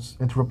then starts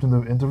interrupting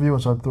the interview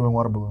and starts throwing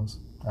water balloons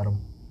at him.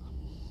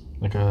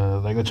 Like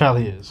the child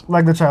he is.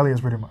 Like the child he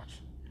is, pretty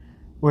much.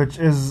 Which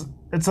is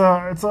it's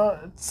a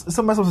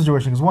messed up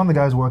situation, because one, the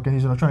guy's working,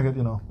 he's trying to get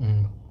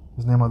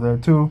his name out there.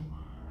 2,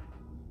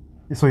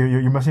 so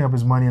you're messing up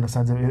his money in a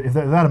sense. If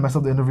that had messed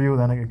up the interview,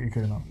 then it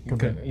could have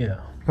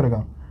could have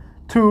gone.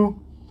 2,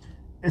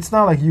 it's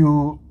not like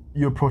you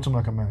approach him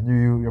like a man.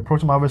 You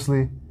approach him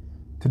obviously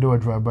to do a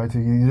drive-by.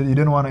 You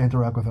didn't want to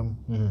interact with him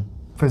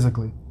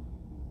physically.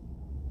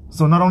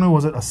 So not only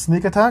was it a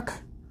sneak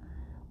attack,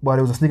 but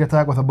it was a sneak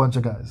attack with a bunch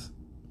of guys.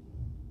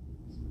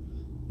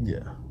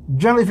 Yeah.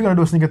 Generally, if you're gonna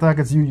do a sneak attack,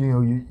 it's you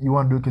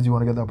want to do it because you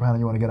want to get the upper hand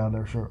and you want to get out of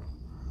there, sure.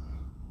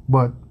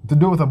 But to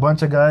do it with a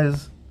bunch of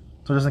guys,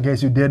 so just in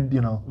case you did,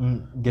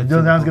 Dylan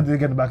Dennis get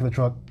in the back of the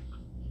truck,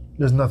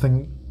 there's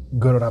nothing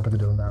good would happen to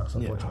Dylan Dennis,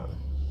 unfortunately.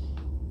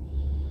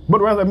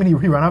 But rather, I mean,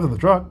 he ran after the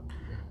truck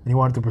and he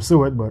wanted to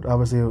pursue it, but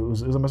obviously it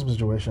was a messed up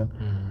situation.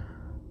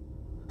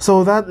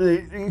 So that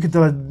you could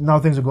tell that now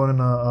things are going in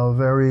a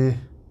very.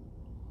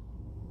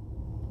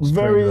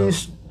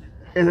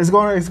 It's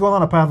going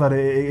on a path that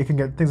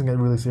things can get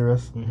really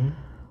serious.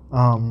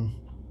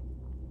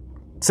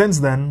 Since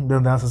then,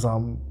 Dylan Dennis has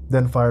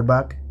then fired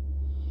back,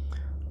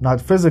 not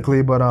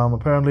physically, but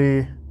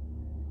apparently.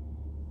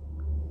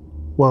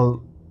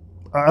 Well,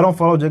 I don't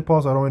follow Jake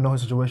Paul, so I don't really know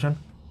his situation.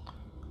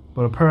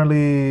 But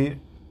apparently,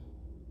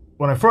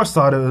 when I first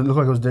saw it, it looked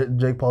like it was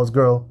Jake Paul's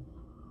girl.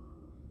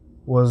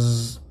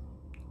 Was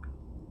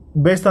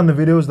based on the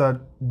videos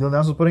that Dylan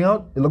Dennis was putting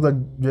out, it looked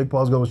like Jake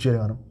Paul's girl was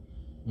cheating on him.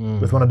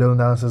 With one of Dylan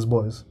Dennis'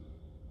 boys.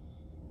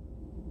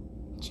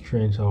 It's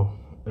strange how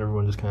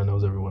everyone just kind of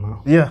knows everyone, huh?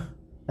 Yeah.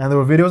 And there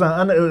were videos,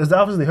 and it was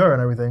obviously her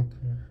and everything.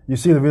 You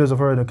see the videos of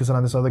her kissing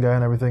on this other guy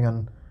and everything,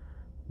 and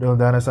Dylan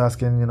Dennis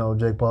asking,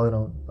 Jake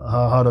Paul,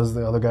 how does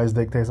the other guy's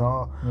dick taste?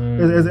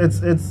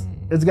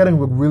 It's getting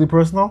really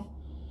personal.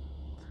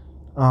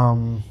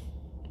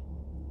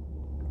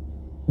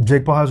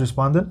 Jake Paul has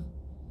responded,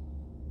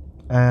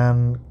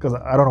 and because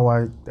I don't know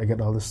why I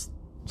get all this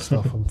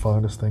stuff from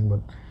following this thing,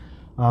 but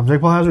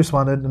Jake Paul has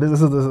responded.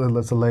 This is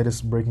the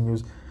latest breaking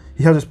news.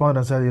 He has responded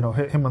and said,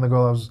 him and the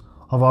girl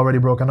have already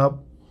broken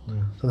up.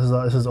 So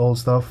this is old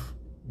stuff,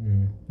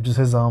 which is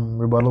his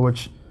rebuttal,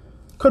 which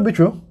could be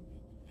true,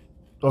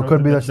 or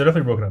could be that they're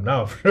definitely broken up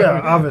now.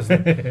 Yeah, obviously,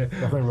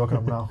 definitely broken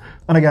up now.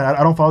 And again,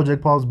 I don't follow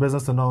Jake Paul's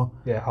business to know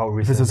how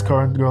recent if it's his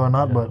current girl or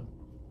not. But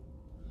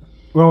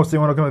when I was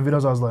seeing one of the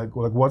videos, I was like,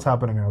 what's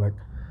happening here? Like,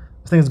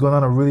 this thing is going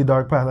on a really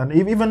dark path. And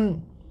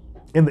even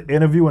in the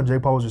interview when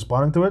Jake Paul was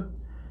responding to it,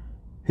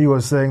 he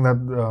was saying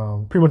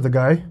that pretty much the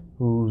guy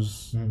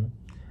who's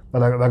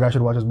that guy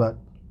should watch his back,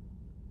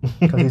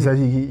 because he said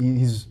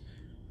he's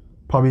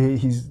probably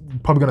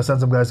gonna send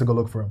some guys to go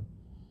look for him.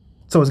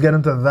 So it's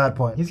getting to that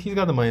point. He's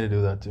got the money to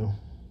do that too.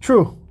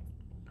 True,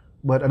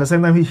 but at the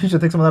same time, he should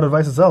take some of that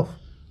advice himself.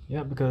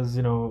 Yeah, because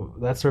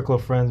that circle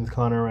of friends with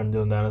Conor and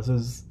Dylan Dennis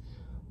is,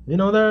 they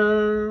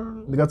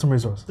got some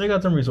resources. They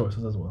got some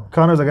resources as well.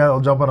 Conor's a guy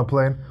that'll jump on a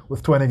plane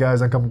with 20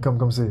 guys and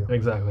come see you.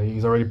 Exactly,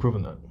 he's already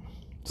proven that.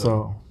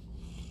 So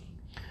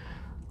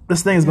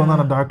this thing is going on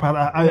a dark path.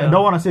 I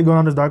don't want to see it going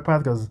on this dark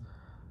path because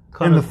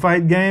in the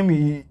fight game,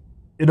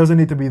 it doesn't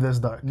need to be this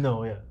dark.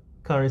 No, yeah.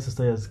 Conor needs to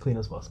stay as clean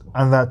as possible.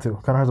 And that too.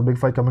 Conor has a big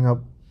fight coming up.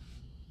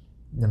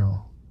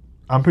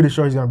 I'm pretty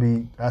sure he's going to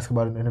be asked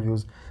about it in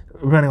interviews,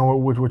 depending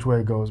on which way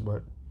it goes.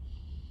 But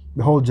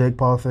the whole Jake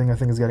Paul thing, I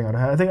think, is getting out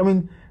of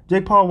hand.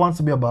 Jake Paul wants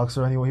to be a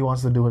boxer anyway. He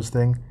wants to do his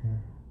thing.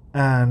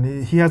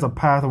 And he has a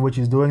path of which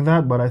he's doing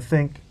that. But I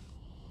think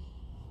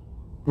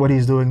what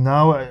he's doing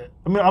now,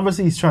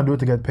 obviously he's trying to do it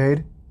to get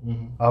paid.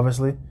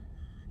 Obviously.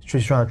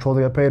 He's trying to troll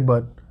to get paid.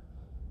 But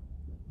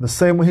the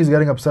same way he's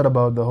getting upset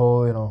about the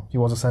whole, he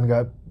wants to send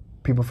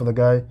people for the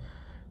guy,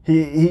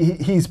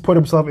 he's put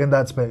himself in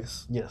that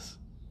space. Yes.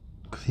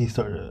 Because he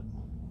started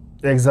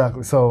it.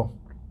 Exactly. So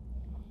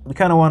you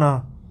kind of want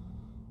to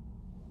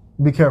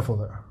be careful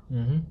there.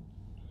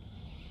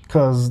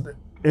 Because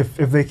if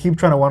they keep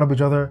trying to one-up each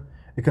other,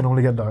 it can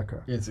only get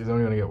darker. It's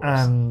only going to get worse.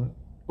 And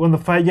when the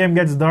fight game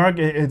gets dark,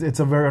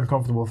 it's a very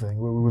uncomfortable thing.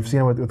 We've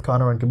seen it with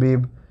Conor and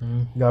Khabib.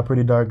 It got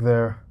pretty dark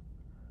there.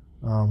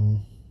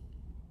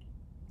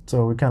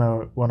 So we kind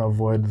of want to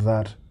avoid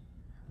that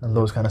and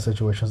those kind of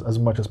situations as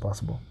much as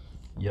possible.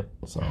 Yep.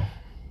 So,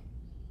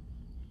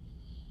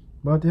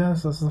 but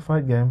yes, this is a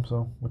fight game.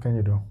 So what can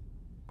you do?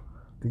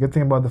 The good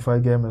thing about the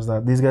fight game is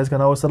that these guys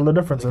can always settle the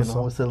differences. They can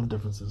always settle the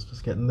differences.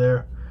 Just getting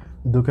there,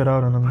 duke it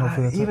out, and then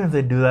hopefully even if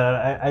they do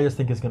that, I just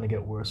think it's going to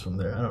get worse from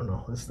there. I don't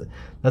know.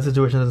 That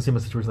situation doesn't seem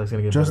a situation that's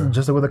going to get better.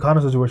 Just with the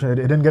Conor situation, it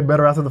didn't get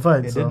better after the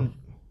fight. It didn't.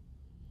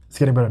 It's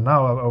getting better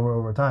now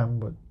over time,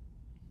 but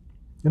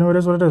it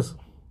is what it is.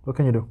 What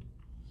can you do?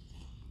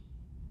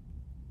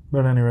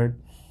 But at any rate,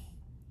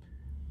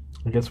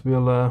 I guess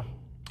we'll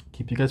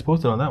keep you guys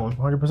posted on that one.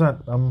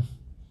 100%.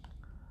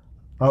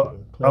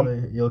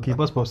 You'll keep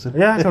us posted.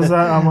 Yeah, because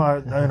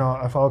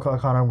I follow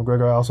Conor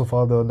McGregor. I also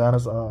follow the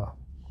Dennis.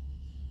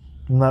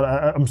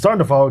 I'm starting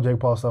to follow Jake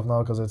Paul stuff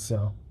now because it's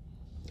the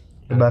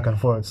back and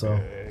forth. So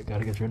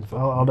gotta get your info.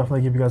 I'll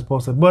definitely keep you guys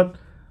posted. But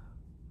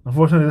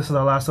unfortunately, this is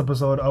our last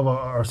episode of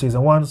our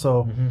season 1.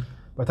 So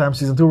by the time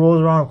season 2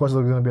 rolls around, of course,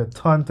 there's going to be a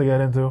ton to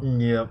get into.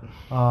 Yep.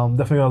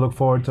 Definitely gonna look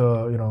forward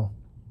to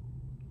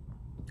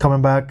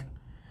coming back,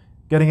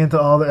 getting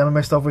into all the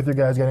MMA stuff with you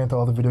guys, getting into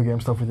all the video game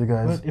stuff with you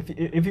guys. But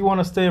if you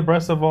want to stay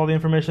abreast of all the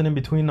information in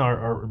between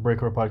our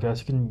Breaker podcast,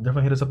 you can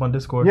definitely hit us up on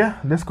Discord. Yeah,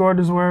 Discord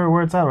is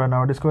where it's at right now.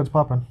 Our Discord's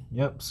popping.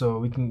 Yep.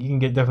 So you can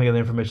definitely get the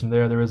information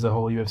there. There is a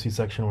whole UFC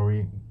section where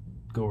we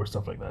go over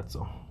stuff like that.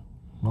 So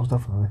most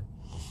definitely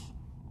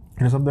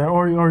hit us up there,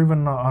 or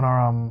even on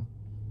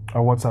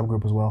our WhatsApp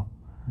group as well.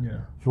 Yeah.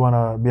 If you want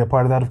to be a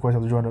part of that, of course,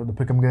 you have to join the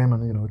Pick'em game,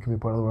 and it can be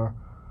part of our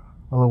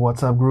little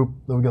WhatsApp group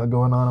that we got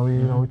going on.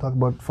 And we talk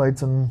about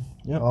fights and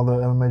all the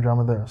MMA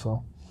drama there.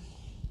 So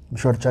be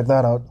sure to check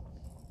that out.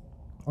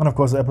 And of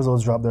course, the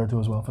episodes drop there too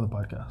as well for the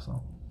podcast.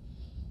 So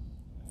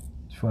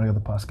if you want to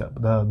get the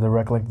podcast, the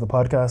direct link to the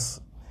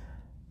podcast,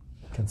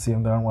 you can see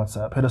them there on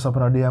WhatsApp. Hit us up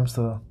in our DMs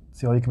to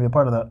see how you can be a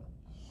part of that.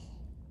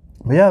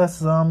 But yeah,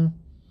 this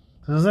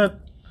is it.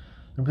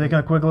 We're taking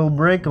a quick little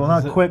break. Well,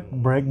 not a quick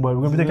break, but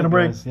we're gonna be taking a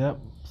break. Guys. Yep.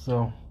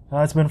 So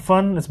it's been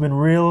fun. It's been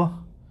real.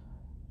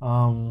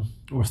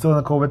 We're still in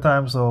the COVID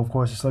time, so of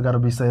course you still got to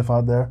be safe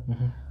out there.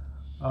 Mm-hmm.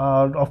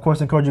 Of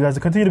course, encourage you guys to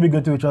continue to be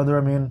good to each other.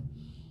 I mean,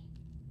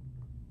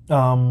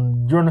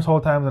 during this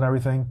whole time and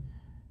everything,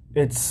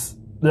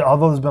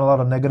 although there's been a lot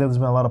of negative, there's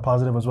been a lot of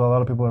positive as well. A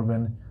lot of people have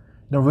been,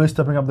 really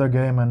stepping up their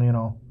game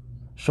and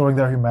showing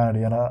their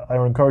humanity. And I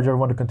would encourage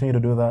everyone to continue to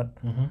do that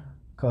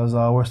because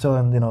we're still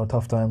in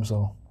tough times,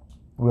 so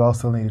we all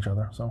still need each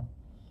other. So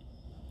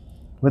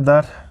with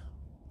that,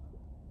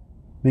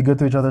 be good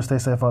to each other. Stay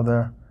safe out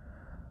there.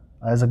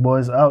 Isaac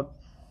Boys out.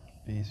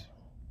 Peace.